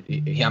Lazard,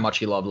 how much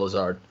he loved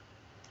Lazard.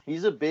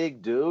 He's a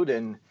big dude,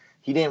 and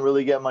he didn't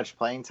really get much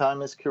playing time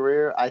in his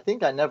career. I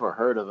think I never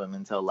heard of him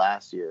until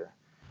last year.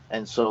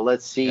 And so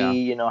let's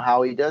see,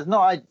 how he does.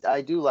 No,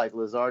 I do like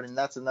Lazard, and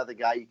that's another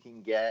guy you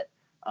can get.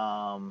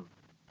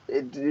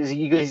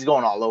 He's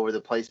going all over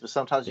the place, but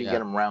sometimes you get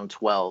him round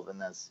 12,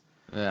 and that's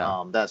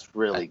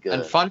really good.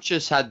 And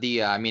Funchess had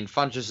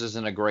Funchess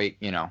isn't a great,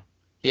 he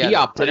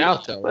opted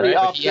out though,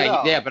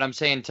 right? But I'm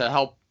saying to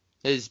help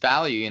his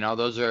value,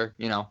 those are,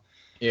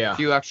 a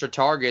few extra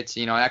targets,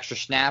 extra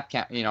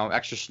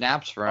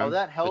snaps for him. Oh,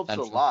 that helps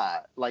a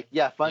lot. Like,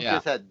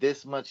 Funchess had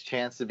this much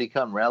chance to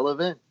become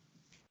relevant,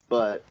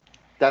 but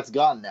that's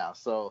gone now.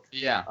 So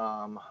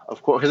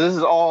of course, because this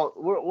is all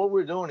what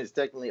we're doing is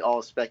technically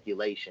all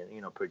speculation,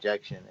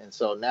 projection, and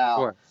so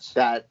now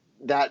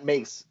that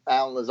makes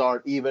Alan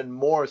Lazard even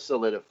more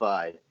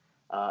solidified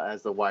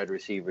as the wide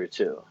receiver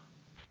too.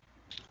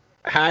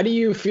 How do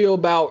you feel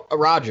about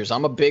Rodgers?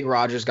 I'm a big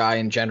Rodgers guy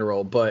in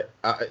general, but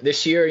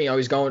this year,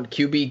 he's going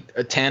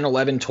QB 10,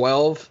 11,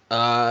 12.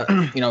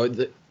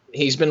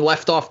 He's been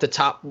left off the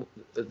top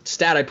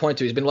stat I point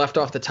to. He's been left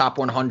off the top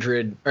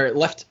 100 or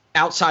left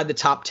outside the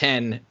top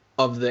 10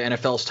 of the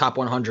NFL's top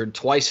 100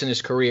 twice in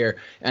his career.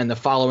 And the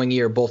following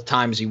year, both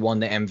times he won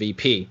the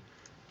MVP.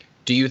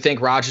 Do you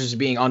think Rodgers is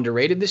being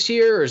underrated this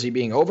year, or is he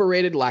being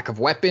overrated? Lack of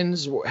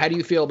weapons? How do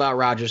you feel about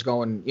Rodgers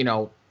going,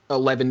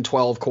 11,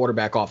 12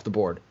 quarterback off the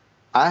board?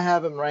 I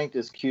have him ranked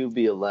as QB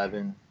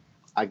 11.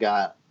 I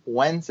got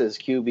Wentz as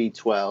QB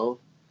 12.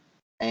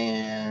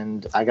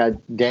 And I got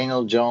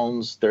Daniel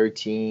Jones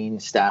 13,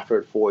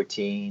 Stafford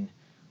 14.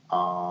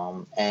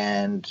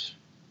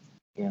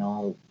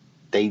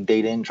 They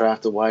didn't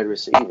draft a wide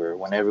receiver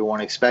when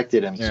everyone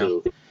expected him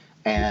to.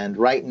 And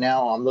right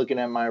now I'm looking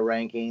at my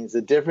rankings.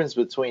 The difference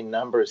between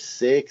number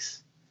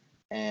 6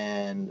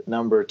 and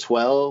number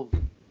 12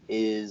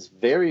 is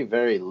very,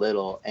 very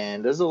little.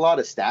 And there's a lot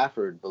of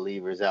Stafford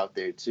believers out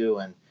there too.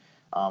 And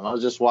I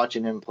was just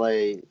watching him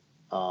play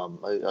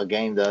a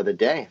game the other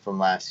day from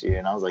last year,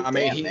 and I was like,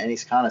 man,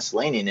 he's kind of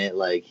slinging it.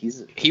 Like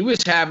he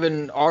was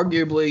having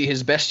arguably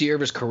his best year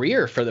of his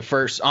career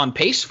on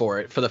pace for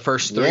it for the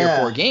first 3 or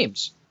 4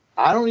 games.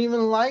 I don't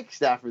even like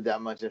Stafford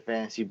that much in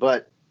fantasy,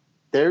 but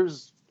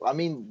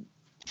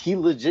he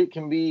legit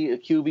can be a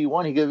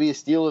QB1. He could be a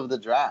steal of the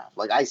draft.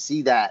 Like, I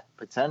see that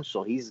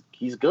potential. He's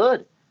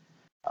good.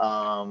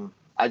 I'm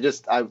a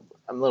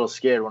little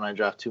scared when I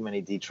draft too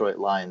many Detroit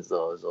Lions,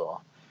 though, is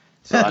all.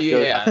 So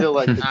I feel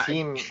like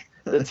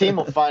the team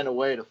will find a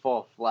way to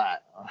fall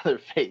flat on their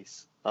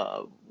face.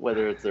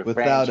 whether it's their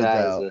Without a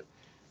franchise doubt.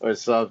 or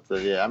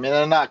something. Yeah, I mean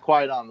they're not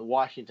quite on the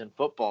Washington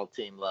football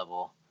team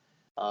level.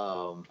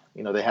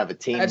 They have a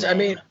team. I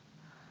mean,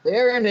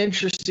 they're an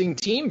interesting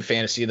team,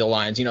 fantasy, the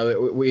Lions.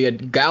 We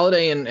had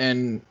Galladay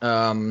and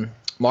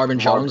Marvin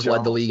Jones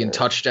led the league in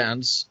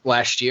touchdowns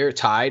last year,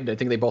 tied. I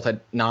think they both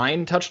had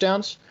 9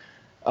 touchdowns.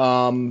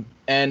 And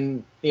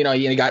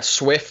you got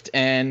Swift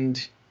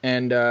and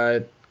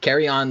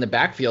carry on the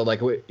backfield. Like,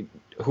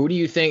 who do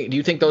you think? Do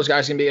you think those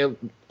guys can be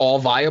all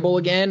viable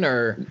again,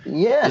 or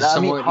is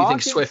someone you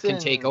think Swift can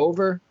take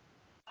over?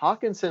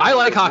 Hawkinson. I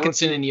like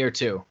Hawkinson in year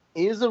 2.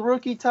 He's a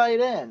rookie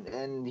tight end,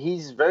 and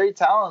he's very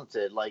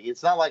talented. Like,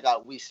 it's not like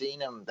we've seen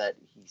him that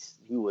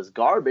he was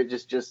garbage.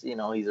 It's just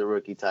he's a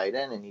rookie tight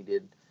end, and he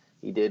did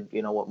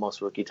what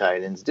most rookie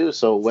tight ends do.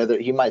 So whether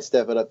he might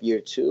step it up year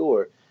 2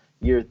 or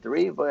year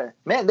 3, but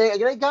man,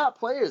 they got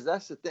players.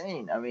 That's the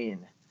thing. I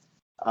mean,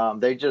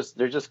 they're just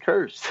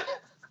cursed.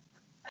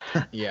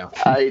 Yeah.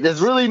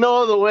 There's really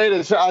no other way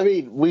to. I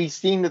mean, we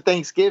seen the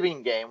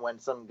Thanksgiving game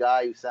when some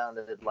guy who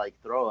sounded like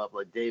throw up,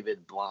 like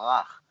David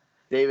Blah.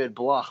 David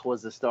Bloch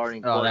was the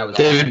starting quarterback. That was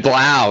David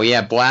Blau.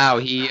 Yeah, Blau.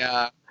 He.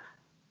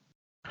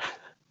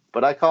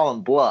 But I call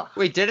him Bloch.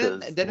 Wait,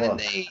 didn't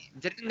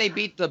they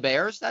beat the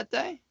Bears that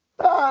day?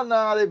 Oh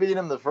no, they beat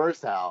him the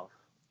first half.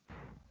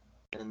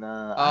 And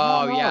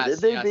yeah, did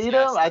they beat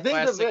him? I think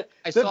the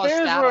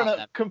Bears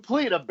were a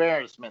complete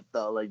embarrassment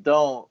though. Like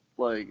that.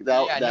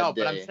 Yeah, that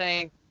but I'm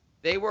saying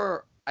they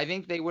were. I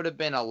think they would have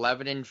been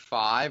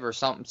 11-5 or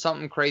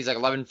something crazy, like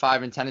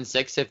 11-5 and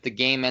 10-6 if the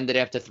game ended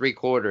after 3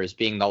 quarters,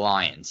 being the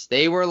Lions.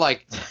 They were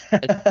like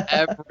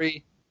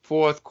every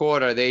fourth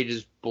quarter they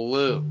just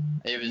blew.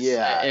 It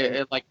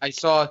was like I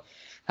saw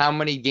how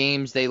many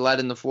games they led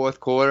in the fourth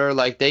quarter.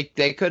 Like they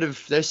could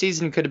have, their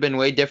season could have been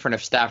way different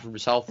if Stafford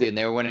was healthy and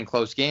they were winning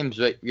close games.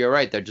 But you're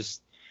right, they're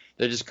just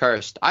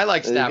cursed. I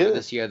like Stafford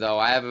this year though.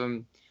 I have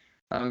him.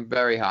 I'm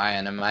very high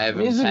on him.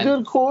 He's a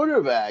good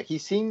quarterback. He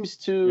seems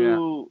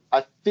to. Yeah.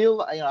 I feel.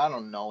 I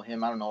don't know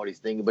him. I don't know what he's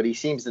thinking, but he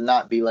seems to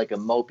not be like a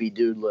mopey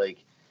dude.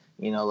 Like,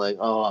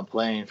 oh, I'm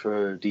playing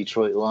for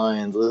Detroit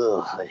Lions.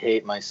 Ugh, I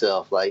hate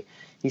myself. Like,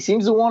 he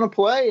seems to want to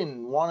play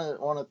and want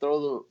to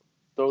throw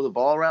the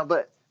ball around.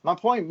 But my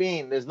point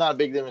being, there's not a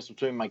big difference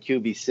between my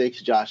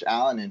QB6 Josh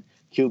Allen and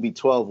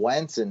QB12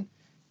 Wentz, and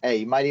hey,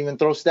 you might even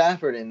throw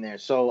Stafford in there.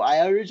 So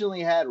I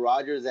originally had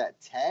Rodgers at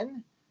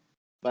 10.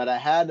 But I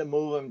had to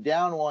move him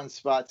down one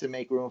spot to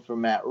make room for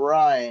Matt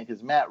Ryan,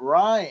 because Matt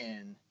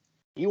Ryan,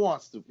 he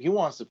wants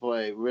to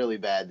play really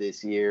bad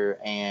this year,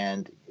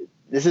 and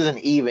this is an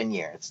even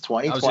year. It's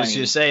 2020. I was just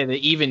going to say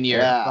the even year.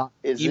 Yeah,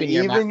 it's an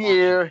even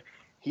year.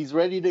 He's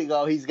ready to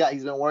go. He's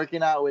been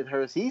working out with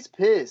Hurst. He's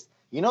pissed.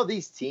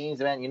 These teams,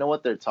 man. You know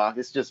what they're talking.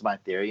 It's just my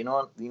theory. You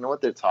know what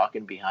they're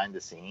talking behind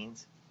the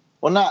scenes.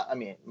 Well,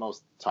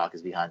 most talk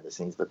is behind the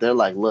scenes, but they're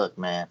like, look,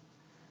 man.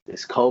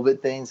 This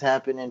COVID thing's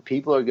happening.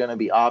 People are going to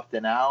be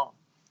opting out.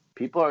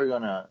 People are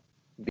going to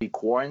be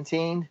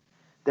quarantined.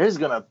 There's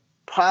going to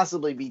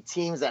possibly be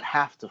teams that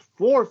have to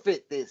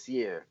forfeit this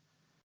year.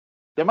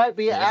 There might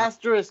be an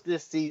asterisk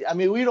this season. I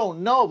mean, we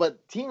don't know,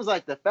 but teams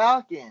like the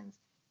Falcons,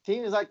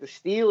 teams like the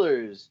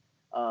Steelers,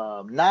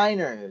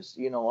 Niners,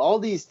 all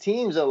these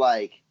teams are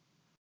like,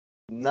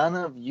 none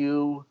of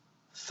you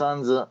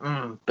sons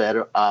of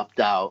better opt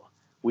out.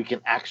 We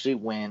can actually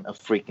win a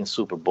freaking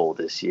Super Bowl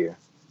this year.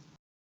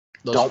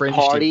 Don't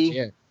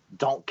party.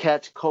 Don't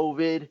catch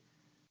COVID.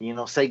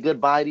 Say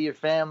goodbye to your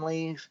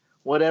families.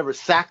 Whatever.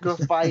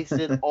 Sacrifice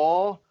it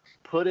all.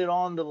 Put it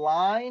on the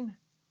line.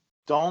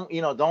 Don't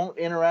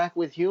interact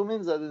with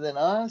humans other than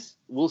us.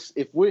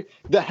 If we're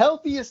the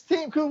healthiest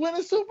team could win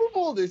a Super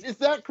Bowl. It's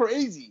that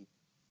crazy.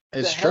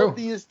 It's the true.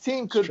 Healthiest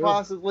team could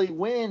possibly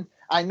win.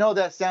 I know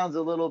that sounds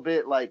a little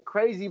bit like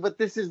crazy, but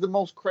this is the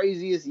most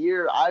craziest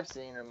year I've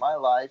seen in my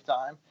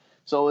lifetime.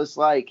 So it's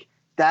like,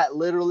 that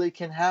literally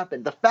can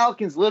happen. The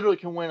Falcons literally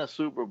can win a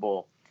Super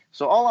Bowl.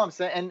 So all I'm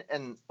saying,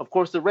 and of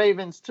course the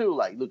Ravens too.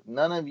 Like, look,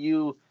 none of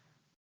you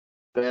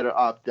better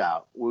opt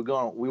out. We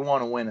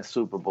want to win a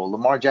Super Bowl.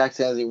 Lamar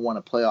Jackson hasn't even won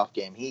a playoff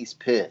game. He's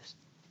pissed.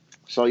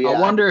 So yeah, I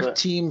wonder if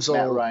teams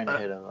will.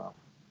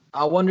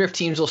 I wonder if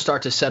teams will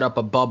start to set up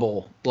a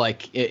bubble.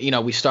 Like,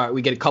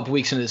 we get a couple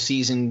weeks into the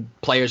season,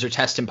 players are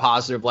testing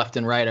positive left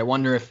and right. I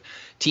wonder if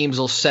teams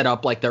will set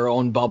up like their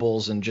own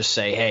bubbles and just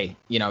say, hey,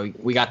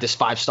 we got this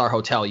 5-star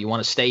hotel. You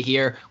want to stay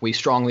here? We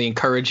strongly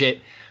encourage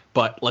it,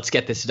 but let's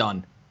get this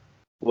done.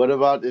 What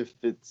about if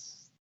it's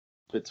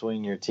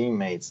between your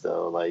teammates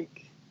though?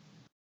 Like,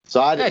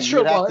 that's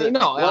true.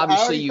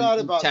 Obviously you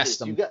test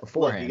them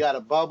beforehand. You got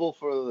a bubble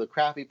for the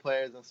crappy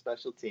players and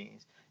special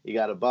teams. You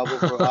got a bubble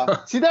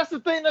for see, that's the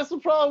thing. That's the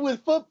problem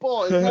with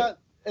football. It's not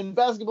in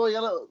basketball.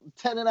 You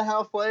got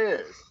 10.5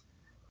 players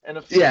and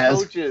a few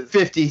coaches.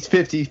 50,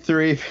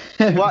 53.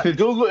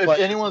 Google, if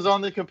anyone's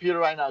on the computer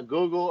right now,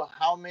 Google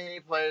how many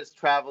players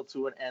travel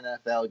to an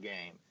NFL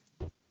game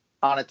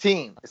on a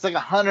team. It's like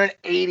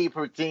 180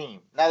 per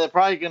team. Now they're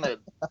probably gonna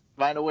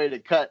find a way to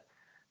cut.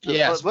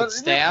 Yes, but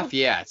staff,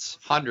 it's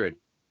 100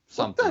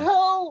 something. What the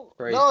hell?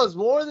 Crazy. No, it's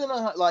more than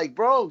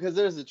bro, because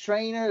there's a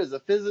trainer, there's a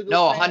physical.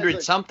 No, trainer, 100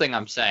 like, something.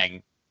 I'm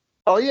saying.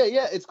 Oh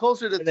yeah, it's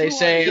closer to. They 200.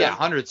 say- Yeah,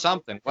 100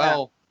 something.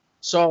 Well,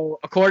 So,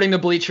 according to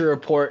Bleacher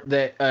Report,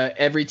 that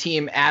every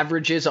team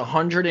averages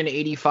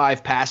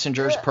 185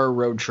 passengers per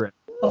road trip.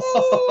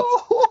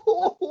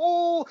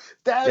 Ooh,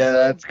 that's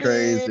that's a big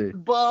crazy.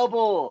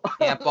 bubble.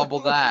 can't bubble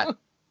that.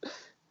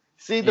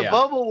 See, the Yeah.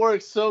 bubble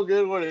works so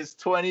good when it's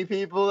 20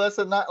 people. That's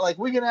not like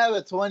we can have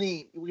a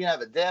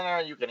dinner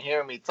and you can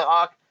hear me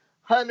talk.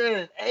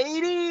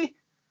 180?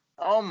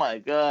 Oh my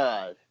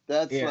god.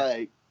 That's Yeah.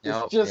 like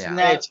Yep, it's just yeah.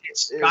 not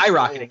It's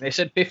skyrocketing. They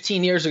said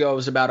 15 years ago it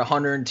was about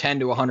 110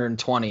 to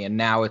 120, and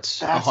now it's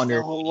that's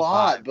 100. a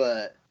lot,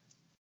 but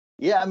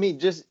yeah, I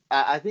mean,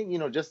 I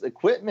think just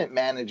equipment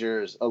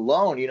managers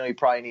alone, you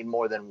probably need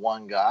more than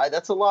one guy.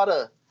 That's a lot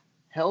of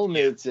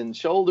helmets and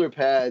shoulder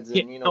pads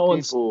and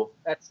people.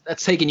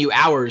 That's taking you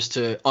hours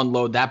to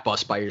unload that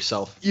bus by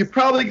yourself. You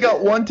probably got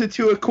 1 to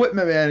 2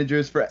 equipment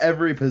managers for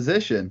every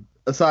position,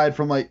 aside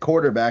from like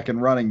quarterback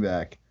and running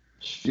back.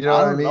 You know I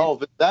what I don't mean? know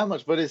if it's that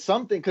much, but it's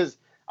something because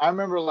I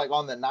remember like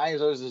on the Niners,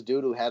 there was this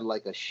dude who had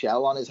like a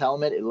shell on his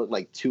helmet. It looked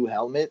like 2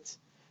 helmets,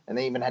 and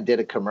they even did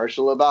a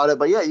commercial about it.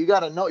 But yeah, you got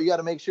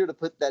to make sure to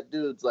put that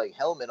dude's like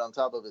helmet on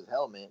top of his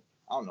helmet.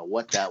 I don't know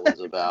what that was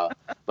about,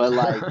 but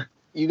like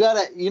you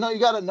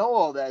gotta know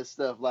all that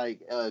stuff. Like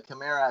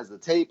Kamara has the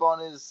tape on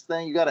his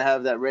thing. You gotta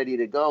have that ready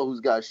to go. Who's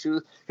got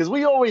shoes? Because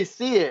we always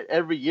see it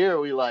every year.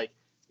 We like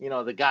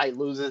the guy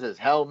loses his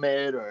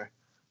helmet or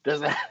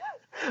doesn't.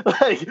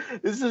 Like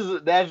this is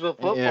a National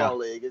Football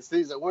League. It's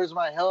these like, where's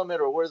my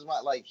helmet or where's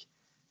my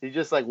he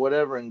just like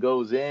whatever and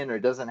goes in or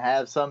doesn't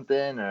have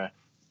something or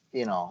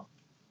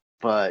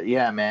But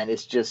yeah, man,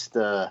 it's just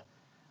I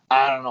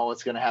don't know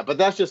what's gonna happen. But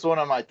that's just one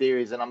of my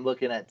theories, and I'm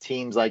looking at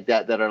teams like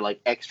that are like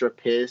extra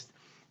pissed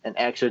and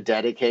extra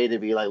dedicated to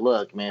be like,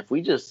 look, man, if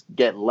we just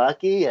get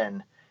lucky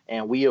and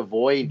we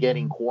avoid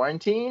getting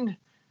quarantined,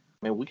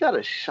 man, we got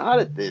a shot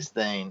at this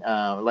thing.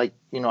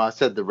 I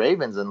said the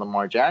Ravens and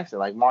Lamar Jackson,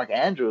 like Mark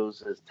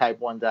Andrews has type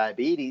 1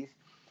 diabetes.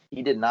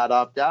 He did not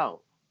opt out.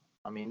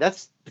 I mean,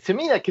 to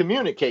me, that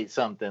communicates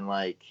something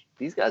like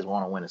these guys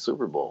want to win a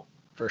Super Bowl.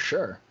 For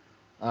sure.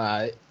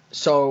 Going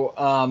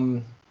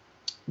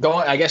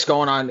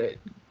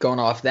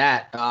off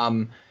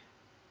that,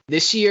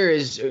 this year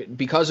is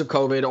because of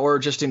COVID or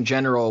just in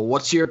general,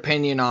 what's your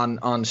opinion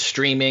on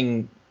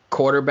streaming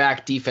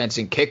quarterback, defense,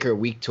 and kicker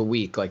week to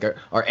week? Like,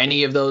 are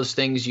any of those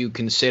things you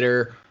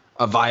consider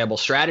a viable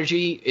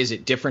strategy? Is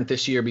it different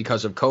this year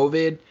because of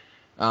COVID?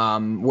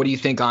 What do you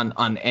think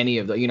on any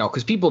of the,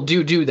 because people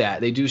do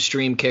that. They do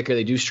stream kicker,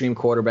 they do stream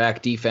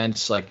quarterback,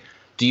 defense. Like,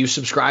 do you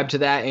subscribe to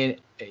that in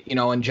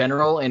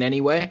general in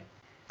any way?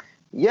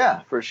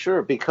 Yeah, for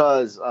sure.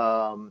 Because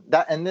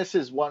this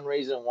is one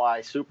reason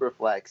why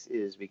Superflex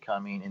is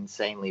becoming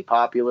insanely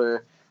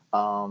popular.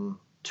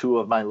 2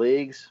 of my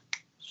leagues,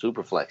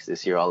 Superflex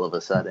this year all of a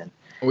sudden.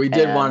 We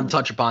did want to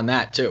touch upon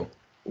that too.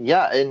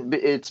 Yeah, and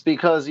it's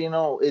because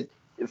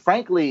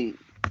frankly,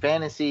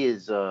 fantasy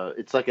is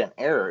it's like an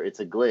error, it's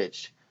a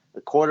glitch.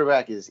 The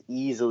quarterback is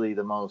easily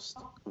the most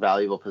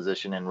valuable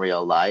position in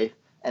real life,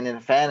 and in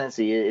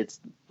fantasy,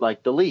 it's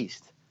like the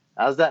least.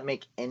 How does that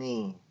make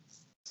any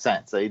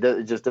sense? Like,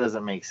 it just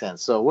doesn't make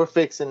sense. So we're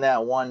fixing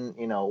that one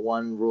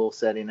rule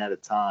setting at a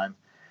time.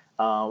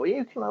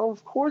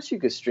 Of course you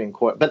could stream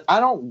court, but I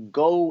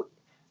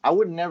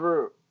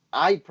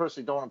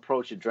personally don't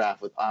approach a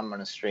draft with I'm going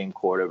to stream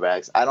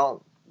quarterbacks.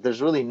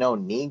 There's really no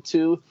need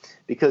to,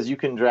 because you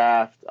can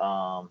draft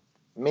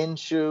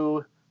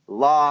Minshew,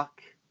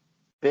 Locke,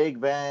 Big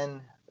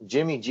Ben,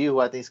 Jimmy G, who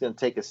I think is going to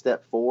take a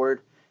step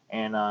forward.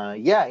 And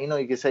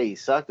you could say he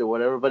sucked or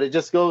whatever, but it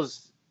just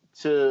goes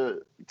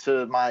to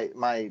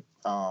my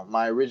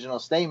original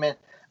statement.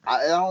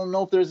 I don't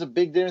know if there's a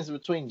big difference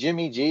between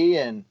Jimmy G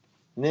and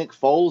Nick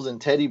Foles and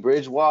Teddy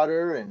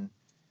Bridgewater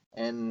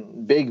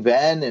and Big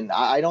Ben, and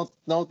I don't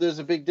know if there's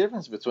a big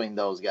difference between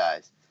those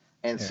guys.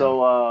 And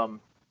so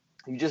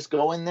you just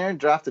go in there and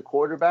draft a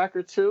quarterback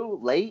or 2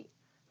 late.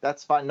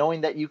 That's fine,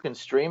 knowing that you can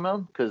stream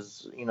them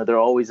because they're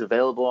always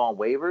available on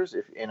waivers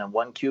if in a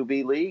 1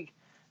 QB league,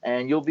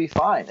 and you'll be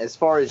fine. As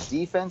far as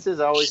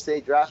defenses, I always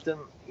say draft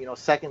them,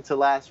 second to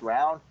last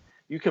round.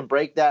 You can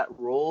break that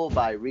rule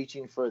by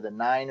reaching for the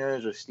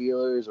Niners or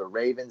Steelers or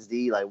Ravens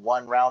D like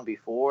 1 round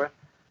before.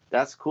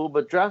 That's cool,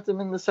 but draft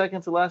them in the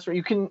second to last round.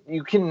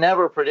 You can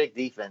never predict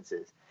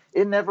defenses.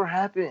 It never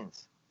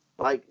happens.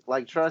 Like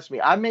trust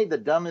me, I made the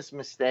dumbest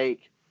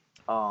mistake.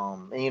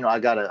 And I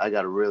got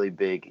a really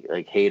big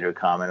hater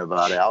comment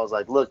about it. I was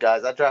like, look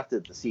guys, I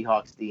drafted the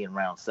Seahawks D in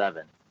round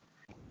 7.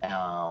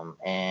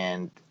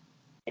 And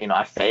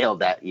I failed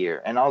that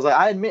year. And I was like,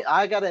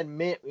 I gotta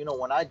admit,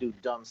 when I do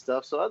dumb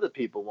stuff so other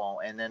people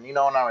won't. And then, when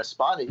I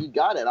responded, he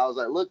got it. I was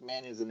like, look,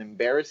 man, it's an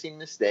embarrassing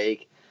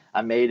mistake.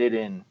 I made it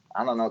in,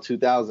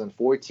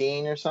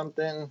 2014 or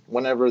something,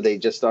 whenever they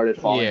just started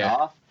falling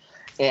off.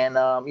 And,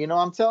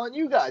 I'm telling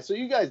you guys, so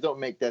you guys don't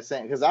make that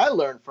same, because I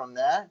learned from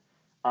that.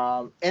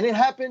 And it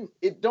happened.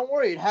 Don't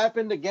worry. It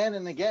happened again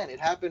and again. It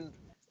happened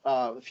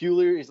a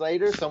few years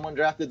later, someone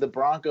drafted the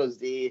Broncos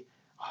D.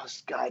 Oh,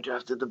 this guy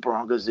drafted the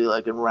Broncos D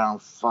like in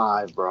round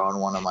 5, bro, in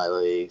one of my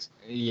leagues.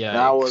 Yeah.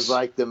 That was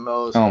like the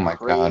most Oh my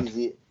God.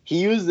 crazy. He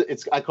used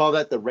it's. I call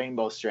that the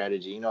rainbow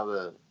strategy. You know,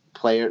 the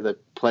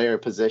player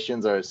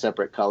positions are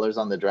separate colors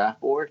on the draft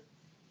board.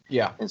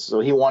 Yeah. And so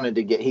he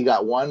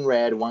got one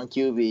red, one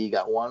QB, he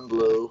got one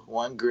blue,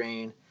 one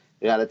green,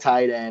 he got a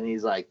tight end.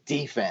 He's like,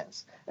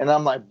 defense. And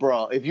I'm like,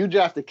 bro, if you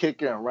draft a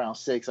kicker in round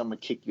 6, I'm going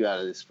to kick you out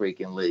of this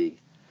freaking league.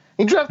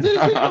 He drafted a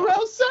kicker in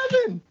round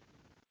 7.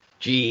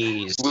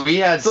 Jeez. We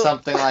had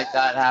something like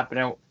that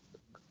happen.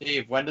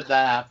 Steve, when did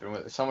that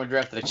happen? Someone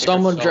drafted a kicker.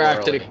 Someone so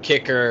drafted early.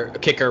 a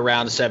kicker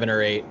around 7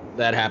 or 8.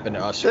 That happened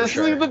to us for This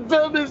sure. is the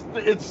dumbest.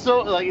 It's so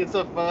like it's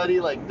a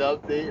funny like dumb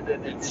thing,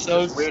 and it's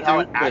so just weird how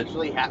it stupid.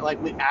 actually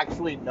like we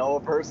actually know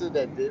a person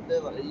that did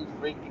this. Like, are you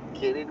freaking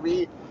kidding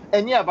me?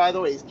 And yeah, by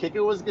the way, his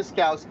kicker was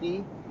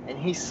Gostkowski, and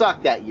he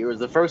sucked that year. It was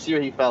the first year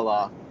he fell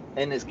off,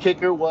 and his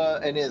kicker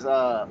was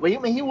well,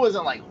 he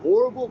wasn't like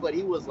horrible, but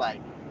he was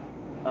like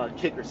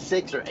kicker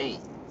 6 or 8.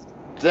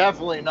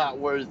 Definitely not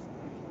worth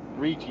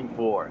reaching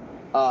for.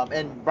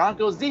 And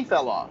Broncos D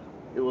fell off.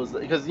 It was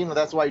because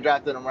that's why he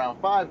drafted him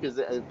round 5, because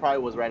it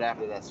probably was right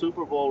after that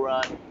Super Bowl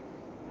run,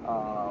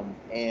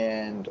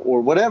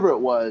 or whatever it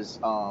was.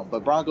 But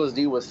Broncos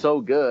D was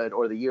so good,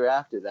 or the year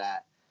after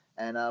that,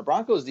 and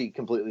Broncos D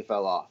completely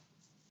fell off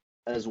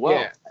as well.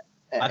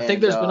 Yeah. I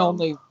think there's been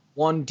only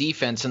one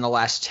defense in the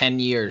last 10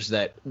 years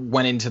that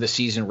went into the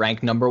season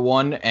ranked number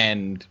 1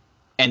 and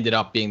ended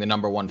up being the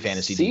number 1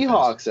 fantasy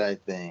Seahawks, defense. I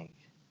think.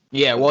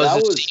 Yeah, it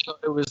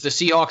That was the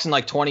Seahawks in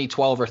like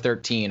 2012 or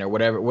 13 or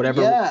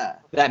whatever. Yeah.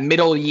 That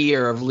middle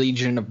year of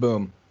Legion of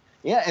Boom.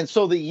 Yeah, and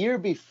so the year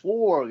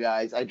before,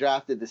 guys, I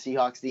drafted the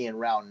Seahawks D in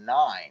round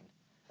 9,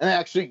 and I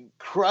actually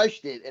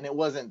crushed it, and it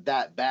wasn't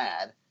that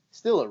bad.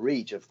 Still a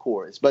reach, of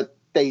course, but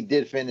they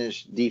did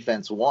finish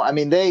defense 1. I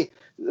mean,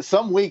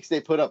 some weeks they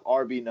put up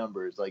RB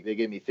numbers, like they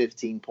gave me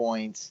 15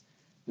 points,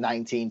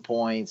 19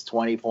 points,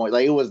 20 points.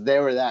 Like they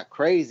were that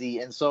crazy,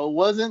 and so it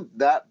wasn't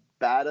that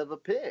bad of a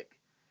pick.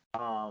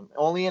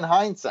 Only in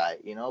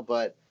hindsight,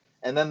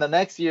 and then the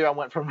next year I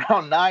went from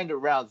round 9 to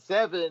round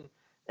 7,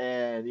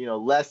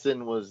 and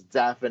lesson was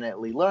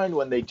definitely learned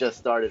when they just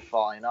started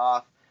falling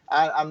off.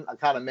 I'm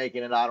kind of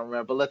making it, I don't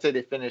remember, but let's say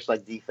they finished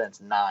like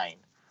defense 9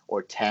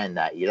 or 10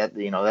 that year.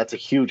 That's a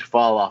huge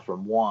fall off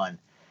from 1.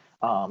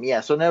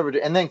 So never do.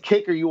 And then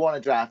kicker, you want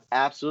to draft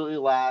absolutely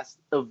last.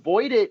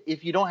 Avoid it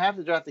if you don't have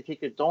to draft a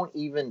kicker. Don't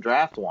even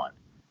draft one.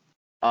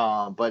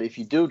 But if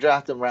you do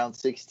draft them round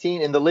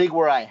 16, in the league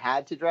where I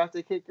had to draft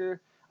a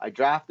kicker, I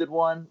drafted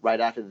one right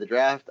after the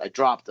draft. I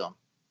dropped them,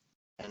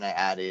 and I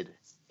added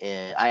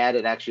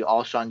actually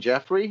Alshon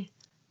Jeffrey,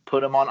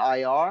 put him on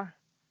IR,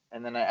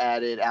 and then I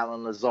added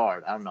Alan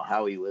Lazard. I don't know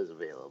how he was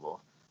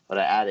available, but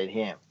I added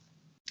him.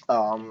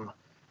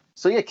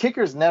 So yeah,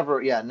 kickers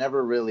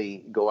never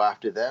really go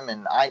after them,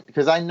 and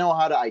because I know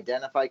how to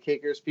identify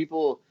kickers.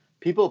 People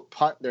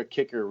punt their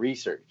kicker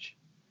research.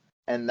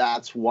 And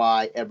that's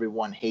why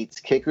everyone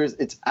hates kickers.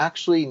 It's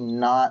actually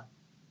not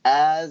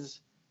as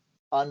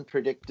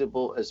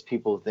unpredictable as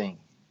people think.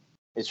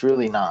 It's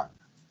really not.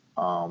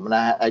 And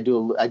I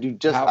don't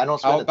spend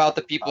How about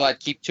the people that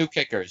keep 2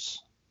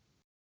 kickers?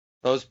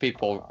 Those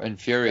people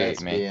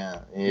infuriate me.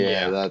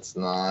 Yeah, that's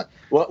not.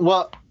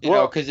 Well,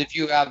 because if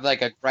you have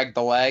like a Greg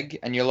the Leg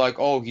and you're like,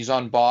 oh, he's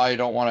on bye,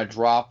 don't want to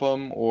drop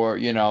him, or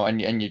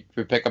and you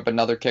pick up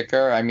another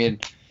kicker. I mean,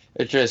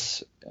 it's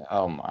just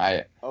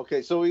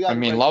okay, so we got.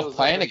 Love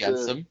playing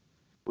against them.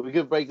 We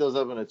could break those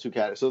up into 2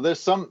 categories. So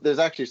there's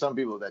actually some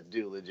people that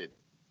do legit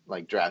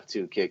like draft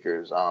 2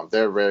 kickers.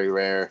 They're very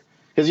rare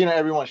because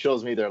everyone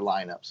shows me their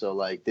lineup. So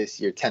like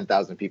this year,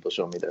 10,000 people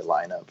show me their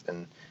lineup,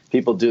 and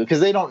people do because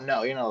they don't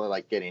know. They're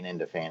like getting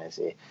into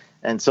fantasy,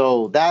 and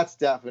so that's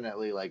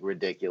definitely like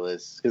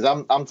ridiculous. Because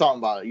I'm talking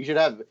about you should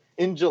have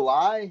in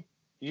July,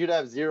 you should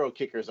have 0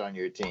 kickers on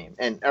your team,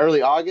 and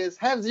early August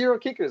have 0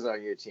 kickers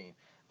on your team,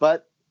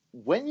 but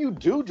when you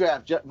do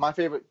draft, my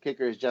favorite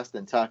kicker is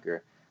Justin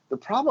Tucker. The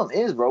problem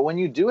is, bro, when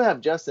you do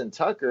have Justin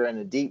Tucker and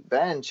a deep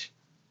bench,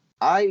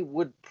 I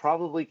would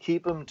probably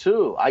keep him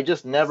too. I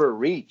just never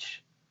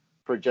reach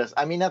for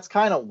that's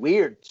kind of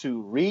weird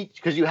to reach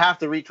because you have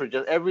to reach for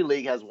every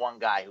league has one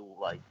guy who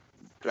like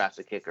drafts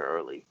a kicker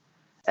early,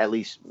 at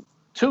least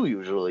 2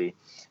 usually.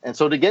 And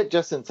so to get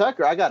Justin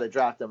Tucker, I got to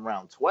draft him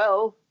round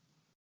 12.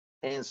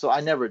 And so I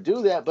never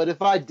do that. But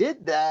if I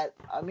did that,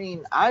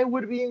 I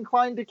would be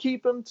inclined to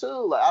keep him too.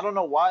 Like, I don't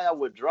know why I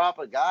would drop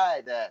a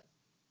guy that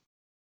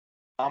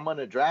I'm going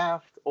to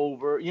draft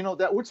over,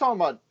 that we're talking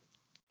about.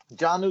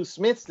 Jonnu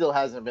Smith still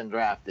hasn't been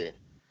drafted.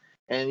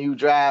 And you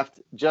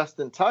draft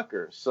Justin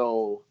Tucker.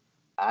 So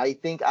I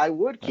think I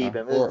would keep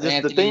him. Or Just,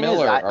 Anthony the thing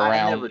Miller is, I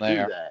around never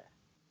there. do that.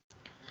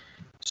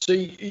 So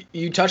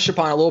you touched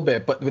upon it a little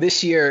bit, but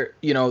this year,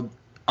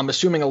 I'm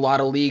assuming a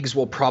lot of leagues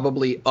will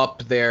probably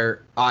up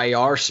their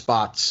IR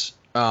spots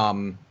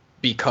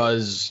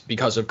because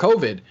of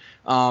COVID.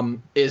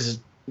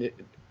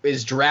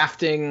 Is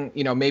drafting,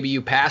 maybe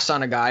you pass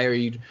on a guy or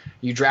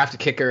you draft a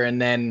kicker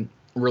and then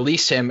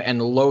release him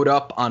and load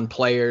up on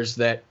players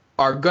that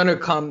are gonna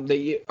come,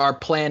 that are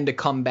planned to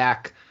come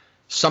back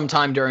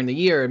sometime during the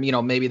year. You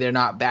know, maybe they're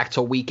not back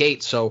till week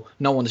 8, so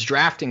no one's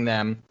drafting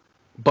them.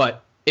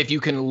 But if you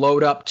can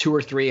load up 2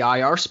 or 3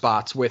 IR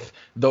spots with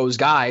those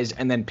guys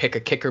and then pick a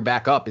kicker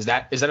back up, is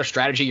that a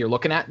strategy you're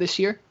looking at this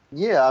year?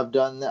 Yeah, I've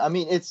done that. I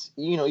mean, it's,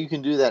 you know, you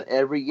can do that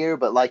every year,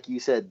 but like you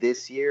said,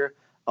 this year,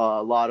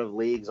 a lot of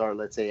leagues are,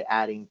 let's say,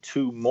 adding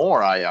 2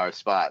 more IR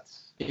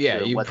spots.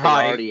 Yeah, you what they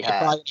probably already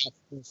have.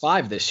 have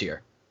 5 this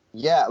year.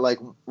 Yeah, like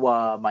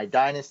my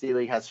Dynasty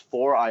League has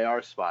 4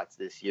 IR spots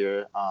this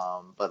year,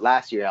 but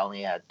last year I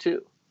only had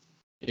 2.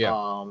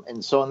 Yeah.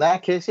 And so in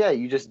that case, yeah,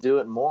 you just do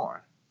it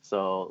more.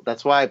 So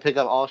that's why I pick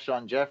up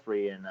Alshon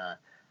Jeffrey, and I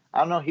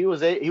don't know, he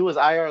was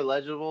IR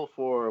eligible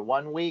for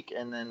 1 week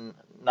and then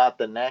not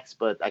the next,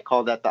 but I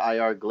call that the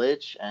IR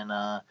glitch,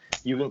 and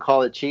you can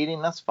call it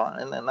cheating. That's fine,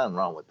 and there's nothing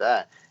wrong with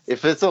that.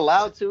 If it's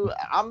allowed to,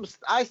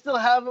 I still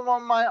have him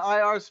on my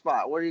IR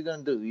spot. What are you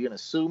gonna do? You gonna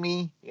sue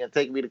me? You gonna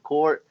take me to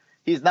court?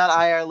 He's not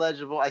IR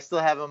eligible. I still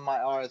have him on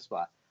my IR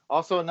spot.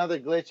 Also, another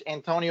glitch: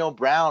 Antonio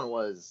Brown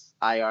was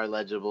IR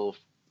eligible.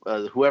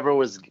 Whoever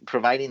was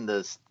providing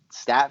the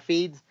stat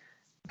feeds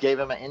gave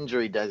him an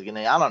injury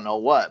designate. I don't know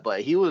what,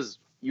 but you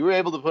were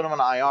able to put him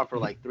on IR for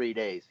like 3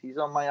 days. He's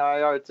on my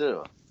IR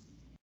too.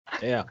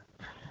 Yeah.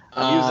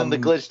 I'm using the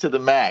glitch to the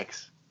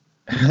max.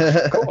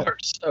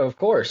 Of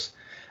course.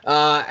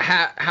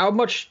 How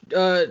much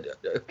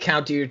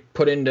count do you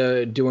put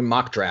into doing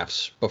mock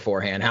drafts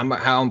beforehand?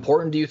 How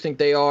important do you think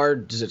they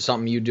are? Is it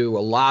something you do a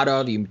lot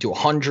of? Do you do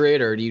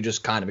 100, or do you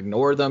just kind of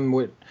ignore them?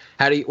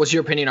 What's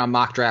your opinion on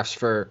mock drafts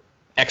for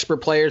expert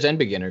players and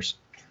beginners?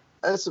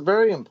 That's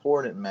very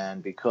important,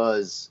 man,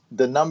 because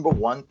the number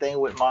one thing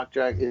with mock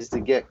draft is to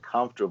get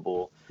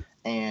comfortable.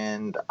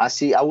 And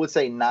I would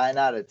say 9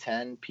 out of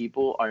 10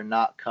 people are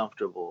not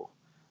comfortable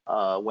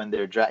when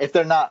they're if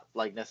they're not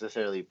like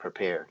necessarily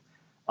prepared.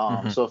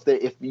 So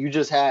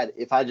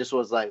if I just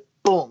was like,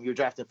 boom, you're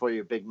drafting for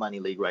your big money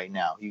league right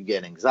now, you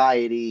get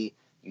anxiety,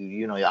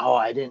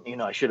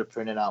 I should have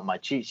printed out my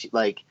cheat sheet,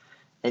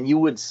 and you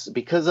would,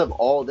 because of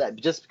all that,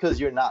 just because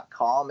you're not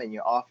calm and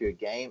you're off your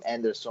game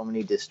and there's so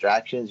many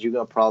distractions, you're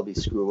going to probably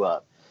screw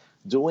up.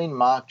 Doing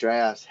mock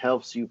drafts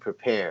helps you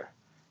prepare.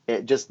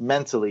 It just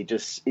mentally,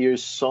 you're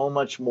so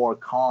much more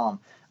calm.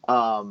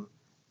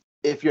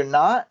 If you're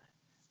not,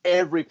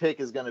 every pick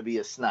is going to be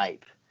a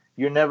snipe.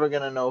 You're never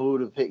going to know who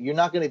to pick. You're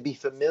not going to be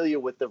familiar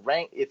with the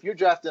rank. If you're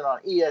drafted on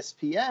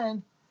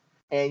ESPN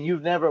and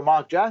you've never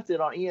mock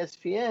drafted on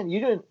ESPN,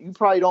 you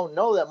probably don't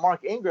know that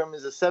Mark Ingram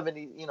is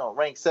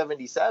ranked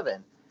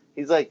 77.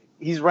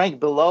 He's ranked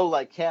below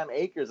like Cam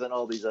Akers and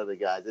all these other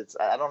guys.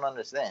 I don't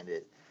understand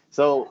it.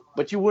 So,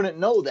 but you wouldn't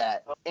know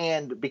that.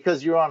 And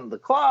because you're on the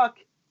clock,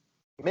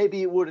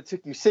 maybe it would have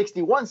took you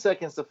 61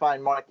 seconds to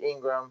find Mark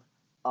Ingram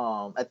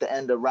at the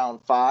end of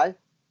round 5.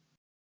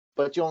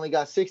 But you only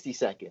got 60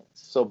 seconds.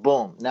 So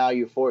boom, now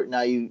you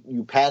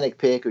panic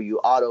pick or you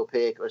auto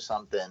pick or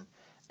something,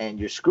 and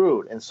you're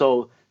screwed. And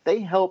so they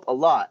help a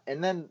lot.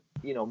 And then,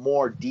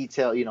 more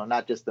detail,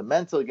 not just the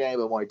mental game,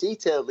 but more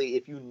detailedly,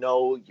 if you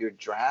know your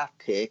draft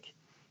pick,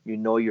 you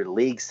know your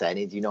league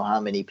settings, you know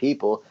how many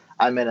people.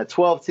 I'm in a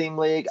 12-team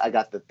league. I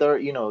got the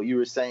third, you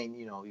were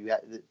saying,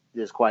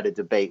 there's quite a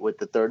debate with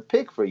the third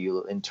pick for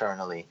you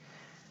internally.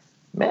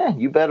 Man,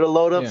 you better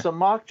load up some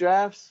mock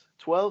drafts,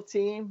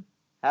 12-team.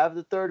 Have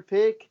the third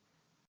pick,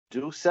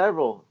 do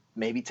several.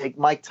 Maybe take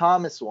Mike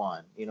Thomas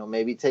one,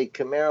 maybe take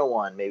Kamara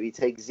one, maybe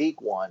take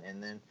Zeke one,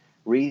 and then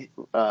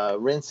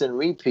rinse and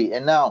repeat.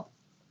 And now,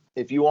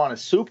 if you want a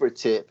super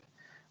tip,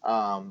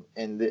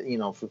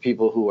 for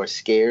people who are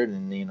scared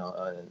and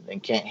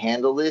and can't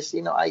handle this,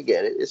 I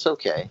get it. It's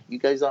okay. You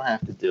guys don't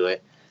have to do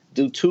it.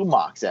 Do 2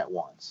 mocks at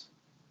once,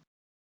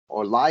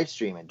 or live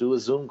stream it. Do a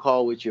Zoom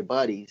call with your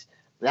buddies.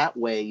 That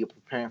way you're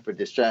preparing for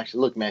distraction.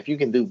 Look, man, if you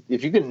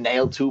can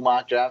nail 2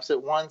 mock drafts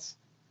at once,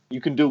 you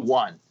can do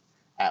 1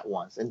 at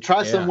once. And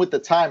try some with the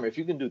timer. If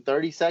you can do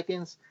 30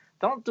 seconds,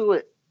 don't do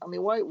it. I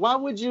mean, why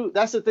would you?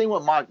 That's the thing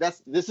with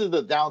this is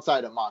the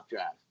downside of mock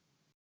drafts.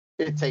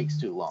 It takes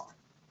too long.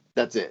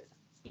 That's it.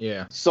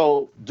 Yeah.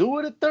 So do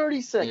it at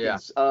 30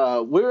 seconds.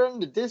 Yeah. We're in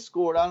the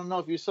Discord. I don't know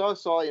if you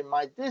saw in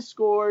my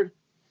Discord.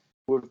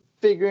 We're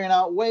figuring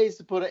out ways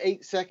to put an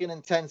 8-second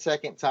and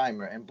 10-second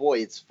timer, and boy,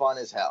 it's fun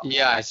as hell.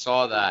 Yeah, I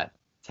saw that.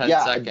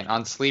 10-second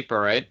on Sleeper,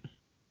 right?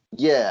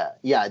 Yeah,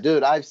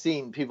 dude. I've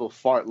seen people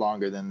fart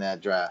longer than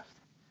that draft.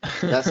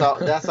 That's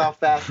how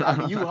fast. I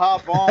mean, you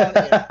hop on,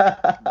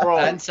 and, bro.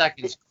 10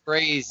 seconds,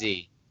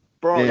 crazy.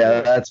 Bro,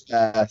 yeah, that's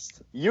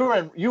fast. You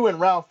in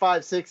round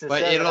 5, 6, and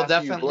but 7. But it'll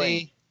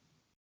definitely.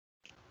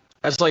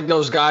 That's like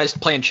those guys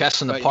playing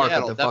chess in the park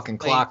with the fucking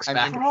clocks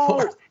back and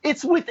forth.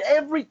 It's with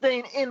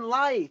everything in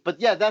life.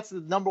 But yeah, that's the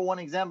number one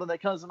example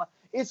that comes to mind.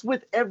 It's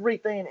with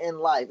everything in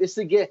life. It's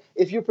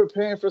if you're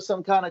preparing for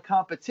some kind of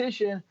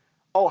competition,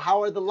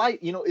 how are the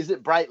lights? Is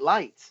it bright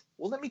lights?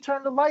 Well, let me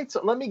turn the lights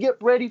on. Let me get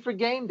ready for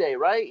game day,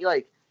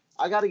 right?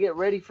 I got to get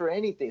ready for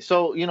anything.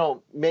 So,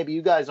 maybe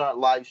you guys aren't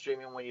live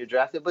streaming when you're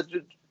drafted, but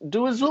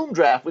do a Zoom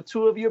draft with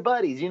two of your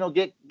buddies.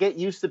 Get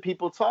used to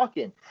people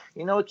talking.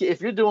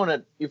 If you're doing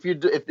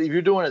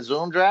a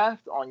Zoom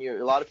draft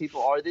a lot of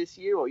people are this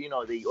year, or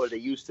they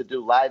used to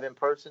do live in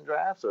person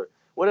drafts, or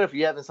whatever. If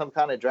you're having some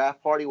kind of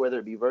draft party, whether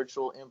it be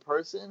virtual, in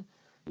person,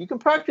 you can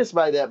practice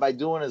by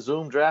doing a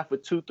Zoom draft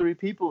with 2-3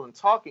 people and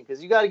talking,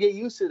 because you got to get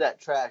used to that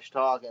trash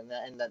talk and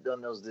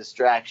those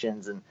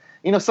distractions. And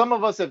some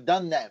of us have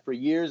done that for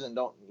years and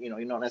don't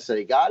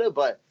necessarily got it,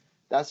 but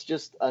that's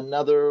just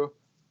another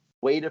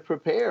way to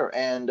prepare.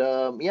 And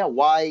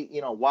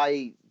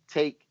why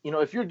take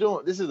if you're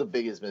doing, this is the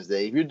biggest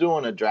mistake, if you're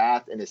doing a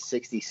draft and it's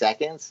 60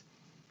 seconds.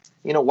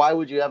 Why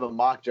would you have a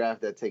mock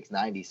draft that takes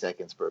 90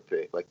 seconds per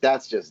pick? Like,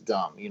 that's just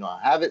dumb.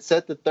 Have it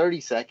set to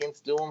 30 seconds,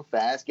 do them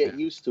fast, get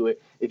used to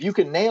it. If you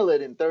can nail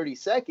it in 30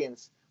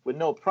 seconds with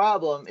no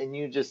problem, and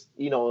you just,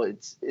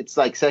 it's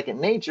like second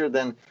nature,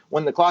 then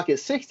when the clock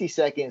is 60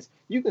 seconds,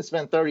 you can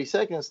spend 30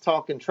 seconds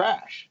talking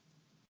trash.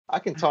 I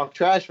can talk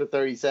trash for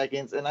 30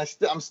 seconds, and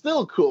I'm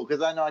still cool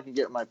because I know I can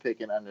get my pick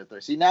in under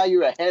 30. See, now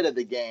you're ahead of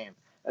the game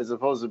as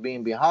opposed to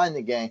being behind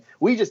the game.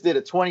 We just did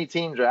a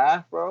 20-team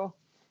draft, bro,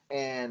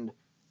 and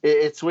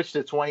it switched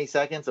to 20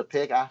 seconds a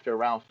pick after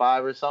round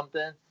 5 or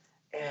something,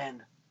 and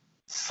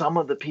some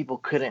of the people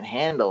couldn't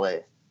handle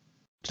it.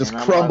 Just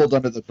crumbled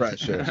under the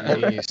pressure.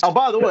 Oh,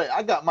 by the way,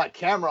 I got my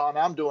camera on.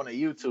 I'm doing a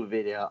YouTube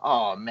video.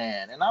 Oh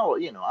man, and I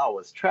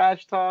was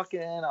trash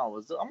talking.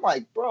 I'm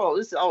like, bro,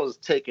 I was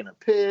taking a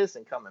piss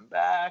and coming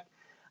back.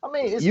 I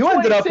mean, you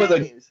ended up with a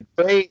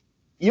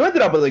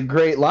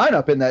great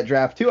lineup in that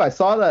draft too. I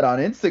saw that on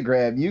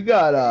Instagram. You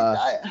got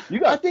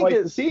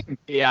quite the team.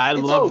 Yeah, I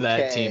love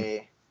that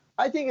team.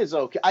 I think it's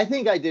okay. I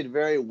think I did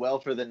very well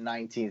for the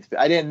 19th pick.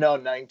 I didn't know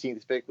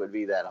 19th pick would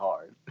be that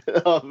hard.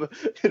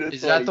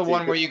 Is that the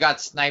one where you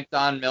got sniped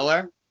on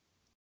Miller?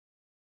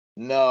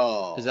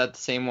 No. Is that the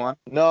same one?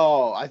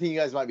 No, I think you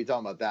guys might be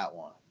talking about that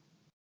one.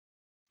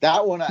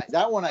 That one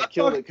I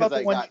killed it because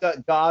you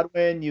got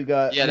Godwin, you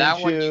got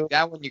Minshew.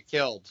 that one you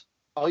killed.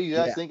 Oh, you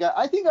guys think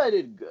I think I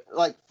did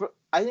good.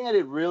 I think I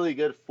did really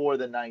good for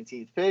the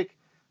 19th pick.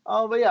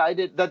 But yeah, I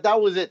did that. That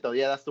was it though.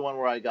 Yeah, that's the one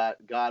where I got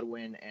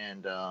Godwin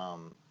and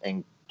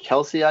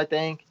Kelsey, I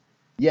think.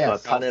 Yeah,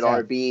 punted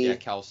RB. Yeah,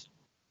 Kelsey.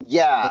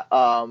 Yeah.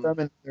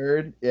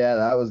 Third. Yeah,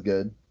 that was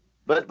good.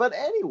 But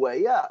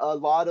anyway, yeah, a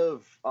lot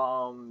of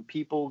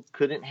people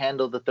couldn't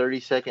handle the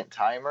 30-second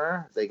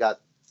timer.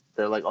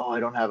 They're like, oh, I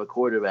don't have a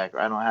quarterback, or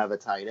I don't have a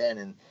tight end,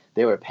 and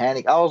they were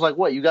panicking. I was like,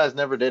 what? You guys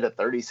never did a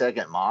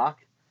 30-second mock?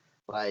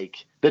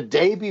 Like the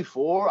day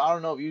before, I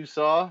don't know if you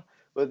saw.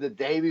 But the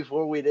day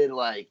before, we did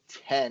like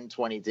 10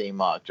 20-team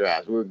mock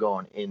drafts. We were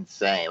going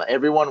insane. Like,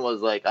 everyone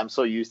was like, I'm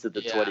so used to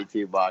the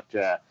 20-team mock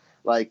draft.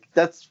 Like,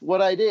 that's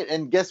what I did.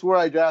 And guess where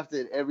I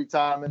drafted every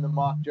time in the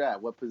mock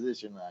draft? What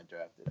position I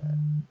drafted at?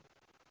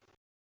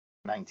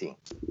 19.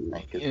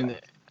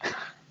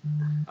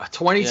 A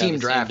 20-team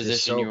draft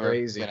is so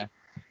crazy.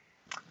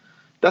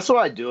 That's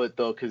why I do it,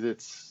 though, because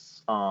it's,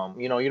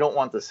 you don't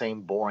want the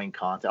same boring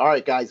content. All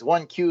right, guys,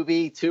 1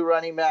 QB, 2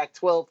 running back,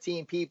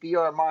 12-team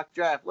PPR mock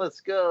draft.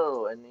 Let's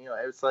go. And,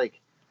 it's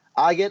like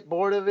I get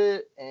bored of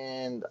it,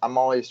 and I'm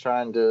always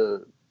trying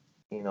to,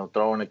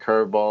 throw in a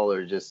curveball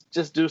or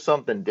just do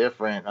something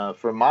different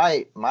for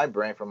my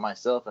brain, for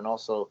myself, and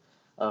also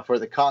for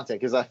the content,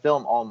 because I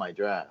film all my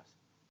drafts.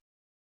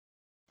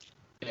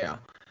 Yeah.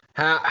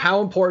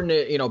 How important,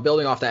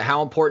 building off that,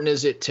 how important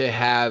is it to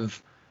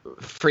have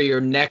for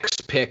your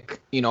next pick,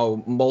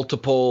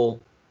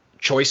 multiple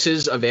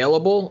choices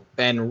available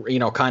and,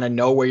 kind of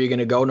know where you're going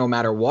to go no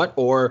matter what,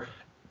 or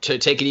to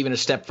take it even a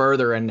step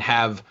further and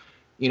have,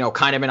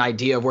 kind of an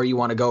idea of where you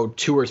want to go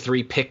 2 or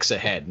 3 picks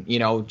ahead,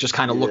 just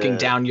kind of looking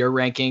down your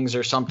rankings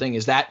or something.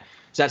 Is that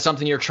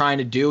something you're trying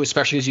to do,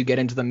 especially as you get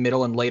into the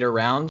middle and later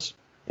rounds?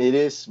 It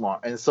is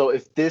smart. And so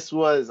if this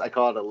was, I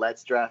call it a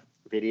Let's Draft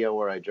video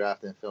where I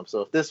draft and film.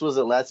 So if this was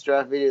a Let's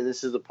Draft video,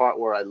 this is the part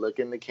where I look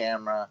in the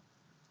camera,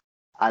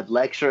 I'd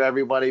lecture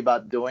everybody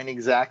about doing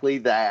exactly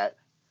that,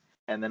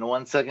 and then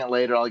 1 second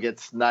later, I'll get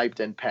sniped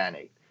and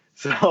panicked.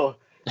 So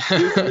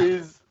this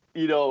is,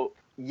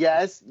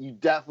 yes, you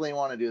definitely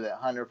want to do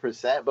that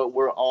 100%, but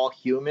we're all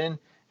human.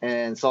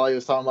 And Solly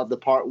was talking about the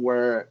part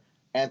where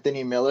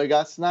Anthony Miller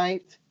got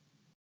sniped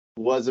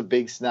was a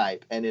big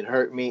snipe, and it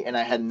hurt me, and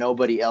I had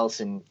nobody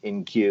else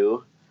in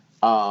queue.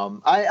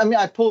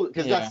 I pulled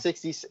because that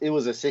 60. It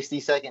was a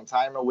 60-second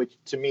timer, which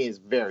to me is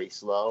very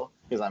slow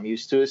because I'm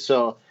used to it.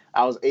 So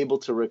I was able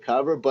to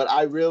recover, but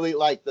I really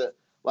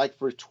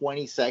for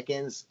 20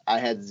 seconds, I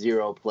had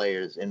 0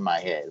 players in my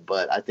head.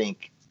 But I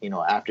think,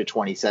 after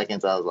 20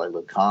 seconds, I was like,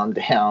 look, calm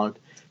down.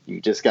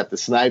 You just got the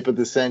snipe of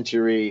the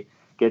century.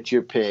 Get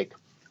your pick.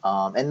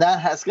 And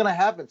that's going to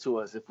happen to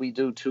us. If we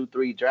do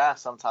 2-3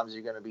 drafts, sometimes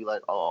you're going to be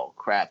like, oh,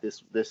 crap,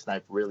 this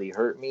snipe really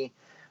hurt me.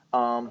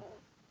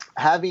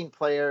 Having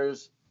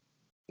players,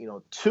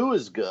 2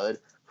 is good.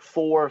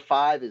 4,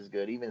 5 is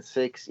good. Even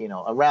 6,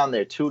 around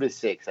there, 2 to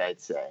 6,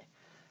 I'd say.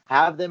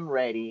 Have them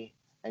ready.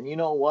 And you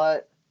know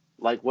what?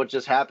 like what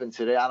just happened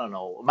today. I don't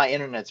know. My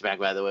internet's back,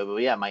 by the way, but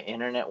yeah, my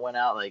internet went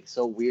out. Like,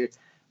 so weird.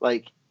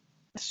 Like,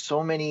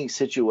 so many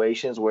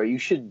situations where you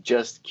should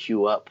just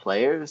queue up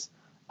players.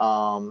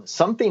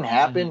 Something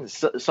happened.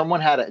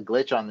 Someone had a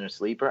glitch on their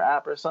sleeper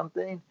app or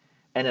something,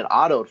 and it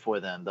autoed for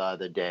them the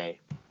other day.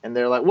 And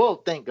they're like, well,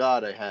 thank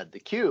God I had the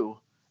queue,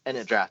 and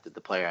it drafted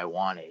the player I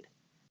wanted.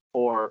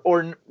 Or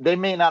they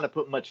may not have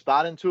put much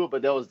thought into it,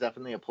 but that was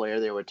definitely a player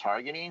they were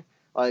targeting.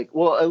 Like,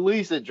 well, at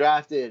least it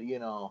drafted,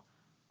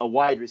 a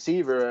wide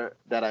receiver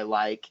that I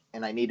like,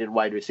 and I needed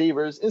wide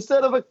receivers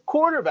instead of a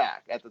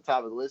quarterback at the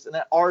top of the list. And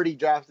I already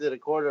drafted a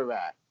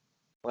quarterback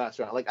last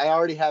round. Like, I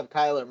already have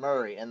Kyler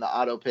Murray, and the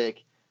auto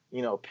pick,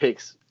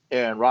 picks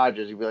Aaron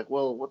Rodgers. You'd be like,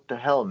 well, what the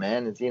hell,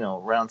 man? It's,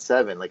 round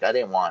 7. Like, I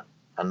didn't want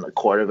a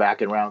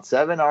quarterback in round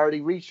 7. I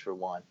already reached for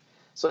one.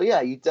 So, yeah,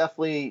 you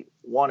definitely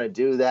want to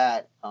do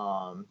that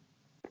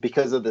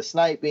because of the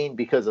sniping,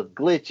 because of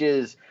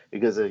glitches,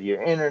 because of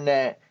your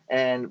internet.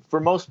 And for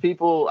most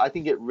people, I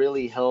think it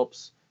really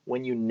helps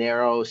when you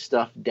narrow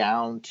stuff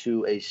down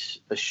to a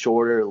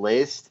shorter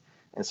list.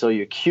 And so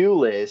your queue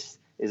list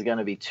is going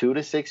to be 2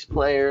 to 6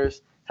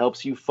 players,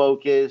 helps you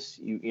focus,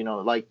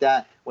 like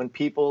that. When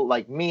people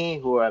like me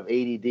who have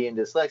ADD and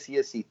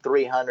dyslexia see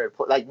 300,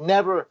 like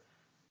never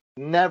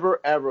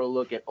ever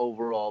look at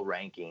overall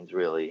rankings,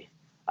 really.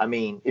 I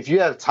mean, if you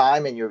have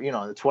time and you're, in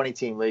the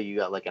 20-team league, you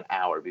got like an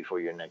hour before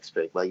your next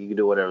pick. Like, you can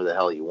do whatever the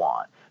hell you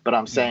want. But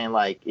I'm saying,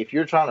 like, if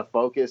you're trying to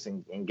focus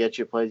and get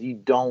your plays, you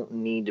don't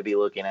need to be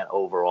looking at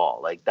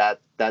overall. Like,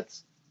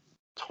 that's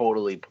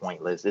totally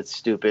pointless. It's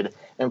stupid.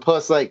 And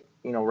plus, like,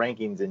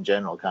 rankings in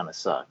general kind of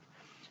suck.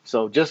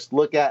 So just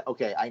look at,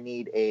 okay, I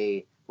need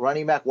a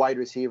running back, wide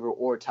receiver,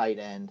 or tight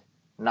end,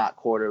 not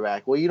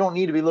quarterback. Well, you don't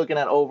need to be looking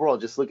at overall.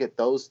 Just look at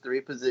those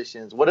 3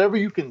 positions. Whatever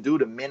you can do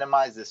to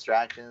minimize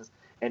distractions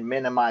and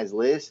minimize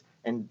lists,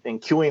 and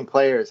queuing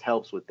players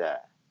helps with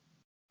that.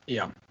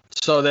 Yeah.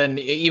 So then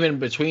even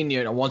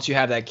between, once you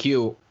have that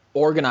queue,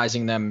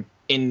 organizing them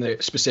in the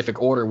specific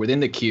order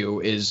within the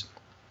queue is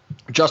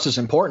just as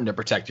important to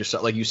protect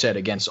yourself, like you said,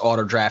 against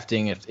auto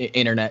drafting, if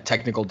internet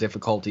technical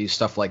difficulties,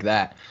 stuff like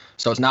that.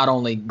 So it's not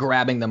only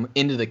grabbing them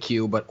into the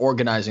queue, but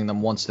organizing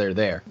them once they're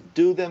there.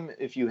 Do them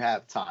if you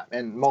have time.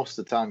 And most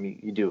of the time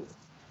you do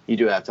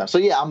have time. So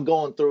yeah, I'm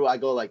going through, I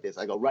go like this.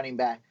 I go running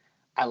back.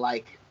 I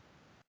like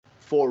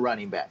 4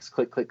 running backs.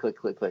 Click, click, click,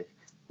 click, click.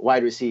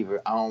 Wide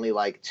receiver, I only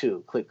like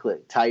 2. Click,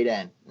 click. Tight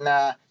end.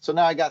 Nah. So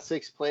now I got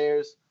 6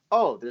 players.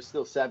 Oh, there's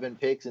still 7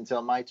 picks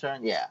until my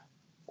turn. Yeah.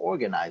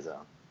 Organize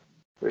them.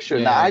 For sure.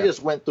 Yeah, now, I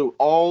just went through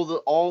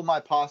all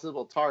my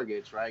possible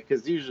targets, right?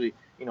 Because usually,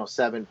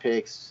 7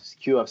 picks,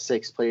 queue up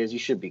 6 players, you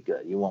should be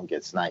good. You won't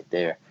get sniped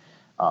there.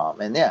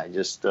 And yeah,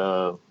 just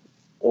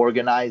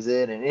organize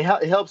it. And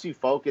it helps you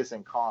focus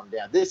and calm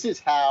down.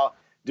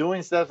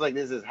 Doing stuff like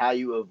this is how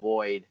you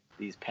avoid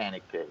these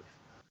panic picks.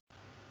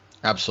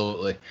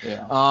 Absolutely.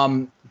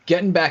 Yeah.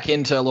 Getting back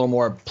into a little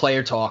more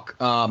player talk,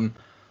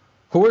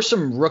 who are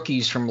some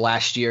rookies from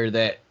last year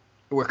that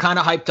were kind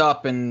of hyped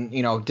up and,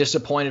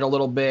 disappointed a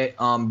little bit,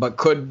 but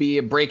could be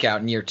a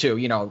breakout in year 2,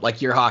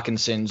 like your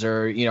Hawkinsons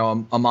or,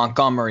 a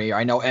Montgomery.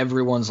 I know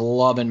everyone's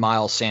loving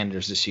Miles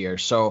Sanders this year.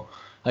 So,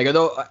 like,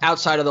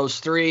 outside of those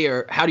 3,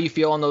 or how do you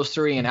feel on those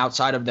 3? And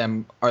outside of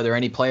them, are there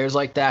any players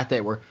like that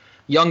were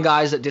young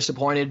guys that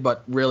disappointed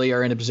but really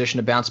are in a position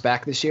to bounce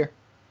back this year?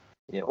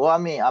 Yeah, well, I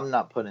mean, I'm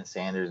not putting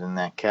Sanders in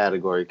that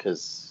category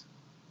because,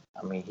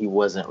 he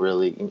wasn't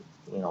really,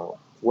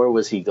 where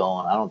was he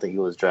going? I don't think he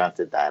was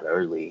drafted that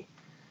early.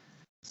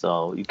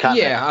 So you kind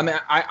of. Yeah,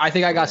 I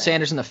think I got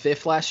Sanders in the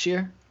 5th last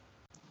year.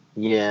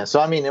 Yeah,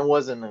 so it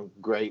wasn't a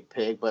great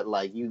pick, but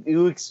like you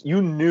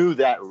knew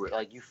that,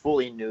 like you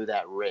fully knew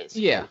that risk.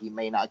 Yeah, he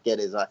may not get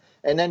his,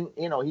 and then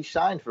he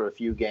shined for a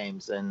few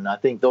games, and I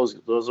think those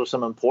are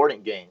some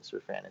important games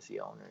for fantasy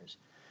owners.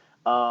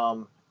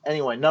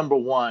 Anyway, number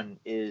 1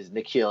 is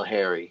N'Keal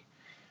Harry,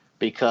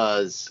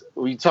 because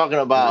we're talking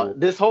about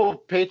this whole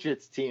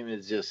Patriots team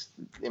is just.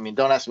 Don't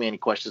ask me any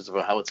questions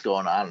about how it's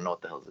going on. I don't know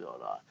what the hell's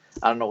going on.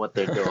 I don't know what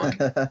they're doing.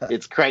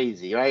 It's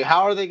crazy, right?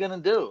 How are they gonna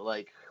do?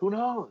 Like, who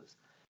knows?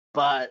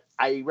 But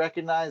I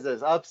recognize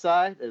there's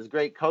upside, there's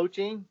great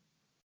coaching,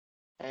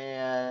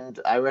 and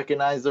I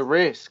recognize the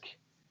risk.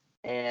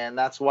 And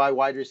that's why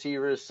wide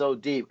receiver is so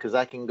deep, because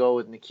I can go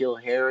with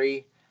N'Keal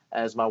Harry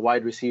as my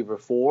wide receiver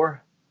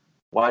 4,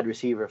 wide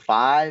receiver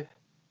 5.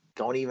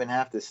 Don't even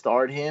have to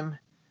start him.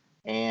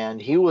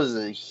 And he was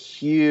a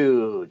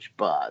huge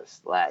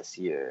bust last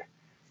year.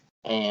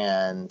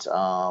 And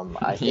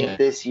I think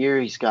this year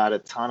he's got a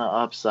ton of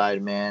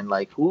upside, man.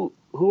 Like, who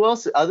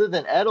else, other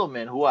than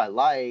Edelman, who I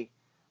like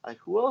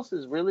who else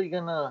is really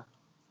going to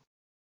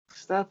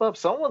step up?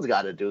 Someone's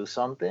got to do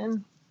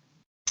something.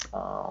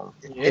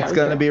 It's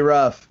going to be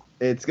rough.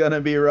 It's going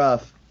to be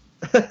rough.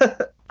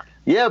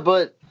 Yeah,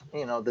 but,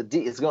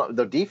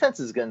 the defense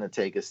is going to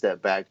take a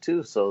step back,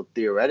 too. So,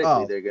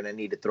 theoretically, they're going to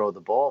need to throw the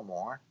ball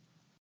more.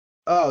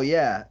 Oh,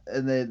 yeah.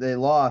 And they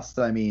lost,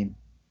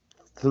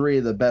 3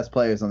 of the best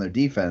players on their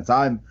defense.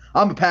 I'm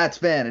a Pats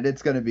fan, and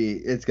it's gonna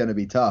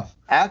be tough.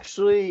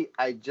 Actually,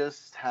 I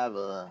just have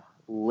a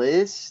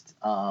list.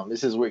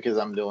 This is weird because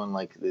I'm doing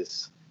like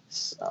this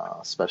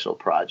special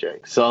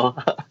project. So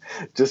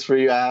just for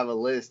you, I have a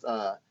list.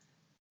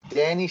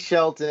 Danny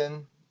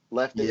Shelton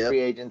left in free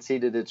agency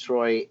to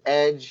Detroit.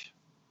 Edge,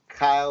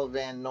 Kyle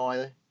Van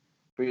Noy,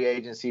 free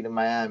agency to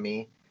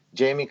Miami.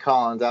 Jamie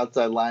Collins,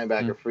 outside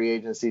linebacker, free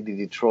agency to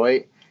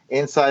Detroit.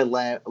 Inside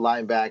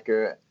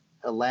linebacker,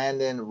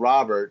 Landon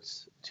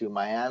Roberts to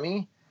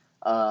Miami.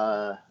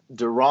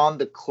 Deron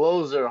the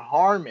Closer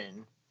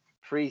Harmon,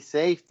 free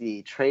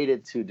safety,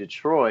 traded to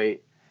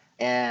Detroit.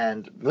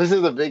 And this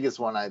is the biggest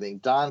one, I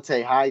think.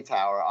 Dante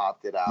Hightower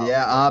opted out.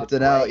 Yeah,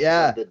 opted out.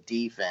 Yeah. The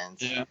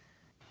defense. Yeah.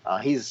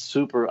 He's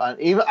super.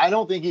 Even I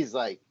don't think he's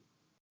like.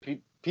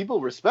 People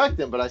respect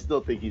him, but I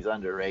still think he's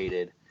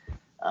underrated.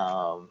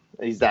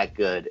 He's that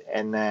good.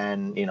 And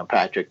then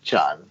Patrick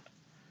Chung.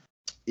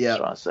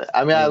 Yeah.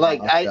 I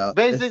mean,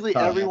 basically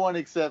everyone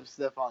except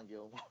Stephon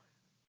Gilmore.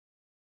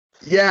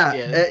 Yeah,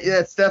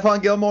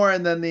 Stephon Gilmore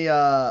and then the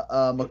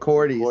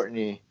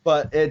McCourties.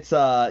 But it's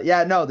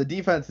the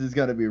defense is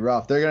going to be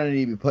rough. They're going to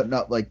need to be putting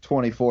up like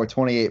 24,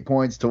 28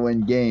 points to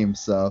win games.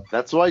 So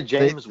that's why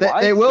James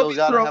White they will be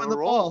throwing the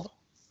ball.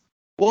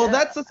 Well,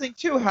 that's the thing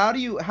too. How do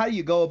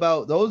you go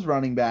about those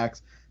running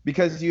backs?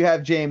 Because you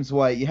have James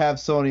White, you have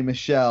Sony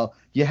Michel,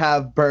 you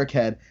have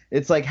Burkhead.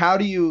 It's like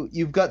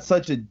you've got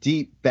such a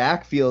deep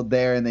backfield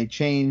there, and they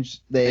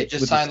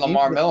just signed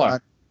Lamar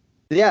Miller.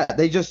 Yeah,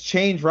 they just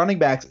change running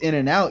backs in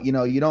and out.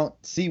 You don't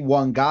see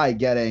one guy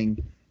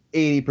getting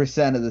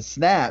 80% of the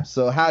snaps.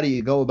 So how do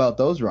you go about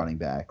those running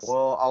backs?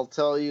 Well, I'll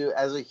tell you,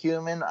 as a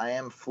human, I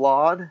am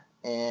flawed.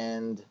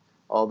 And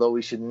although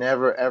we should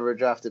never, ever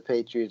draft a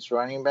Patriots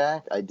running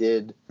back, I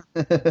did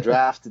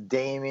draft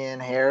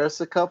Damian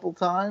Harris a couple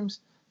times.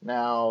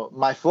 Now,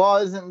 my flaw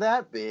isn't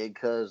that big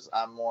because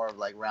I'm more of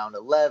like round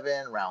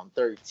 11, round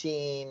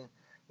 13.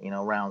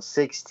 Round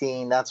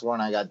 16, that's when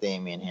I got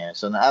Damian Harris.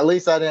 So at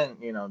least I didn't,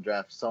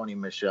 draft Sony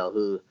Michel,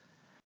 who,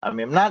 I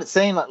mean, I'm not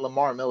saying like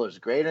Lamar Miller's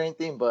great or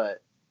anything,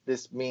 but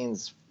this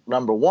means,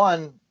 number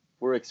one,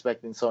 we're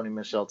expecting Sony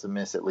Michel to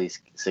miss at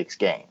least 6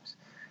 games.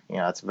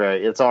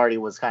 It's already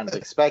was kind of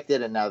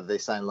expected, and now that they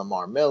signed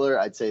Lamar Miller,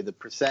 I'd say the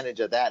percentage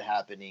of that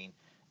happening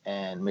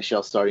and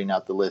Michel starting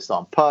out the list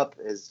on PUP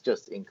is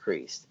just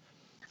increased.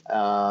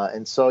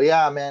 And so,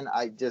 yeah, man,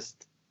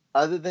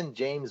 other than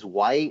James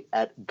White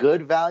at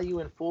good value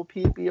in full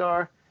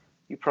PPR,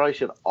 you probably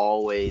should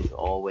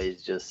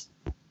always just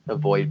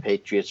avoid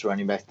Patriots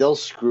running backs. They'll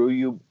screw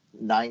you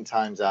 9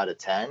 times out of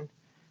 10.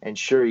 And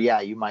sure, yeah,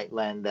 you might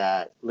land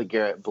that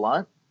LeGarrette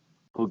Blount,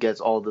 who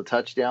gets all the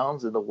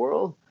touchdowns in the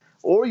world.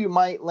 Or you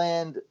might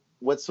land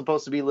what's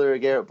supposed to be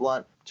LeGarrette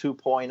Blount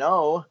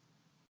 2.0.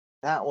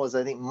 That was,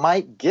 I think,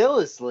 Mike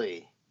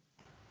Gillislee.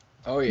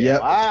 Oh, yeah.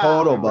 Yep, wow.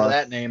 total bust.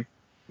 That name.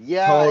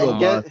 Yeah,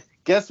 total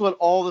guess what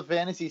all the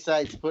fantasy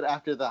sites put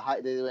after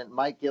they went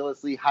Mike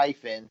Gillislee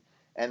hyphen,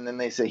 and then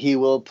they said he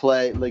will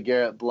play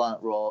LeGarrette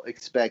Blount role,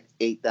 expect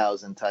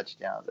 8,000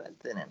 touchdowns. That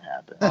didn't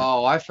happen.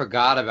 Oh, I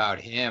forgot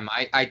about him.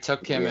 I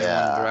took him in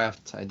the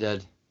draft. I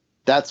did.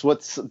 That's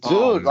what's –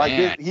 dude,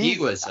 like he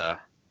was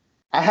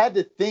I had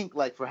to think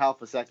like for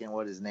half a second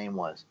what his name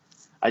was.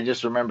 I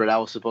just remembered I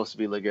was supposed to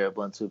be LeGarrette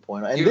Blount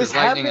 2.0. And he was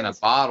lightning in a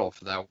bottle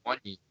for that 1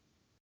 year.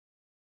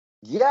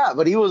 Yeah,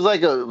 but he was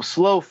like a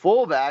slow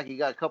fullback. He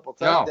got a couple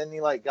times. Then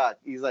he's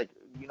like,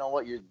 you know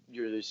what?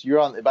 You're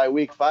on by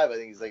week 5. I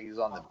think he's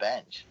on the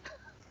bench.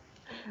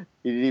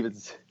 he didn't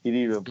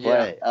even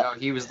play. Yeah, no,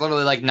 he was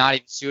literally like not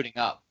even suiting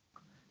up.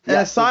 And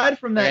aside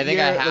from that, I think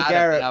I had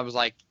him, and I was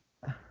like.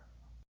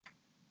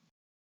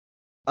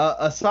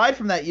 Aside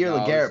from that year,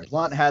 LeGarrette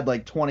Blount had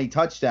like 20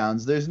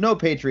 touchdowns. There's no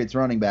Patriots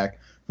running back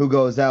who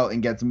goes out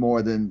and gets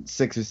more than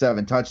 6 or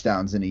 7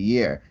 touchdowns in a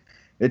year.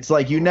 It's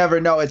like you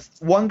never know. It's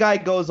one guy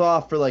goes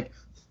off for like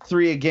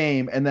 3 a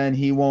game, and then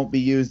he won't be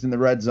used in the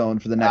red zone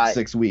for the next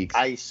 6 weeks.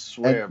 I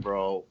swear,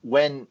 bro.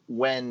 When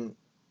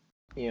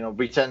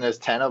pretend there's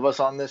 10 of us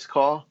on this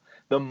call,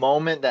 the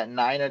moment that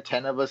 9 or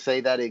 10 of us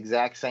say that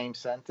exact same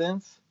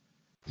sentence,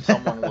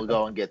 someone will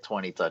go and get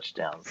 20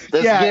 touchdowns.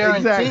 That's guaranteed.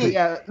 Exactly.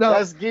 Yeah, no,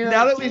 that's guaranteed.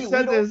 Now that we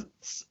said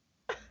this,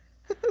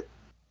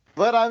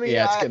 but I mean,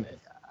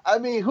 I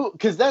mean, who?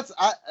 Because that's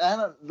I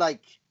don't like.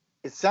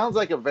 It sounds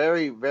like a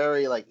very,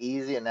 very like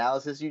easy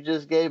analysis you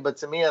just gave, but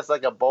to me that's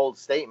like a bold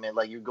statement.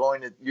 Like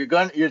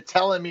you're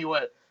telling me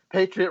what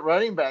Patriot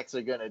running backs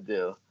are gonna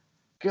do.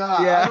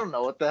 God, I don't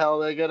know what the hell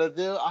they're gonna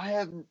do. I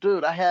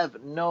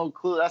have no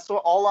clue. That's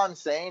what all I'm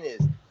saying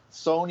is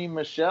Sony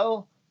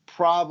Michel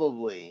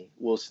probably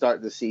will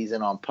start the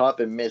season on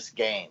PUP and miss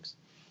games.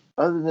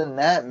 Other than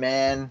that,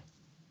 man,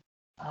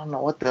 I don't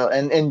know what the hell.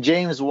 And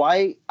James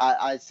White,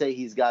 I'd say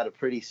he's got a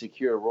pretty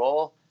secure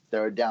role.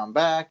 They're down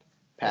back.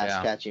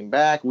 Catching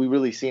back. We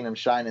really seen him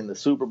shine in the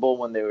Super Bowl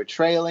when they were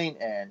trailing,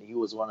 and he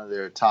was one of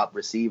their top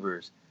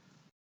receivers.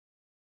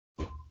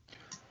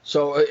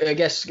 So I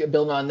guess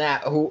building on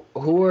that, who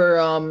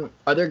are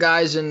other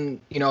guys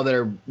that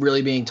are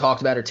really being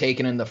talked about or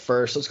taken in the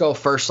first? Let's go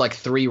first like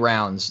 3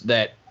 rounds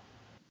that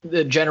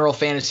the general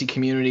fantasy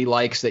community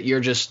likes that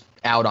you're just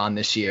out on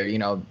this year.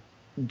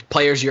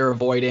 players you're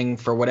avoiding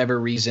for whatever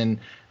reason.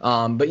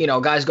 But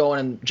guys going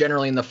in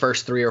generally in the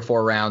first 3 or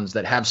 4 rounds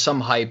that have some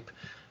hype,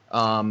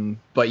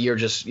 but you're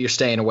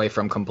staying away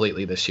from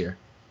completely this year.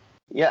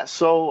 Yeah,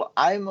 so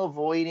I'm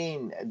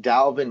avoiding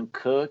Dalvin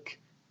Cook,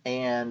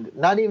 and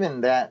not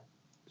even that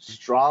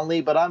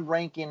strongly, but I'm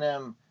ranking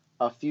him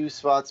a few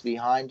spots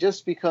behind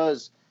just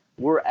because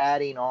we're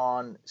adding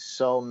on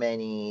so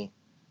many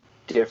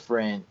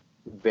different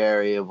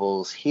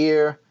variables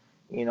here.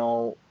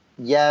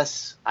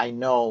 Yes, I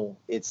know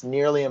it's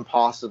nearly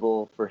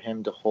impossible for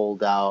him to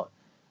hold out.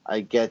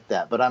 I get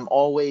that, but I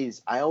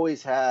always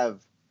have,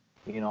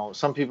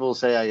 some people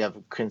say I have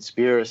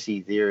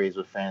conspiracy theories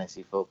with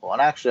fantasy football,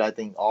 and actually I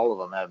think all of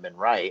them have been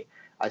right.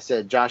 I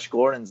said Josh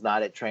Gordon's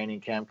not at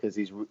training camp because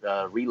he's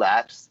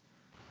relapsed.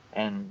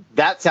 And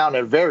that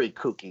sounded very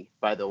kooky,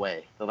 by the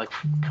way. They're like,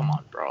 come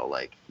on, bro.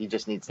 Like, he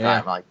just needs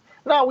time. Yeah. Like,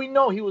 no, we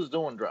know he was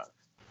doing drugs.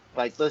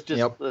 Like, let's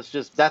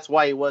just, that's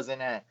why he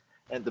wasn't at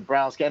the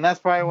Browns game. And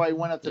that's probably why he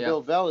went up to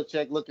Bill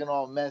Belichick looking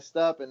all messed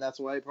up. And that's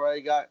why he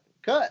probably got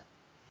cut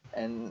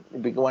and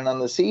be going on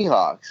the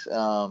Seahawks.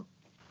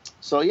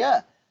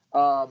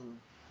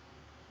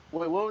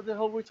 Wait, what the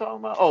hell were we talking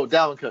about? Oh,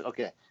 Dalvin Cook.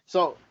 Okay.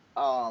 So,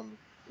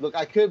 look,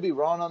 I could be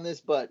wrong on this,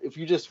 but if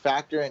you just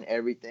factor in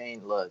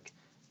everything, look,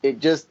 it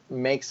just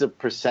makes the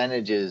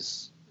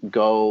percentages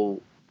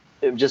go.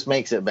 It just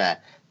makes it bad.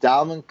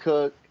 Dalvin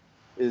Cook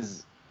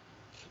is.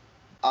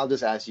 I'll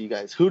just ask you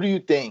guys, who do you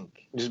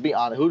think? Just be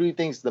honest. Who do you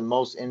think is the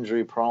most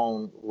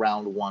injury-prone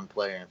round 1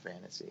 player in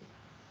fantasy?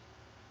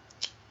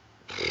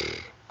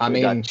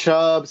 We got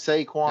Chubb,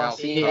 Saquon,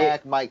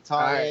 C-Mac, Mike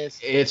Thomas.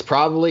 It's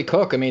probably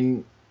Cook. I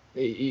mean,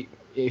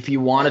 if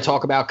you want to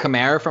talk about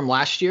Kamara from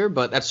last year,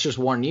 but that's just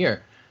 1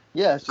 year.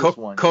 Yeah, it's just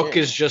 1 year. Cook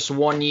is just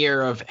 1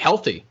 year of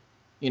healthy.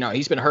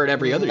 He's been hurt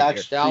every other year.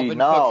 Dalvin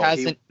Cook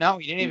hasn't.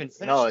 He didn't even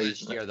finish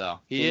this year, though.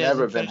 He's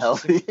never been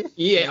healthy.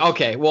 Yeah,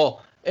 okay.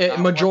 Well,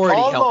 majority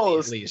healthy,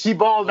 at least. He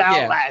balled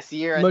out last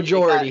year.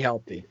 Majority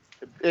healthy.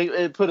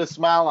 It put a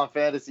smile on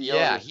fantasy.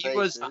 Yeah, he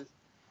was.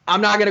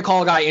 I'm not going to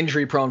call a guy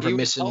injury prone for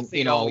missing,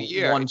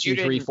 1, 2,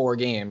 3, 4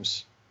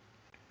 games.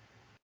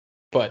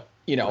 But,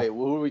 Wait,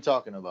 who are we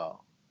talking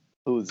about?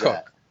 Who's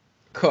that?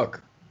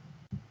 Cook.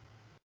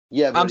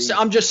 Yeah,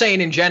 I'm just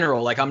saying in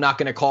general. Like, I'm not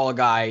going to call a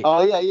guy.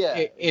 Oh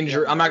yeah.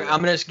 Injured. I'm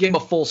going to give him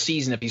a full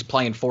season if he's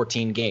playing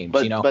 14 games.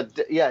 But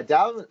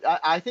Dalvin.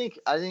 I think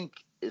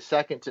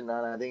second to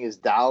none. I think is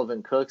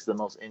Dalvin Cook's the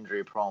most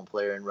injury prone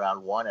player in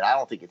round 1, and I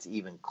don't think it's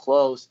even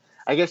close.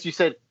 I guess you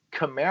said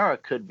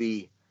Kamara could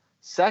be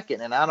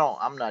second, and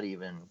I'm not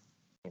even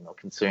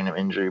considering him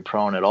injury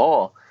prone at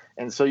all.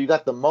 And so you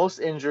got the most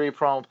injury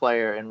prone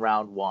player in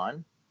round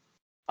 1,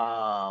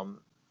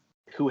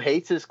 who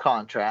hates his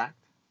contract,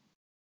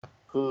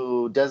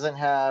 who doesn't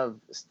have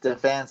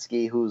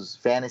Stefanski, who's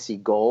fantasy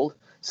gold.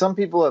 Some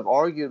people have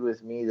argued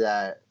with me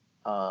that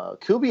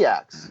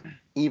Kubiak's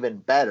even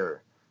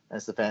better than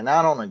Stefanski. Now,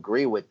 I don't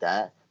agree with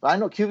that, but I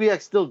know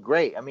Kubiak's still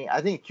great. I mean, I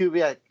think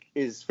Kubiak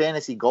is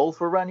fantasy gold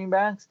for running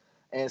backs,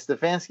 and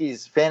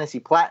Stefanski's fantasy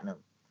platinum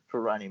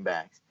for running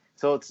backs.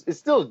 So it's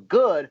still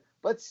good,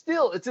 but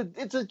still it's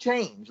a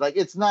change. Like,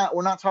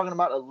 we're not talking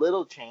about a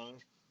little change.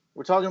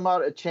 We're talking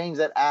about a change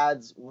that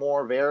adds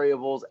more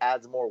variables,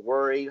 adds more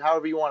worry,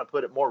 however you want to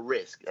put it, more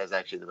risk, is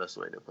actually the best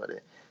way to put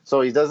it.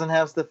 So he doesn't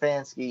have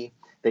Stefanski.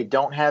 They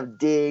don't have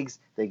Diggs.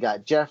 They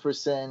got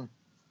Jefferson.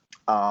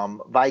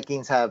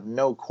 Vikings have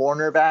no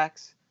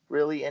cornerbacks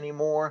really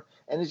anymore.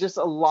 And it's just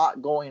a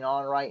lot going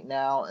on right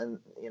now. And,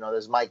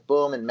 there's Mike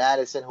Boone and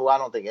Madison, who I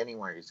don't think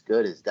anywhere is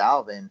good as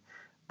Dalvin.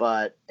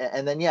 But,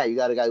 and then, you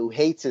got a guy who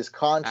hates his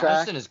contract.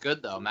 Madison is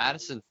good, though.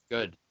 Madison's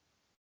good.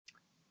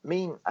 I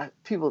mean, I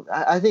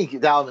think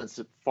Dalvin's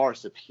far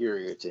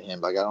superior to him.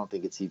 Like, I don't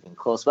think it's even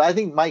close. But I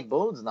think Mike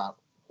Boone's not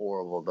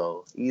horrible,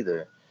 though,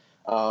 either.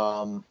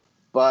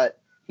 But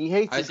he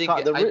hates his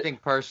contract. I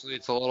think personally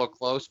it's a little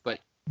close, but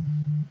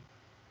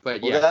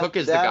Cook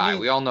is the guy.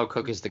 We all know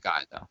Cook is the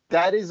guy, though.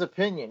 That is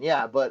opinion,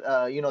 yeah. But,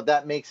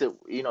 that makes it,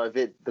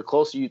 if the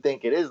closer you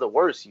think it is, the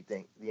worse you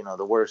think,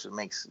 the worse it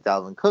makes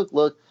Dalvin Cook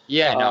look.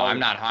 Yeah, no, I'm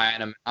not high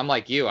on him. I'm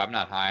like you. I'm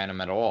not high on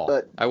him at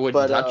all. I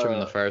wouldn't touch him in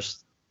the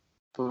first.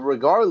 But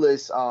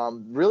regardless,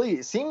 really,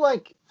 it seemed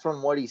like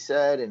from what he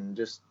said and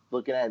just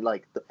looking at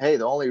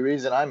the only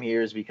reason I'm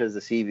here is because the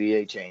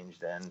CBA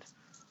changed and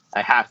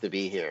I have to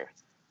be here.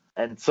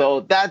 And so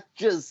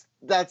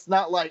that's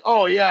not like,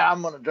 oh yeah,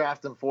 I'm going to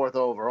draft him 4th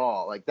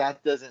overall. Like,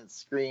 that doesn't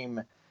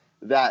scream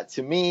that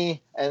to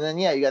me. And then,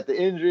 you got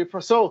the injury.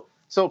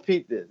 So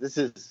Pete,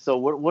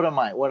 what am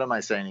I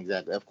saying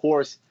exactly? Of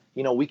course,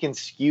 we can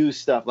skew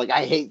stuff. Like,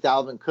 I hate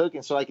Dalvin Cook,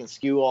 and so I can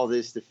skew all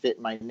this to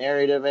fit my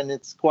narrative, and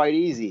it's quite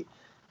easy.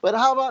 But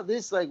how about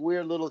this,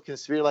 weird little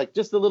conspiracy,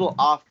 just a little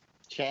off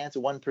chance,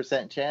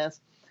 1%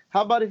 chance?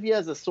 How about if he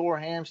has a sore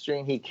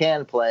hamstring, he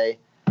can play?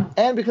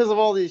 And because of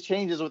all these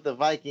changes with the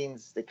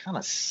Vikings, they kind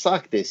of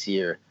suck this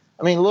year.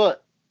 I mean,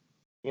 look,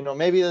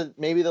 maybe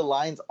the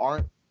Lions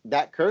aren't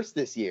that cursed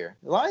this year.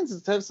 The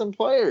Lions have some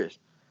players.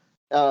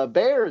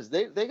 Bears,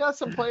 they got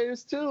some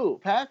players too.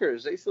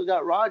 Packers, they still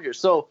got Rodgers.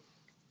 So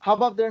how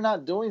about they're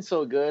not doing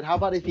so good? How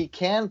about if he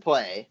can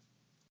play?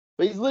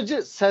 But he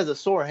legit says a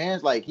sore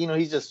hand, like,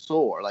 he's just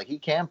sore. Like, he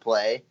can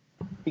play.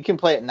 He can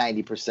play at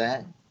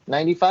 90%,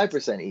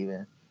 95%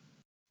 even.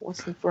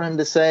 What's it for him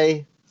to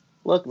say,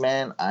 look,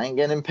 man, I ain't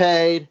getting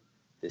paid.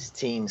 This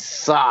team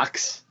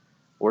sucks.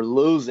 We're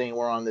losing.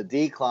 We're on the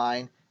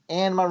decline.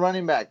 And my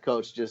running back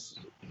coach just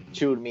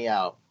chewed me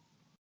out.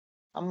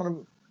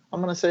 I'm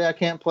gonna say I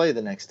can't play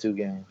the next 2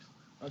 games.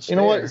 That's you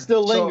know fair. what? It's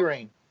still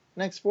lingering.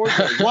 Next 4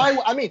 games. Why?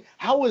 I mean,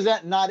 how is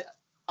that not?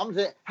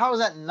 How is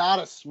that not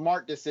a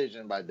smart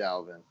decision by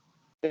Dalvin?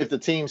 If the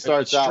team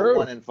starts out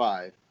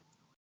 1-5,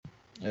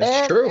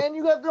 That's true. And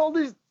you got all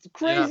this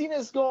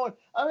craziness going.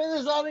 I mean,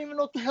 I don't even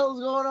know what the hell's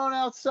going on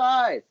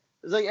outside.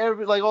 It's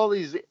like all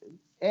these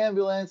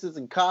ambulances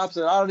and cops,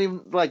 and I don't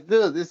even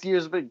dude, this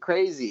year's been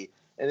crazy.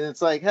 And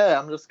it's like, hey,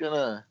 I'm just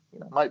gonna,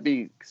 might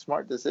be a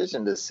smart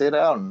decision to sit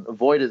out and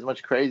avoid as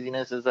much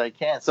craziness as I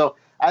can. So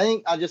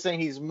I'm just saying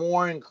he's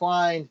more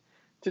inclined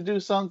to do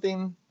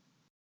something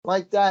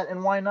like that,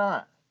 and why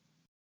not?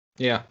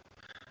 Yeah.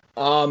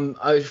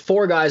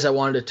 4 guys I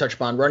wanted to touch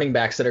upon, running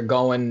backs that are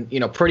going,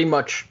 pretty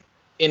much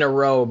in a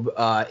row,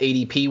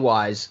 ADP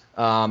wise.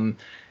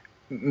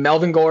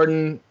 Melvin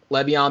Gordon,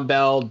 Le'Veon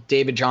Bell,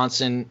 David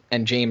Johnson,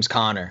 and James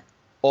Conner.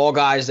 All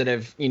guys that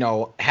have,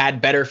 had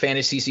better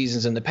fantasy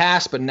seasons in the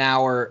past, but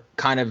now are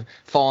kind of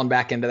falling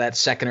back into that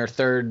second or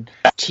third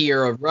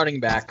tier of running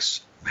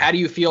backs. How do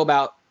you feel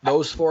about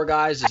those 4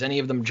 guys? Does any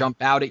of them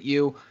jump out at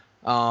you?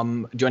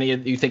 Do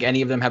you think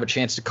any of them have a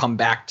chance to come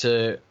back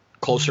to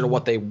closer to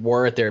what they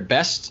were at their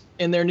best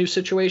in their new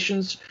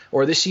situations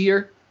or this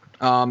year?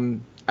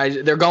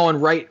 They're going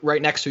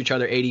right next to each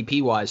other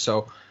ADP wise.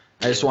 So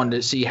I just wanted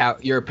to see how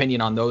your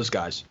opinion on those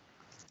guys.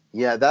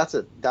 Yeah, that's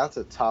a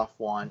tough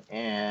one,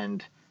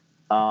 and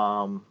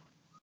I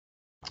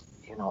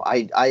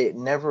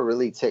never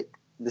really take.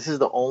 This is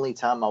the only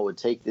time I would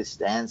take this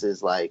stance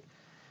is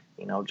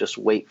just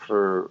wait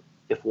for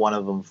if one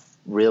of them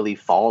really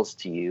falls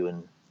to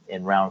you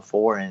in round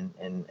 4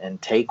 and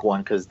take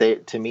one, because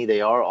to me they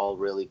are all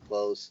really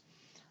close.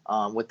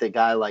 With the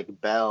guy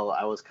like Bell,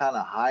 I was kind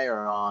of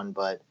higher on,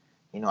 but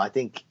I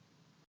think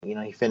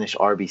he finished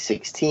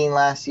RB16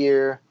 last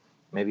year,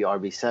 maybe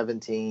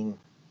RB17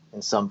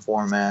 in some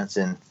formats,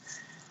 and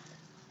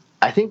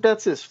I think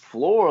that's his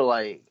floor.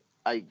 Like,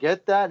 I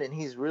get that, and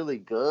he's really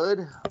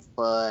good,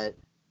 but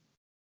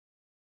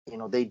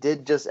they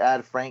did just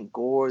add Frank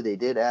Gore, they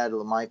did add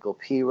LaMichael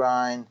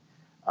Pirine,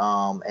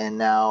 and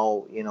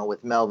now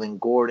with Melvin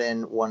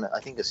Gordon, I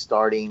think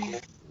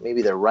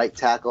maybe their right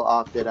tackle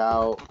opted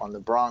out on the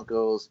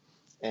Broncos,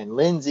 and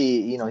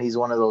Lindsey, he's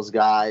one of those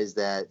guys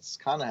that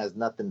kind of has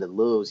nothing to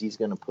lose. He's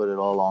going to put it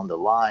all on the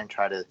line,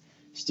 try to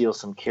steal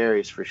some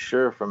carries for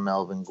sure from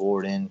Melvin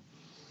Gordon.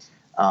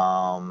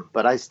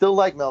 But I still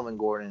like Melvin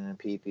Gordon in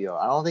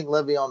PPR. I don't think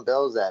Le'Veon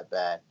Bell's that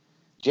bad.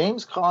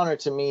 James Conner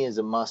to me is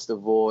a must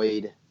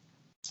avoid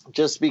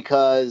just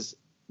because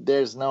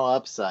there's no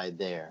upside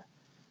there.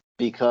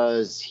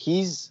 Because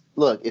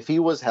if he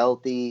was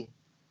healthy,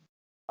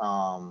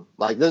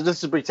 let's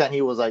just pretend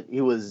he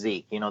was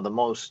Zeke,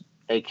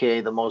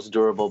 the most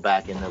durable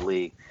back in the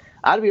league.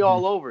 I'd be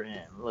all over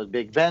him. Look,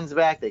 Big Ben's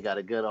back. They got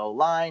a good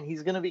O-line.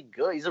 He's going to be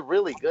good. He's a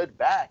really good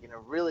back in a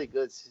really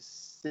good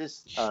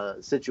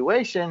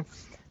situation.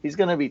 He's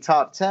going to be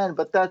top 10,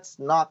 but that's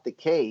not the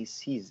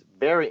case. He's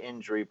very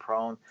injury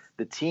prone.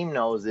 The team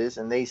knows this,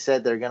 and they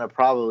said they're going to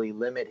probably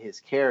limit his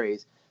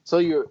carries.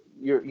 So they're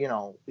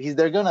going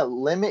to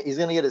limit. He's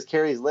going to get his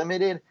carries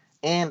limited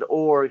and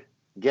or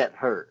get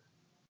hurt.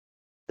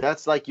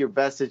 That's like your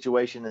best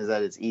situation is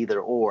that it's either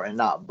or and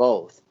not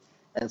both.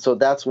 And so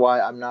that's why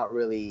I'm not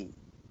really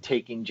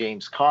taking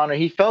James Conner.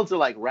 He fell to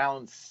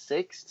round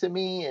 6 to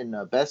me in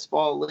a best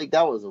ball league.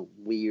 That was a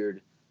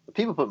weird.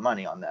 People put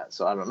money on that,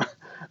 so I don't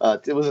know.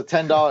 It was a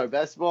 $10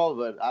 best ball,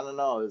 but I don't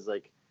know. It was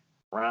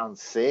round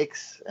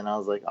 6, and I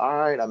was like, all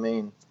right. I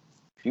mean,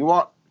 if you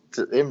want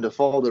him to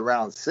fall to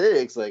round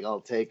 6, I'll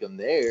take him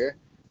there.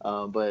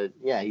 But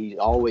yeah, he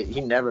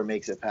never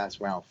makes it past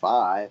round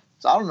 5.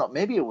 So I don't know.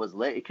 Maybe it was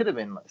late. It could have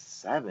been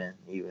 7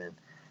 even.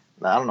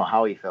 I don't know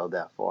how he fell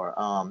that far.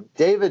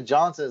 David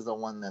Johnson is the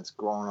one that's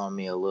grown on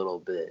me a little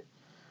bit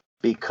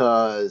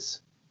because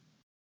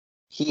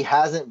he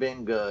hasn't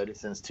been good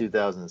since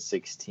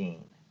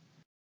 2016.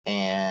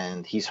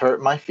 And he's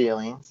hurt my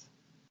feelings.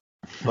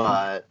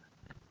 But,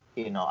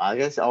 I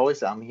guess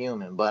always I'm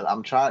human. But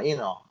I'm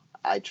trying,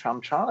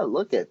 I'm trying to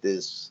look at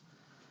this.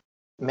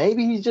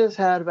 Maybe he just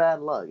had bad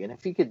luck. And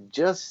if he could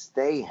just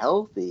stay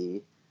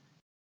healthy,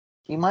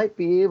 he might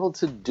be able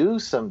to do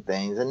some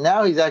things. And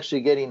now he's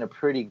actually getting a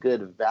pretty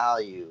good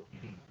value.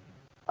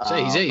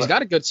 He's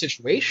got a good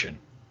situation.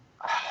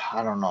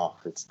 I don't know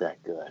if it's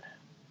that good.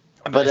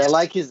 But I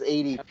like his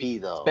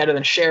ADP, though. Better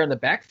than sharing the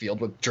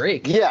backfield with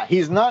Drake. Yeah,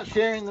 he's not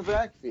sharing the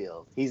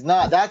backfield. He's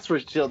not. That's for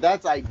sure.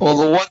 That's ideal. Well,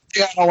 the one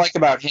thing I don't like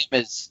about him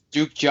is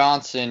Duke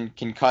Johnson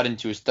can cut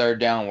into his third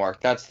down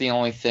work. That's the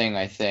only thing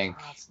I think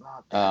That's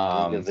not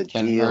that big of a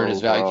can deal, hurt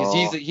his value bro.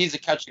 because he's a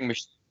catching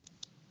machine.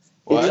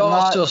 We It's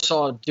also not-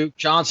 saw Duke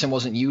Johnson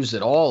wasn't used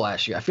at all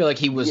last year. I feel like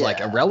he was like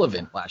Yeah.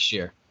 irrelevant last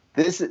year.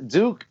 This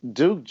Duke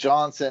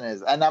Johnson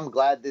is, and I'm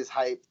glad this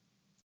hype,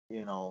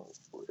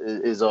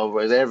 is over.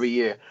 As every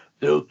year,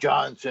 Duke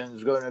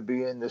Johnson's going to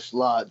be in the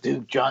slot.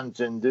 Duke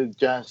Johnson.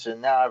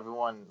 Now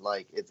everyone,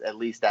 like, it's at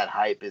least that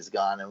hype is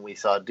gone, and we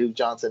saw Duke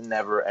Johnson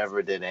never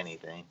ever did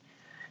anything.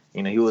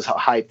 He was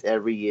hyped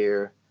every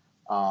year.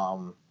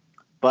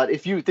 But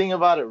if you think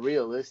about it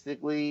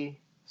realistically,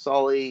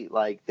 Sully,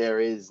 like, there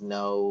is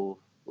no,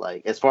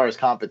 like, as far as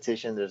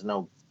competition, there's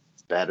no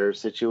better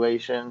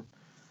situation.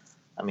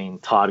 I mean,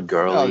 Todd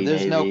Gurley. No,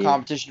 there's no maybe.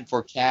 competition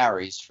for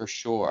carries for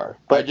sure.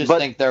 I But- just but-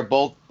 think they're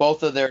both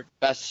of their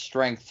best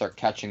strengths are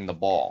catching the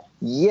ball.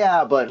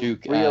 Yeah, but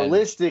Duke and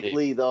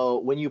realistically, though,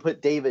 when you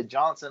put David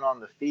Johnson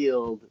on the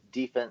field,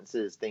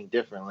 defenses think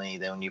differently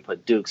than when you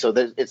put Duke. So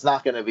it's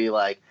not going to be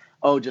like,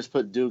 oh, just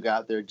put Duke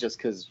out there just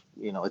because,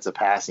 it's a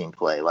passing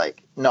play.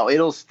 Like, no,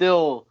 it'll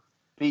still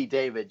be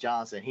David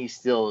Johnson. He's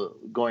still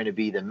going to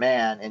be the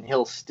man, and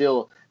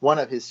one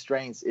of his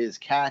strengths is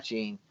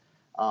catching.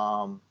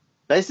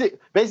 Basically,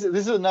 this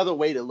is another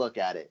way to look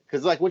at it,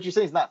 because, like, what you're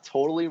saying is not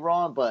totally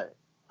wrong, but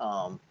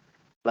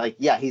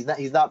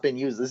he's not been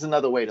used. This is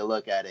another way to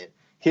look at it.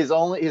 His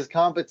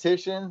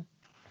competition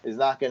is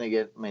not going to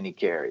get many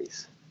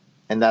carries,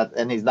 and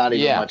he's not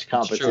even much it's true.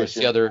 It's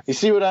competition. the other- You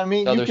see what I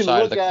mean? the You other can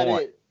side of look the at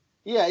coin. it.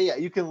 Yeah,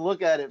 you can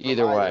look at it from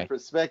Either either way.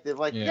 perspective.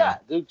 Like, Yeah.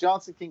 Duke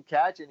Johnson can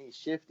catch and he's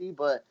shifty,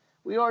 but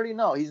we already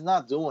know he's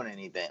not doing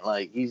anything.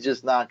 Like, he's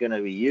just not going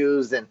to be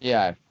used. And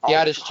Yeah, he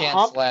had his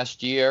chance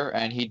last year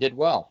and he did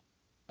well,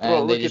 and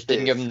Bro, they look just at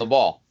didn't give this. him the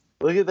ball.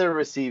 look at their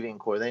receiving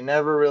core. They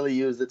never really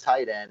used the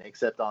tight end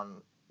except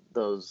on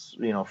those,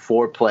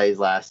 4 plays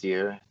last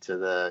year to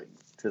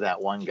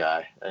that one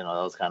guy. That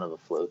was kind of a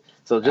fluke.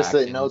 So just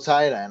say no Atkins.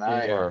 tight end. All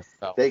right. Or-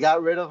 They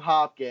got rid of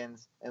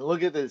Hopkins, and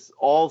look at this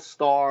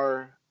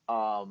all-star,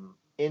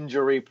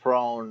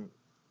 injury-prone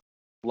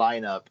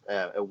lineup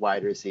at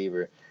wide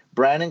receiver.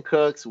 Brandon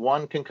Cooks,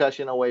 1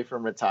 concussion away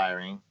from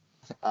retiring.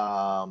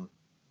 And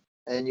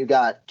you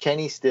got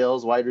Kenny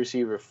Stills, wide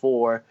receiver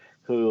 4,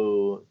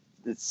 who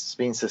it's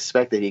being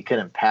suspected he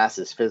couldn't pass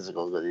his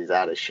physicals, but he's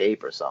out of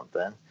shape or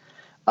something.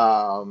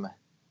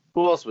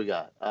 Who else we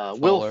got?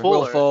 Will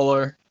Fuller.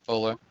 Fuller.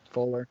 Will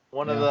Fuller.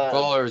 One of the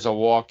Fuller is a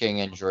walking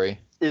injury.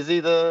 Is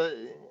he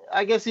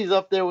I guess he's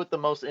up there with the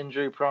most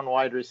injury-prone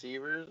wide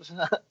receivers.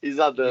 He's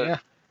at the. Yeah.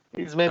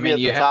 He's maybe I mean, at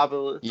the you top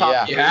of the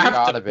Yeah. You have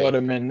gotta to be. put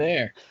him in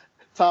there.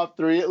 top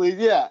 3 at least.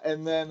 Yeah,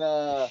 and then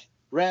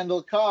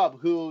Randall Cobb,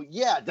 who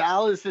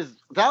Dallas's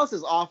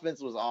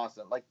offense was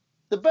awesome, like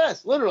the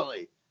best,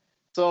 literally.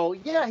 So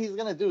yeah, he's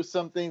gonna do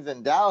some things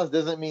in Dallas.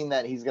 Doesn't mean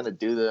that he's gonna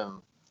do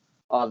them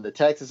on the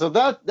Texans. So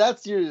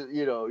that's your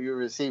your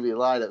receiving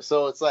lineup.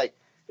 So it's like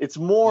it's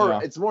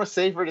more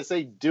safer to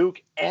say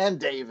Duke and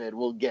David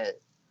will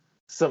get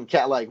some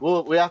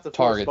we have to force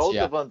Targets, both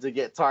yeah. of them to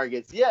get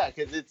targets. Yeah,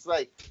 because it's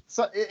like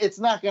it's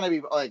not gonna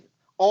be like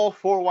all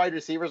 4 wide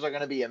receivers are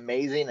gonna be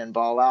amazing and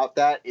ball out.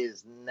 That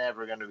is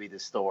never gonna be the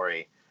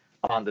story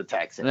on the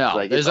Texans. No,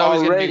 Like, there's it's always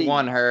going to already- be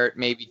 1 hurt,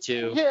 maybe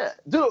 2. Yeah,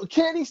 dude,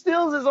 Kenny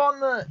Stills is on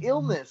the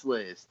illness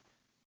list.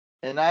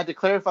 And I had to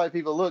clarify to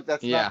people, look,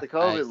 that's Yeah, not the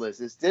COVID nice.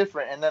 list. It's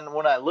different. And then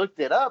when I looked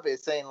it up,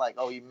 it's saying, like,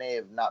 oh, he may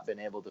have not been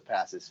able to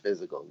pass his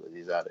physical because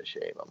he's out of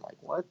shape. I'm like,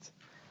 what?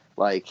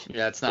 Like,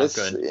 Yeah, it's not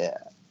good.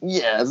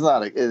 Yeah,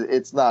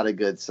 it's not a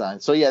good sign.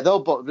 So yeah, they'll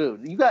both.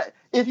 Dude,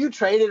 if you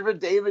traded for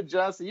David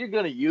Johnson, you're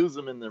gonna use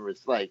him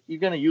you're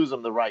gonna use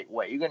him the right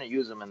way. You're gonna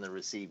use him in the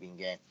receiving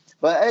game.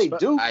 But hey,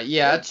 Duke.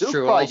 Yeah, that's Duke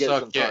true. probably gets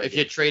Also, some if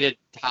you traded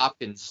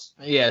Hopkins,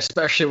 Yeah,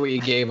 especially what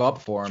you gave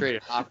up for him.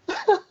 traded Hopkins.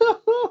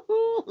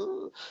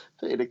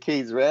 Pay the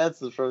King's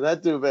ransom for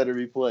that dude. Better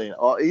be playing.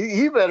 Oh,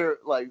 he better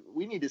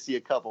we need to see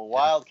a couple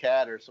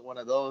Wildcat or one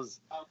of those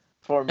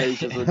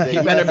formations. With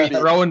He better be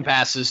throwing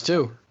passes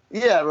too.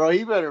 Yeah, bro.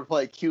 He better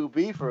play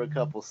QB for a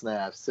couple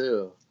snaps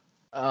too.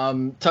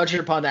 Touching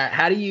upon that,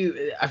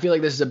 I feel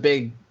like this is a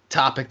big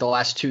topic the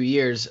last 2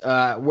 years.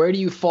 Where do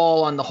you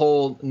fall on the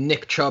whole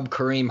Nick Chubb,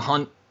 Kareem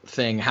Hunt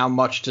thing? How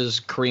much does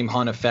Kareem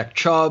Hunt affect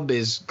Chubb?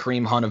 Is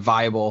Kareem Hunt a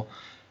viable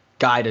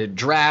guy to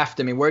draft?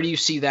 I mean, where do you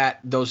see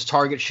those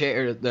target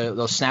share,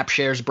 those snap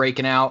shares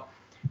breaking out?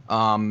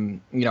 How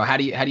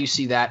do you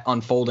see that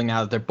unfolding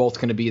now that they're both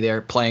going to be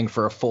there playing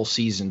for a full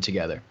season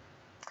together?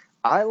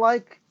 I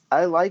like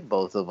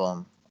both of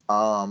them.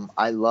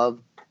 I love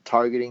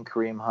targeting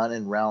Kareem Hunt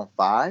in round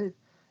 5,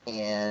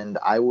 and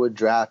I would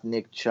draft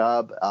Nick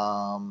Chubb,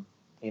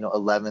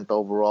 11th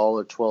overall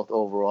or 12th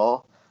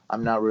overall.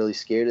 I'm not really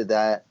scared of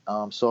that.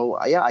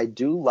 So yeah, I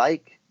do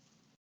like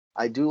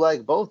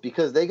both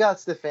because they got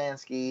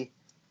Stefanski.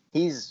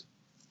 He's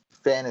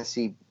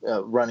fantasy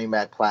running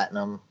back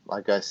platinum,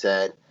 like I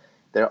said.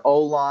 Their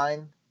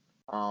O-line,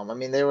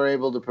 they were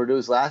able to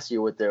produce last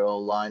year with their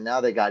O-line.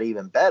 Now they got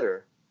even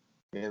better.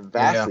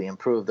 Vastly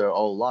improved their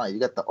O-line. You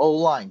got the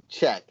O-line,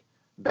 check.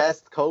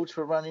 Best coach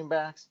for running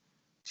backs,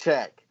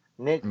 check.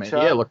 Nick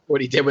Chubb. Yeah, look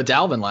what he did with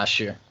Dalvin last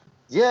year.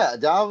 Yeah,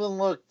 Dalvin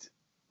looked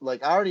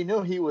like I already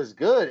knew he was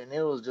good, and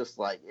it was just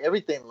like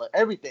everything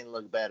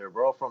looked better,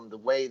 bro. From the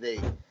way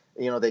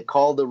they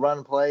called the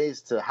run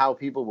plays to how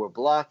people were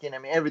blocking. I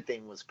mean,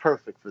 everything was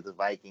perfect for the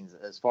Vikings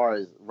as far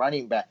as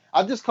running back.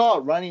 I just call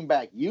it running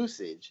back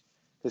usage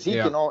because he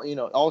can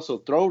also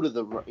throw to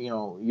the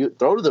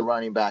throw to the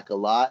running back a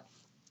lot.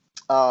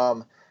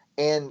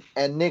 And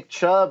Nick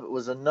Chubb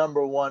was a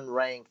number 1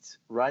 ranked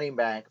running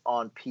back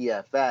on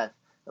PFF.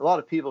 A lot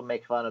of people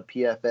make fun of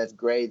PFF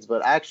grades,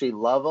 but I actually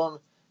love them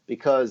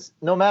because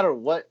no matter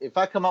what, if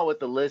I come out with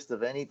the list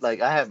of any,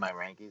 like I have my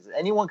rankings,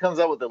 anyone comes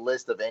out with a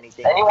list of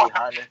anything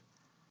 300.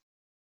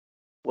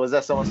 Was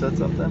that someone said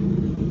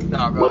something?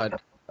 No, go ahead.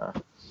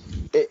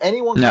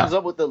 Anyone comes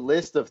up with a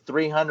list of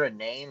 300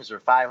 names or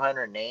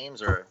 500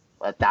 names or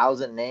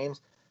 1,000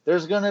 names,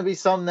 there's going to be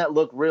some that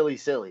look really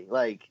silly.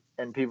 Like,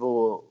 and people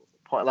will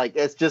point, like,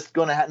 it's just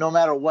going to no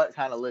matter what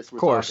kind of list we're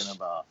talking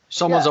about.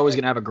 Someone's always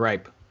going to have a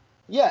gripe.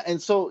 Yeah,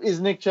 and so is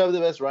Nick Chubb the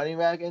best running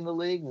back in the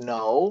league?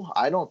 No,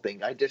 I don't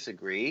think. I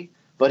disagree.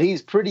 But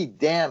he's pretty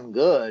damn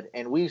good,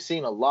 and we've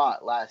seen a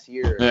lot last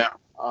year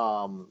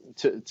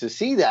to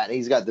see that.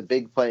 He's got the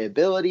big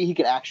playability. He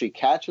can actually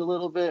catch a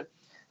little bit.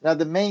 Now,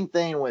 the main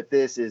thing with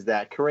this is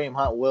that Kareem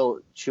Hunt will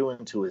chew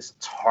into his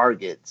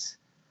targets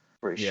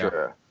for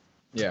sure.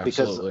 Yeah,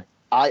 because absolutely.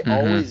 I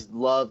always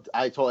loved –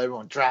 I told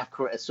everyone, draft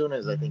 – as soon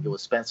as I think it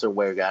was Spencer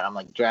Ware got, I'm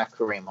like, draft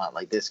Kareem Hunt.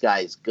 Like, this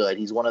guy is good.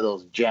 He's one of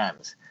those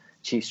gems.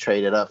 Chiefs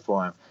traded up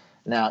for him.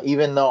 Now,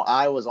 even though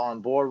I was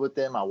on board with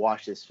him, I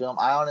watched his film,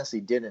 I honestly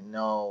didn't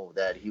know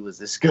that he was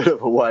this good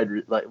of a wide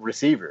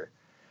receiver.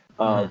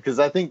 Because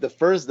I think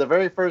the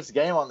very first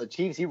game on the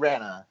Chiefs, he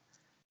ran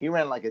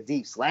like a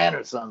deep slant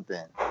or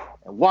something,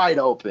 and wide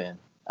open.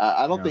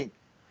 I don't think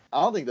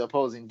the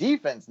opposing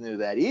defense knew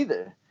that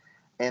either.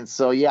 And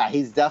so, yeah,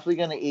 he's definitely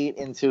going to eat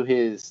into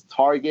his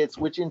targets,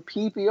 which in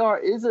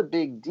PPR is a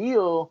big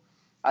deal.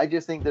 I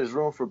just think there's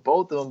room for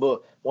both of them.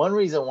 But one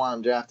reason why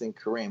I'm drafting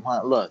Kareem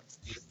Hunt, look,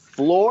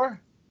 floor,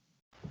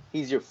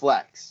 he's your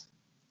flex.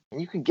 And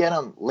you can get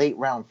him late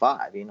round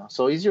 5,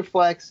 So he's your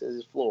flex as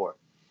his floor.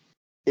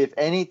 If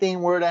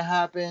anything were to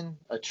happen,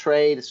 a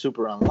trade is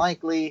super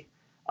unlikely.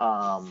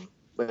 But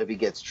if he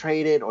gets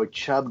traded or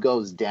Chubb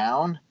goes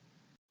down,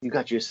 you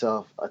got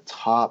yourself a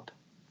top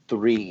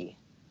 3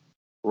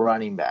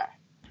 running back.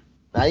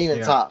 Not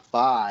even top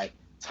 5,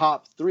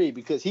 top 3,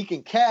 because he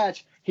can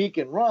catch, he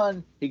can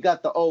run, he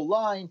got the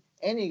O-line,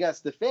 and he got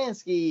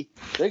Stefanski.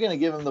 They're going to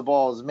give him the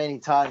ball as many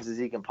times as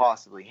he can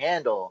possibly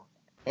handle,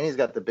 and he's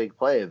got the big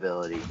play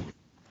ability.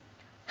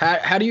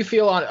 How do you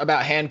feel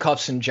about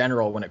handcuffs in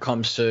general when it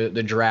comes to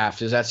the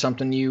draft? Is that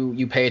something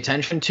you pay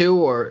attention to,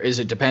 or is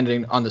it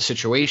depending on the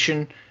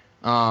situation?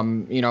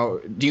 Do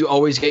you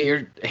always get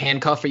your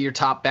handcuff for your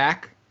top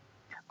back?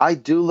 I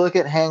do look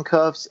at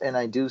handcuffs, and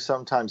I do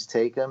sometimes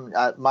take them.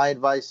 My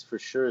advice for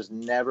sure is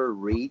never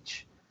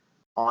reach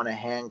on a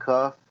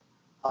handcuff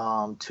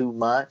too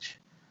much,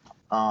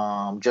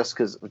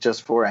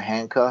 just for a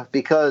handcuff.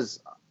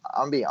 Because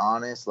I'm be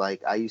honest,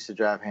 like I used to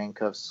draft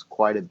handcuffs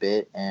quite a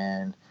bit,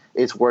 and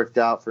it's worked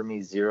out for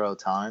me 0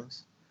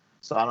 times.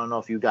 So I don't know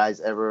if you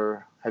guys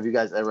ever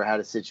had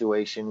a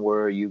situation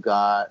where you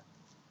got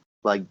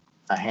like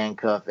a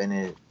handcuff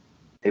and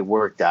it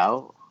worked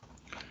out.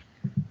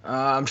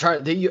 I'm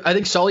trying. I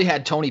think Sully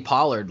had Tony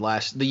Pollard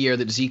the year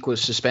that Zeke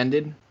was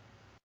suspended.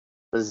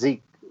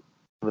 Zeke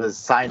was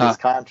signed his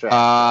contract.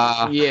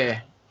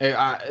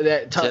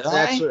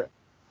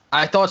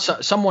 I thought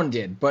someone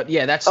did, but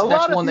yeah, that's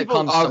one that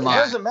comes to mind.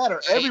 It doesn't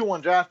matter.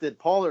 Everyone drafted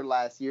Pollard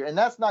last year, and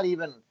that's not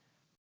even.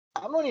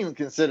 I don't even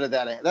consider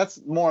that.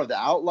 That's more of the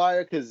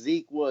outlier because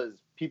Zeke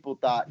people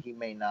thought he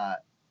may not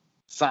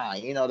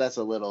sign. That's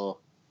a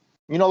little.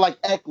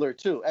 Like Eckler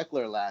too.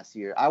 Eckler last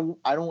year.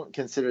 I don't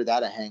consider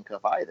that a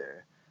handcuff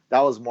either.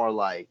 That was more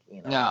like,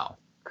 no.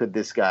 Could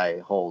this guy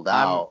hold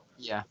out?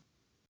 Yeah.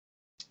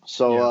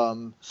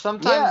 So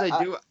sometimes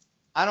I do.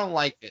 I don't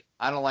like it.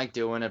 I don't like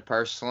doing it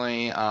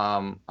personally.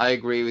 I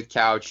agree with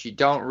Couch. You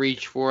don't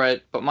reach for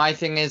it. But my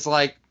thing is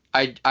like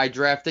I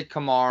drafted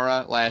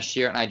Kamara last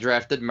year and I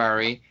drafted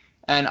Murray,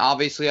 and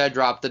obviously I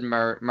drafted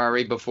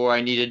Murray before I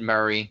needed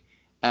Murray,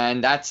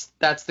 and that's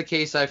the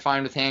case I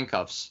find with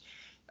handcuffs.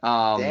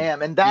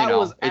 Damn, and that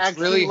was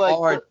actually really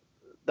hard.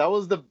 That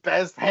was the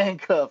best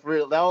handcuff.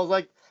 Real. That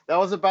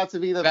was about to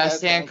be the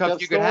best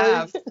handcuff you could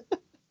have.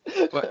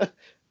 But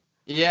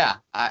yeah,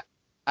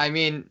 I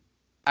mean,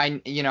 I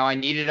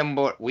needed him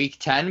week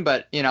 10,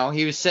 but he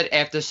was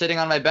after sitting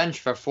on my bench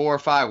for 4 or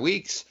 5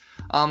 weeks.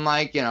 I'm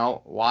like,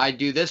 why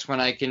do this when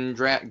I can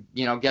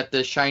get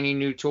this shiny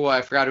new toy?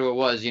 I forgot who it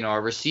was,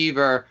 a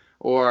receiver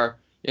or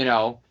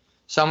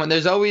someone.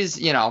 There's always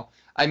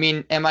I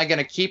mean, am I going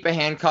to keep a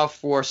handcuff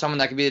for someone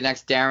that could be the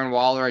next Darren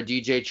Waller or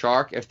DJ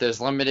Chark if there's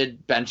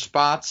limited bench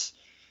spots?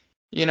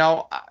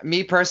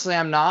 Me personally,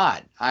 I'm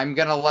not. I'm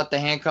going to let the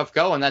handcuff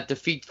go, and that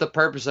defeats the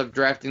purpose of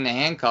drafting the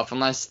handcuff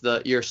unless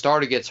your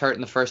starter gets hurt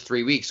in the first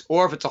 3 weeks,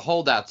 or if it's a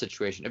holdout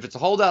situation. If it's a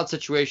holdout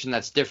situation,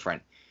 that's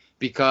different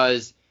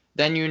because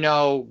then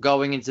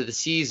going into the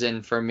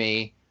season for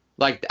me,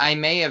 Like, I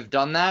may have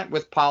done that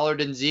with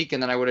Pollard and Zeke,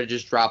 and then I would have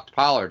just dropped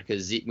Pollard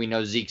because we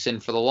know Zeke's in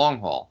for the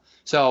long haul.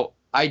 So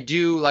I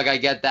do, like, I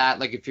get that.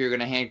 Like, if you're going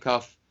to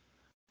handcuff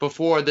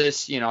before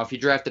this, you know, if you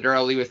drafted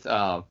early with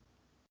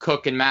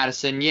Cook and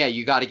Madison, yeah,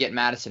 you got to get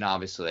Madison,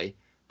 obviously.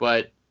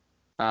 But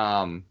so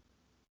I mean,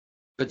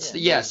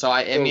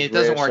 it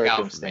doesn't work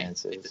out for me.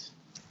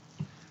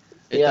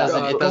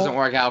 It doesn't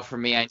work out for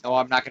me. I know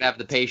I'm not going to have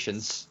the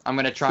patience. I'm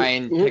going to try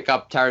and pick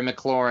up Terry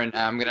McLaurin.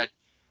 I'm going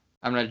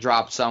to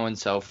drop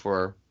so-and-so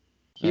for,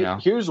 you know.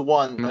 Here's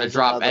one. I'm going to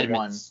drop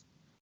Edmonds.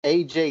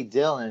 A.J.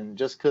 Dillon,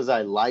 just because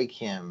I like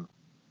him.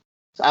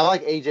 I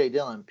like A.J.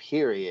 Dillon,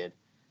 period.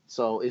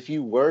 So if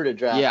you were to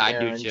draft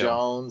Aaron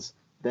Jones,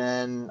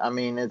 then, I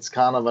mean, it's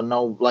kind of a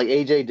no. Like,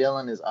 A.J.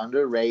 Dillon is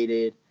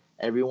underrated.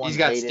 He's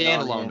got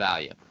standalone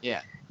value.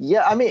 Yeah.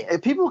 Yeah, I mean,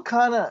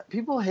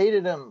 people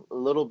hated him a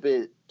little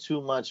bit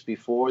too much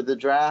before the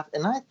draft.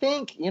 And I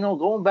think, you know,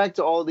 going back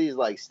to all these,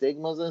 like,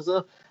 stigmas and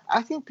stuff,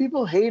 I think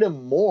people hate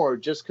him more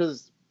just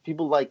because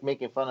people like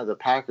making fun of the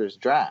Packers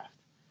draft.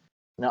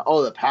 Now,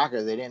 the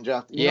Packers, they didn't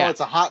draft. You know, it's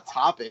a hot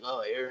topic.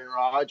 Oh, Aaron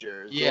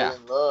Rodgers,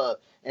 Jordan Love.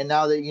 And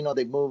now that, you know,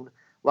 they moved,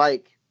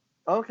 like,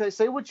 okay,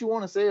 say what you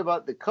want to say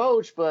about the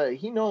coach, but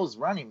he knows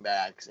running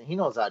backs and he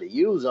knows how to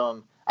use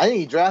them. I think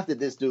he drafted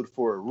this dude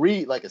for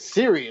a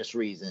serious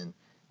reason.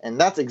 And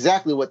that's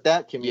exactly what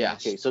that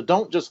communicates. Yes. So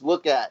don't just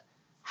look at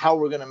how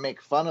we're going to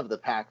make fun of the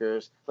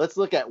Packers. Let's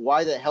look at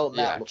why the hell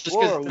Matt LaFleur. Just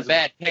because it's a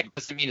bad pick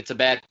doesn't mean it's a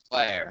bad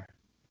player.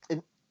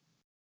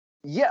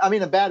 I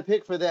mean, a bad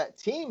pick for that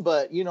team,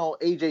 but, you know,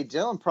 A.J.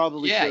 Dillon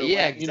probably went,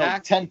 exactly. You know,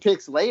 10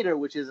 picks later,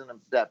 which isn't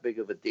that big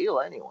of a deal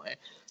anyway.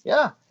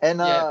 Yeah. And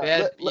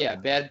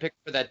bad pick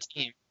for that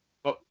team.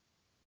 But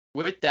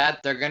with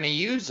that, they're going to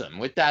use them.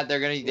 With that,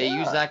 they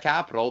use that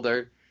capital.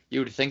 You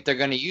would think they're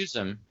going to use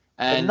them.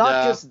 And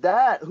not just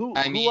that. Who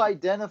is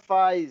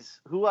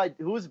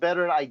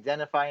better at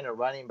identifying a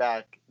running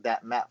back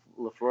that Matt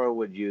LaFleur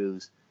would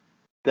use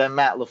than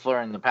Matt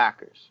LaFleur and the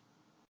Packers?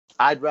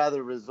 I'd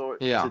rather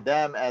resort to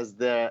them as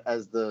the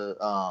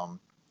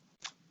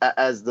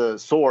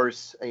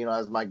source, you know,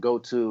 as my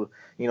go-to,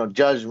 you know,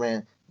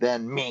 judgment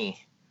than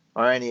me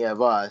or any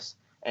of us.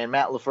 And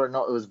Matt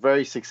LaFleur, was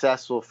very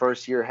successful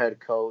first-year head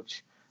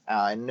coach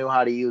and knew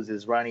how to use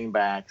his running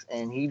backs.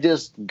 And he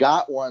just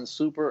got one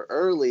super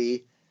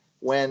early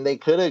when they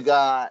could have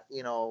got,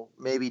 you know,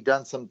 maybe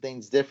done some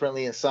things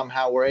differently and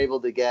somehow were able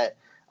to get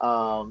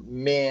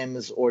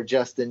Mims or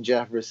Justin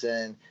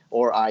Jefferson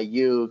or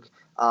Ayuk.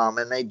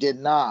 And they did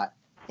not.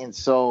 And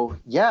so,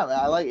 man,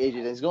 I like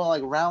AJ. He's going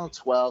like round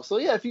 12. So,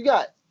 if you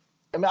got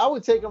 – I mean, I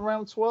would take him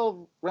round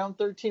 12, round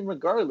 13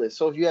 regardless.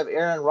 So, if you have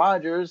Aaron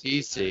Rodgers –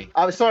 Easy.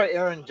 I'm sorry,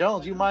 Aaron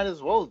Jones, you might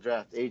as well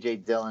draft A.J.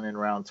 Dillon in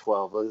round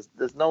 12.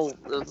 There's no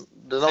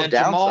downside.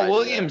 Jamal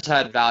Williams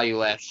had value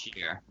last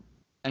year.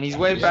 And he's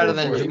way better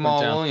than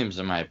Jamal Williams,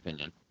 in my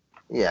opinion.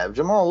 Yeah,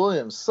 Jamal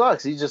Williams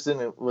sucks. He just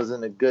was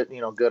in a good,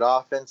 you know, good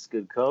offense,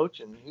 good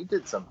coach, and he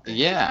did something.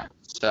 Yeah,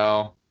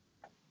 so –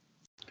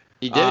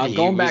 he did.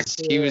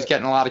 He was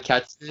getting a lot of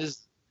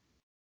catches.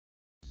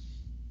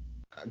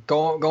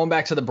 Going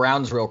back to the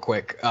Browns real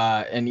quick,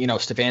 and you know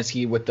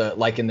Stefanski with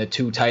in the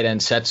two tight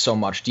end sets so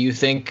much. Do you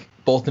think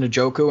both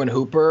Njoku and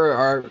Hooper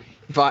are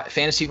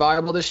fantasy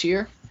viable this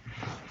year?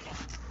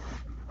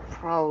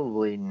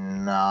 Probably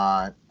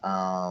not.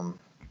 No.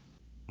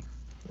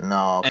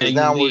 And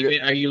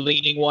are you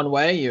leaning one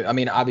way? I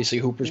mean, obviously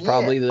Hooper's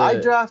probably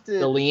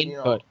the lean,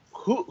 but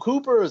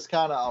Hooper is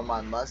kind of on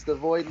my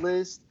must-avoid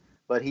list.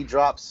 But he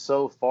dropped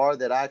so far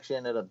that I actually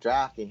ended up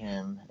drafting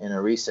him in a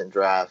recent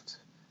draft,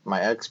 my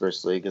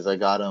experts league, because I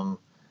got him,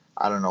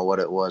 I don't know what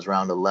it was,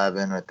 round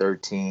 11 or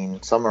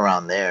 13, somewhere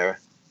around there.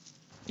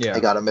 Yeah. I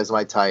got him as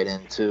my tight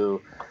end,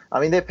 too. I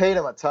mean, they paid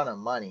him a ton of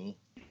money.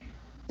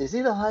 Is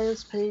he the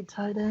highest paid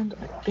tight end?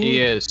 I think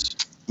he is.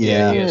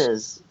 Yeah, he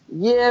is.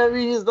 Yeah, I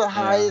mean, he's the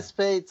highest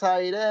paid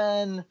tight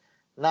end.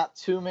 Not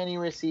too many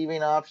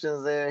receiving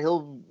options there.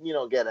 He'll, you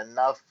know, get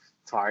enough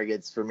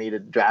targets for me to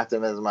draft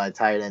him as my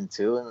tight end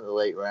too in the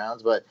late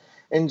rounds. But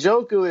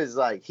Njoku is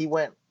like, he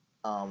went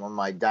on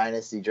my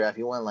dynasty draft,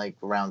 he went like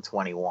around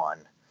 21.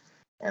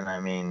 And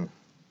I mean,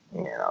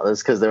 you know,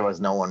 that's because there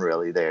was no one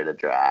really there to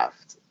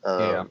draft.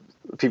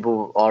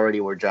 People already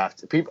were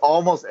drafted.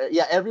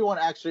 Everyone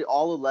actually,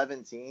 all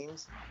 11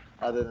 teams,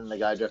 other than the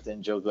guy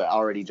drafted Njoku,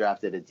 already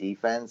drafted a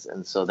defense.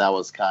 And so that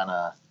was kind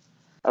of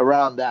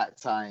around that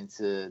time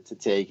to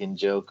take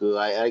Njoku.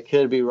 I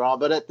could be wrong,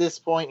 but at this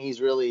point, he's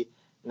really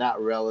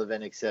not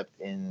relevant except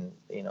in,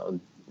 you know,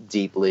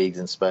 deep leagues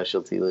and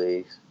specialty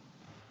leagues.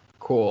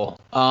 Cool.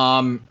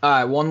 All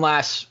right, one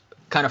last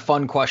kind of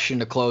fun question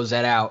to close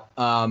that out.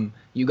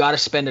 You got to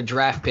spend a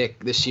draft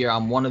pick this year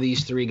on one of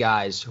these three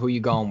guys. Who you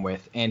going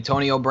with?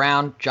 Antonio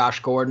Brown,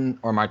 Josh Gordon,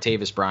 or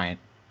Martavis Bryant?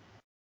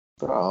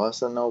 Bro,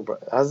 that's a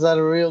no-brainer. How's that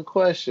a real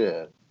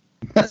question?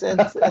 It's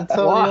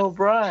Antonio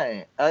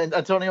Brown.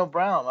 Antonio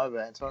Brown, my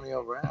bad.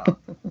 Antonio Brown.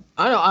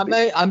 I know.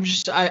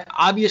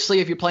 Obviously,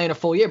 if you're playing a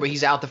full year, but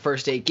he's out the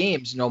first 8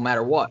 games, no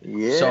matter what.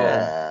 Yeah.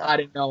 So I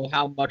didn't know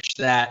how much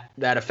that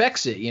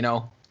affects it. You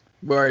know.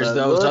 Whereas But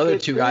those look other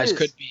at two guys this.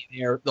 could be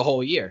there the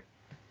whole year.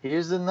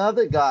 Here's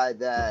another guy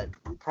that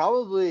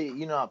probably,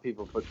 you know how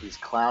people put these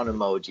clown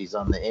emojis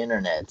on the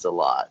internets a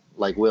lot,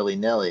 like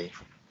willy-nilly.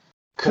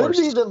 Could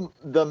be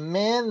the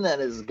man that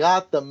has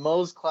got the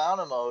most clown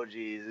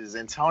emojis is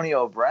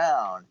Antonio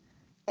Brown.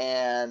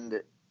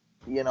 And,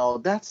 you know,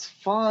 that's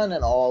fun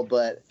and all,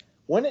 but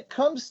when it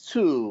comes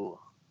to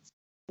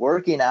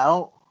working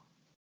out,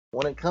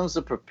 when it comes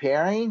to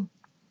preparing,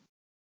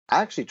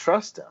 I actually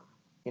trust him.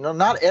 You know,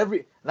 not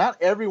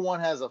everyone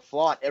has a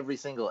flaw at every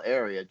single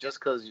area. Just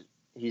because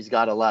he's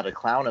got a lot of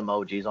clown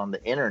emojis on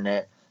the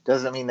internet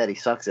doesn't mean that he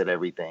sucks at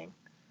everything.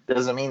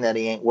 Doesn't mean that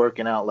he ain't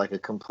working out like a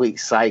complete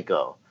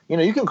psycho. You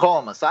know, you can call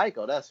him a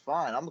psycho. That's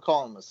fine. I'm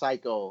calling him a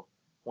psycho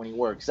when he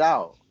works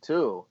out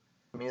too.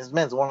 I mean, this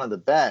man's one of the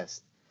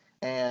best.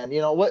 And you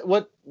know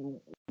what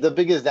the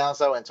biggest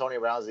downside with Antonio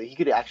Brown is that he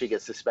could actually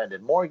get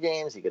suspended more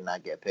games. He could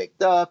not get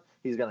picked up.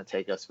 He's going to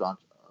take us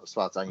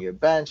spots on your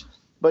bench.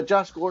 But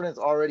Josh Gordon's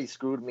already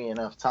screwed me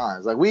enough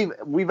times. Like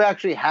we've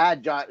actually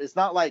had Josh. It's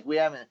not like we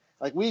haven't.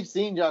 Like we've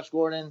seen Josh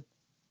Gordon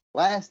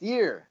last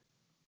year.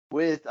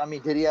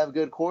 Did he have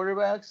good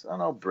quarterbacks? I don't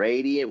know,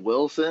 Brady and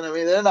Wilson. I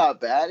mean, they're not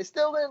bad. He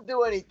still didn't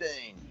do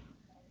anything.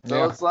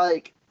 So It's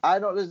like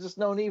there's just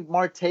no need.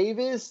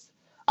 Martavis,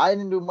 I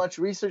didn't do much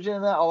research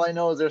into that. All I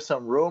know is there's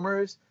some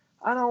rumors.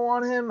 I don't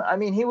want him. I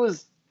mean, he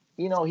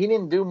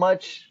didn't do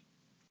much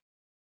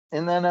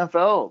in the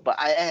NFL. But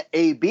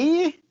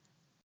AB,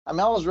 I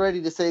was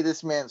ready to say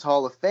this man's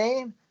Hall of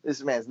Fame.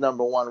 This man's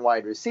number one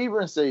wide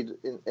receiver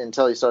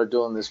until he started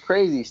doing this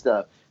crazy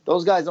stuff.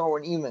 Those guys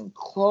aren't even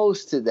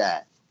close to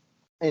that.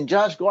 And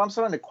Josh Gordon, I'm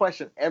starting to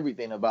question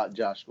everything about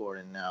Josh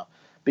Gordon now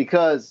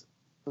because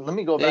let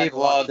me go back. Dave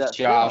loves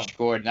Josh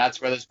Gordon.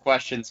 That's where this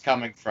question's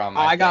coming from.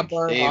 I got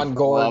burned on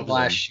Gordon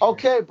last year.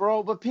 Okay,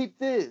 bro, but peep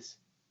this.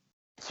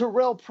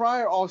 Terrell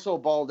Pryor also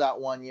balled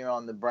out 1 year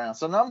on the Browns.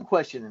 So now I'm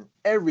questioning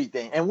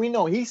everything. And we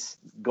know he's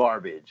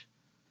garbage.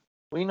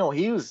 We know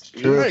he was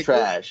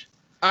trash.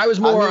 I was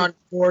more on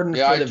Gordon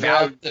for the value.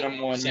 I drafted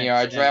him 1 year.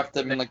 I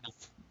drafted him in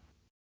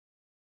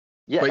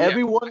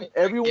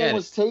everyone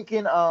was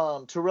taking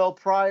Terrell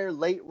Pryor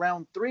late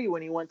round 3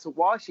 when he went to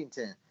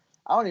Washington.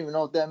 I don't even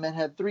know if that man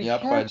had 3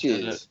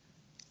 catches.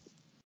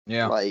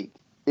 Yeah. Like,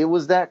 it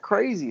was that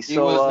crazy. He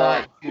was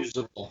not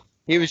usable.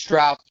 He was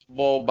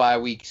draftable by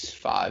weeks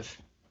 5.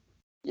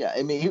 Yeah,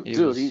 I mean,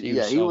 he was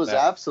was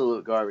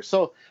absolute garbage.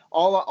 So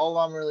all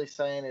I'm really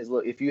saying is,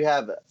 look, if you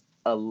have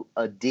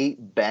a deep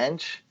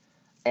bench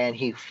and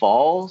he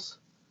falls,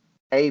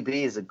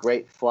 AB is a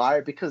great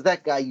flyer because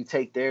that guy you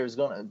take there is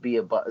going to be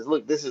a buzz.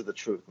 Look, this is the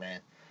truth, man.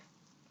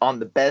 On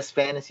the best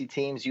fantasy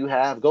teams you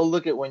have, go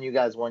look at when you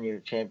guys won your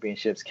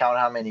championships. Count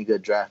how many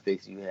good draft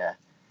picks you had.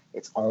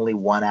 It's only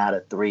 1 out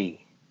of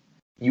 3.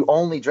 You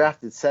only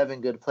drafted 7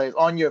 good players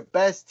on your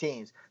best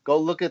teams. Go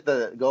look at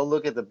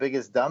the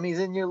biggest dummies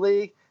in your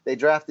league. They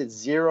drafted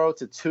 0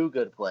 to 2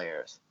 good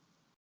players.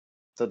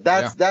 So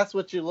that's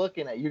what you're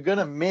looking at. You're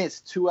gonna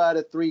miss 2 out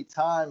of 3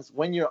 times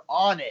when you're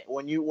on it.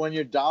 When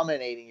you're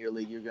dominating your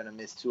league, you're gonna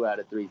miss 2 out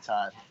of 3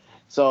 times.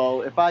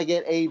 So if I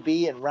get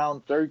AB in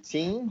round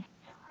 13,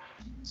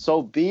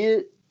 so be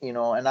it. You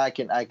know, and I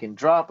can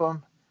drop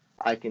him.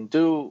 I can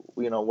do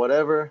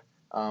whatever.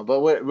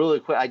 But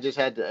really quick, I just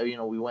had to.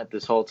 We went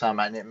this whole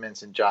time. I didn't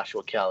mention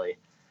Joshua Kelly.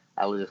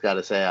 I just got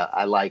to say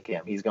I like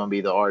him. He's gonna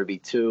be the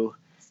RB2.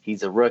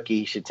 He's a rookie.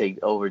 He should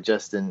take over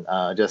Justin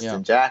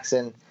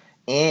Jackson.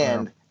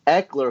 And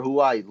Eckler,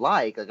 who I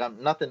like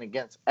I'm nothing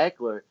against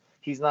Eckler,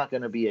 he's not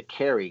going to be a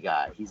carry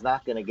guy. He's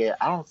not going to get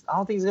I don't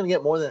think he's going to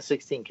get more than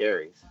 16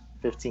 carries,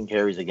 15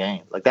 carries a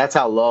game. Like that's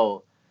how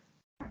low.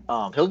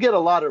 He'll get a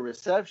lot of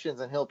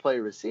receptions and he'll play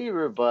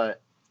receiver,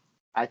 but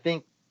I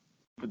think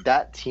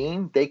that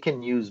team, they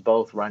can use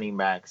both running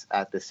backs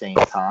at the same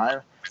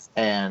time.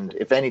 And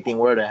if anything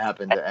were to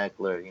happen to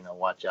Eckler,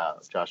 watch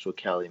out. Joshua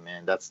Kelly,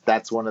 man.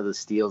 That's one of the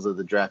steals of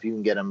the draft. You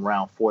can get him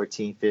around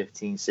 14,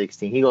 15,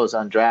 16. He goes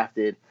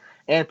undrafted.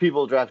 And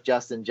people draft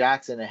Justin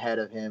Jackson ahead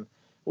of him,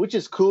 which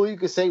is cool. You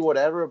could say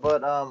whatever,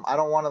 but I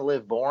don't want to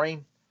live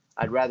boring.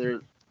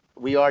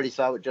 We already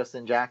saw what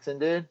Justin Jackson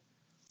did.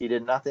 He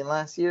did nothing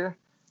last year.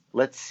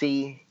 Let's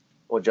see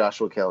what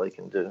Joshua Kelly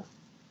can do.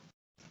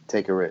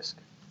 Take a risk.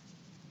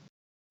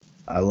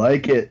 I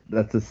like it.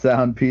 That's a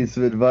sound piece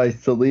of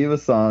advice to leave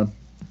us on.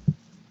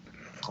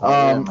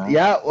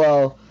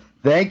 Well,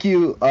 thank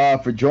you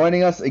for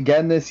joining us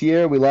again this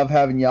year. We love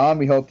having you on.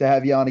 We hope to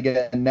have you on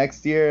again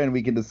next year, and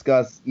we can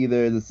discuss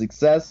either the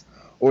success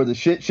or the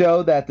shit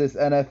show that this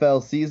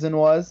NFL season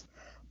was.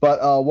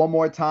 But one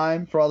more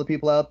time for all the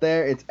people out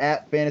there, it's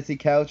at Fantasy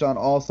Couch on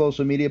all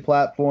social media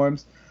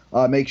platforms.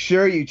 Make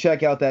sure you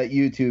check out that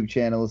YouTube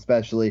channel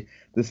especially.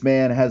 This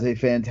man has a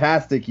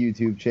fantastic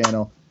YouTube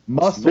channel.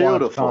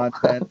 Must-watch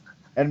content.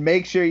 And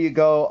make sure you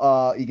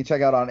go, you can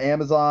check out on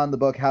Amazon the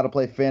book How to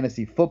Play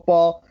Fantasy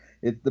Football.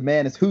 The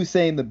man is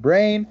Hussein the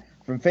Brain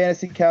from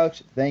Fantasy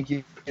Couch. Thank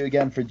you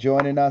again for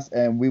joining us,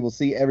 and we will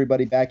see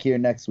everybody back here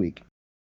next week.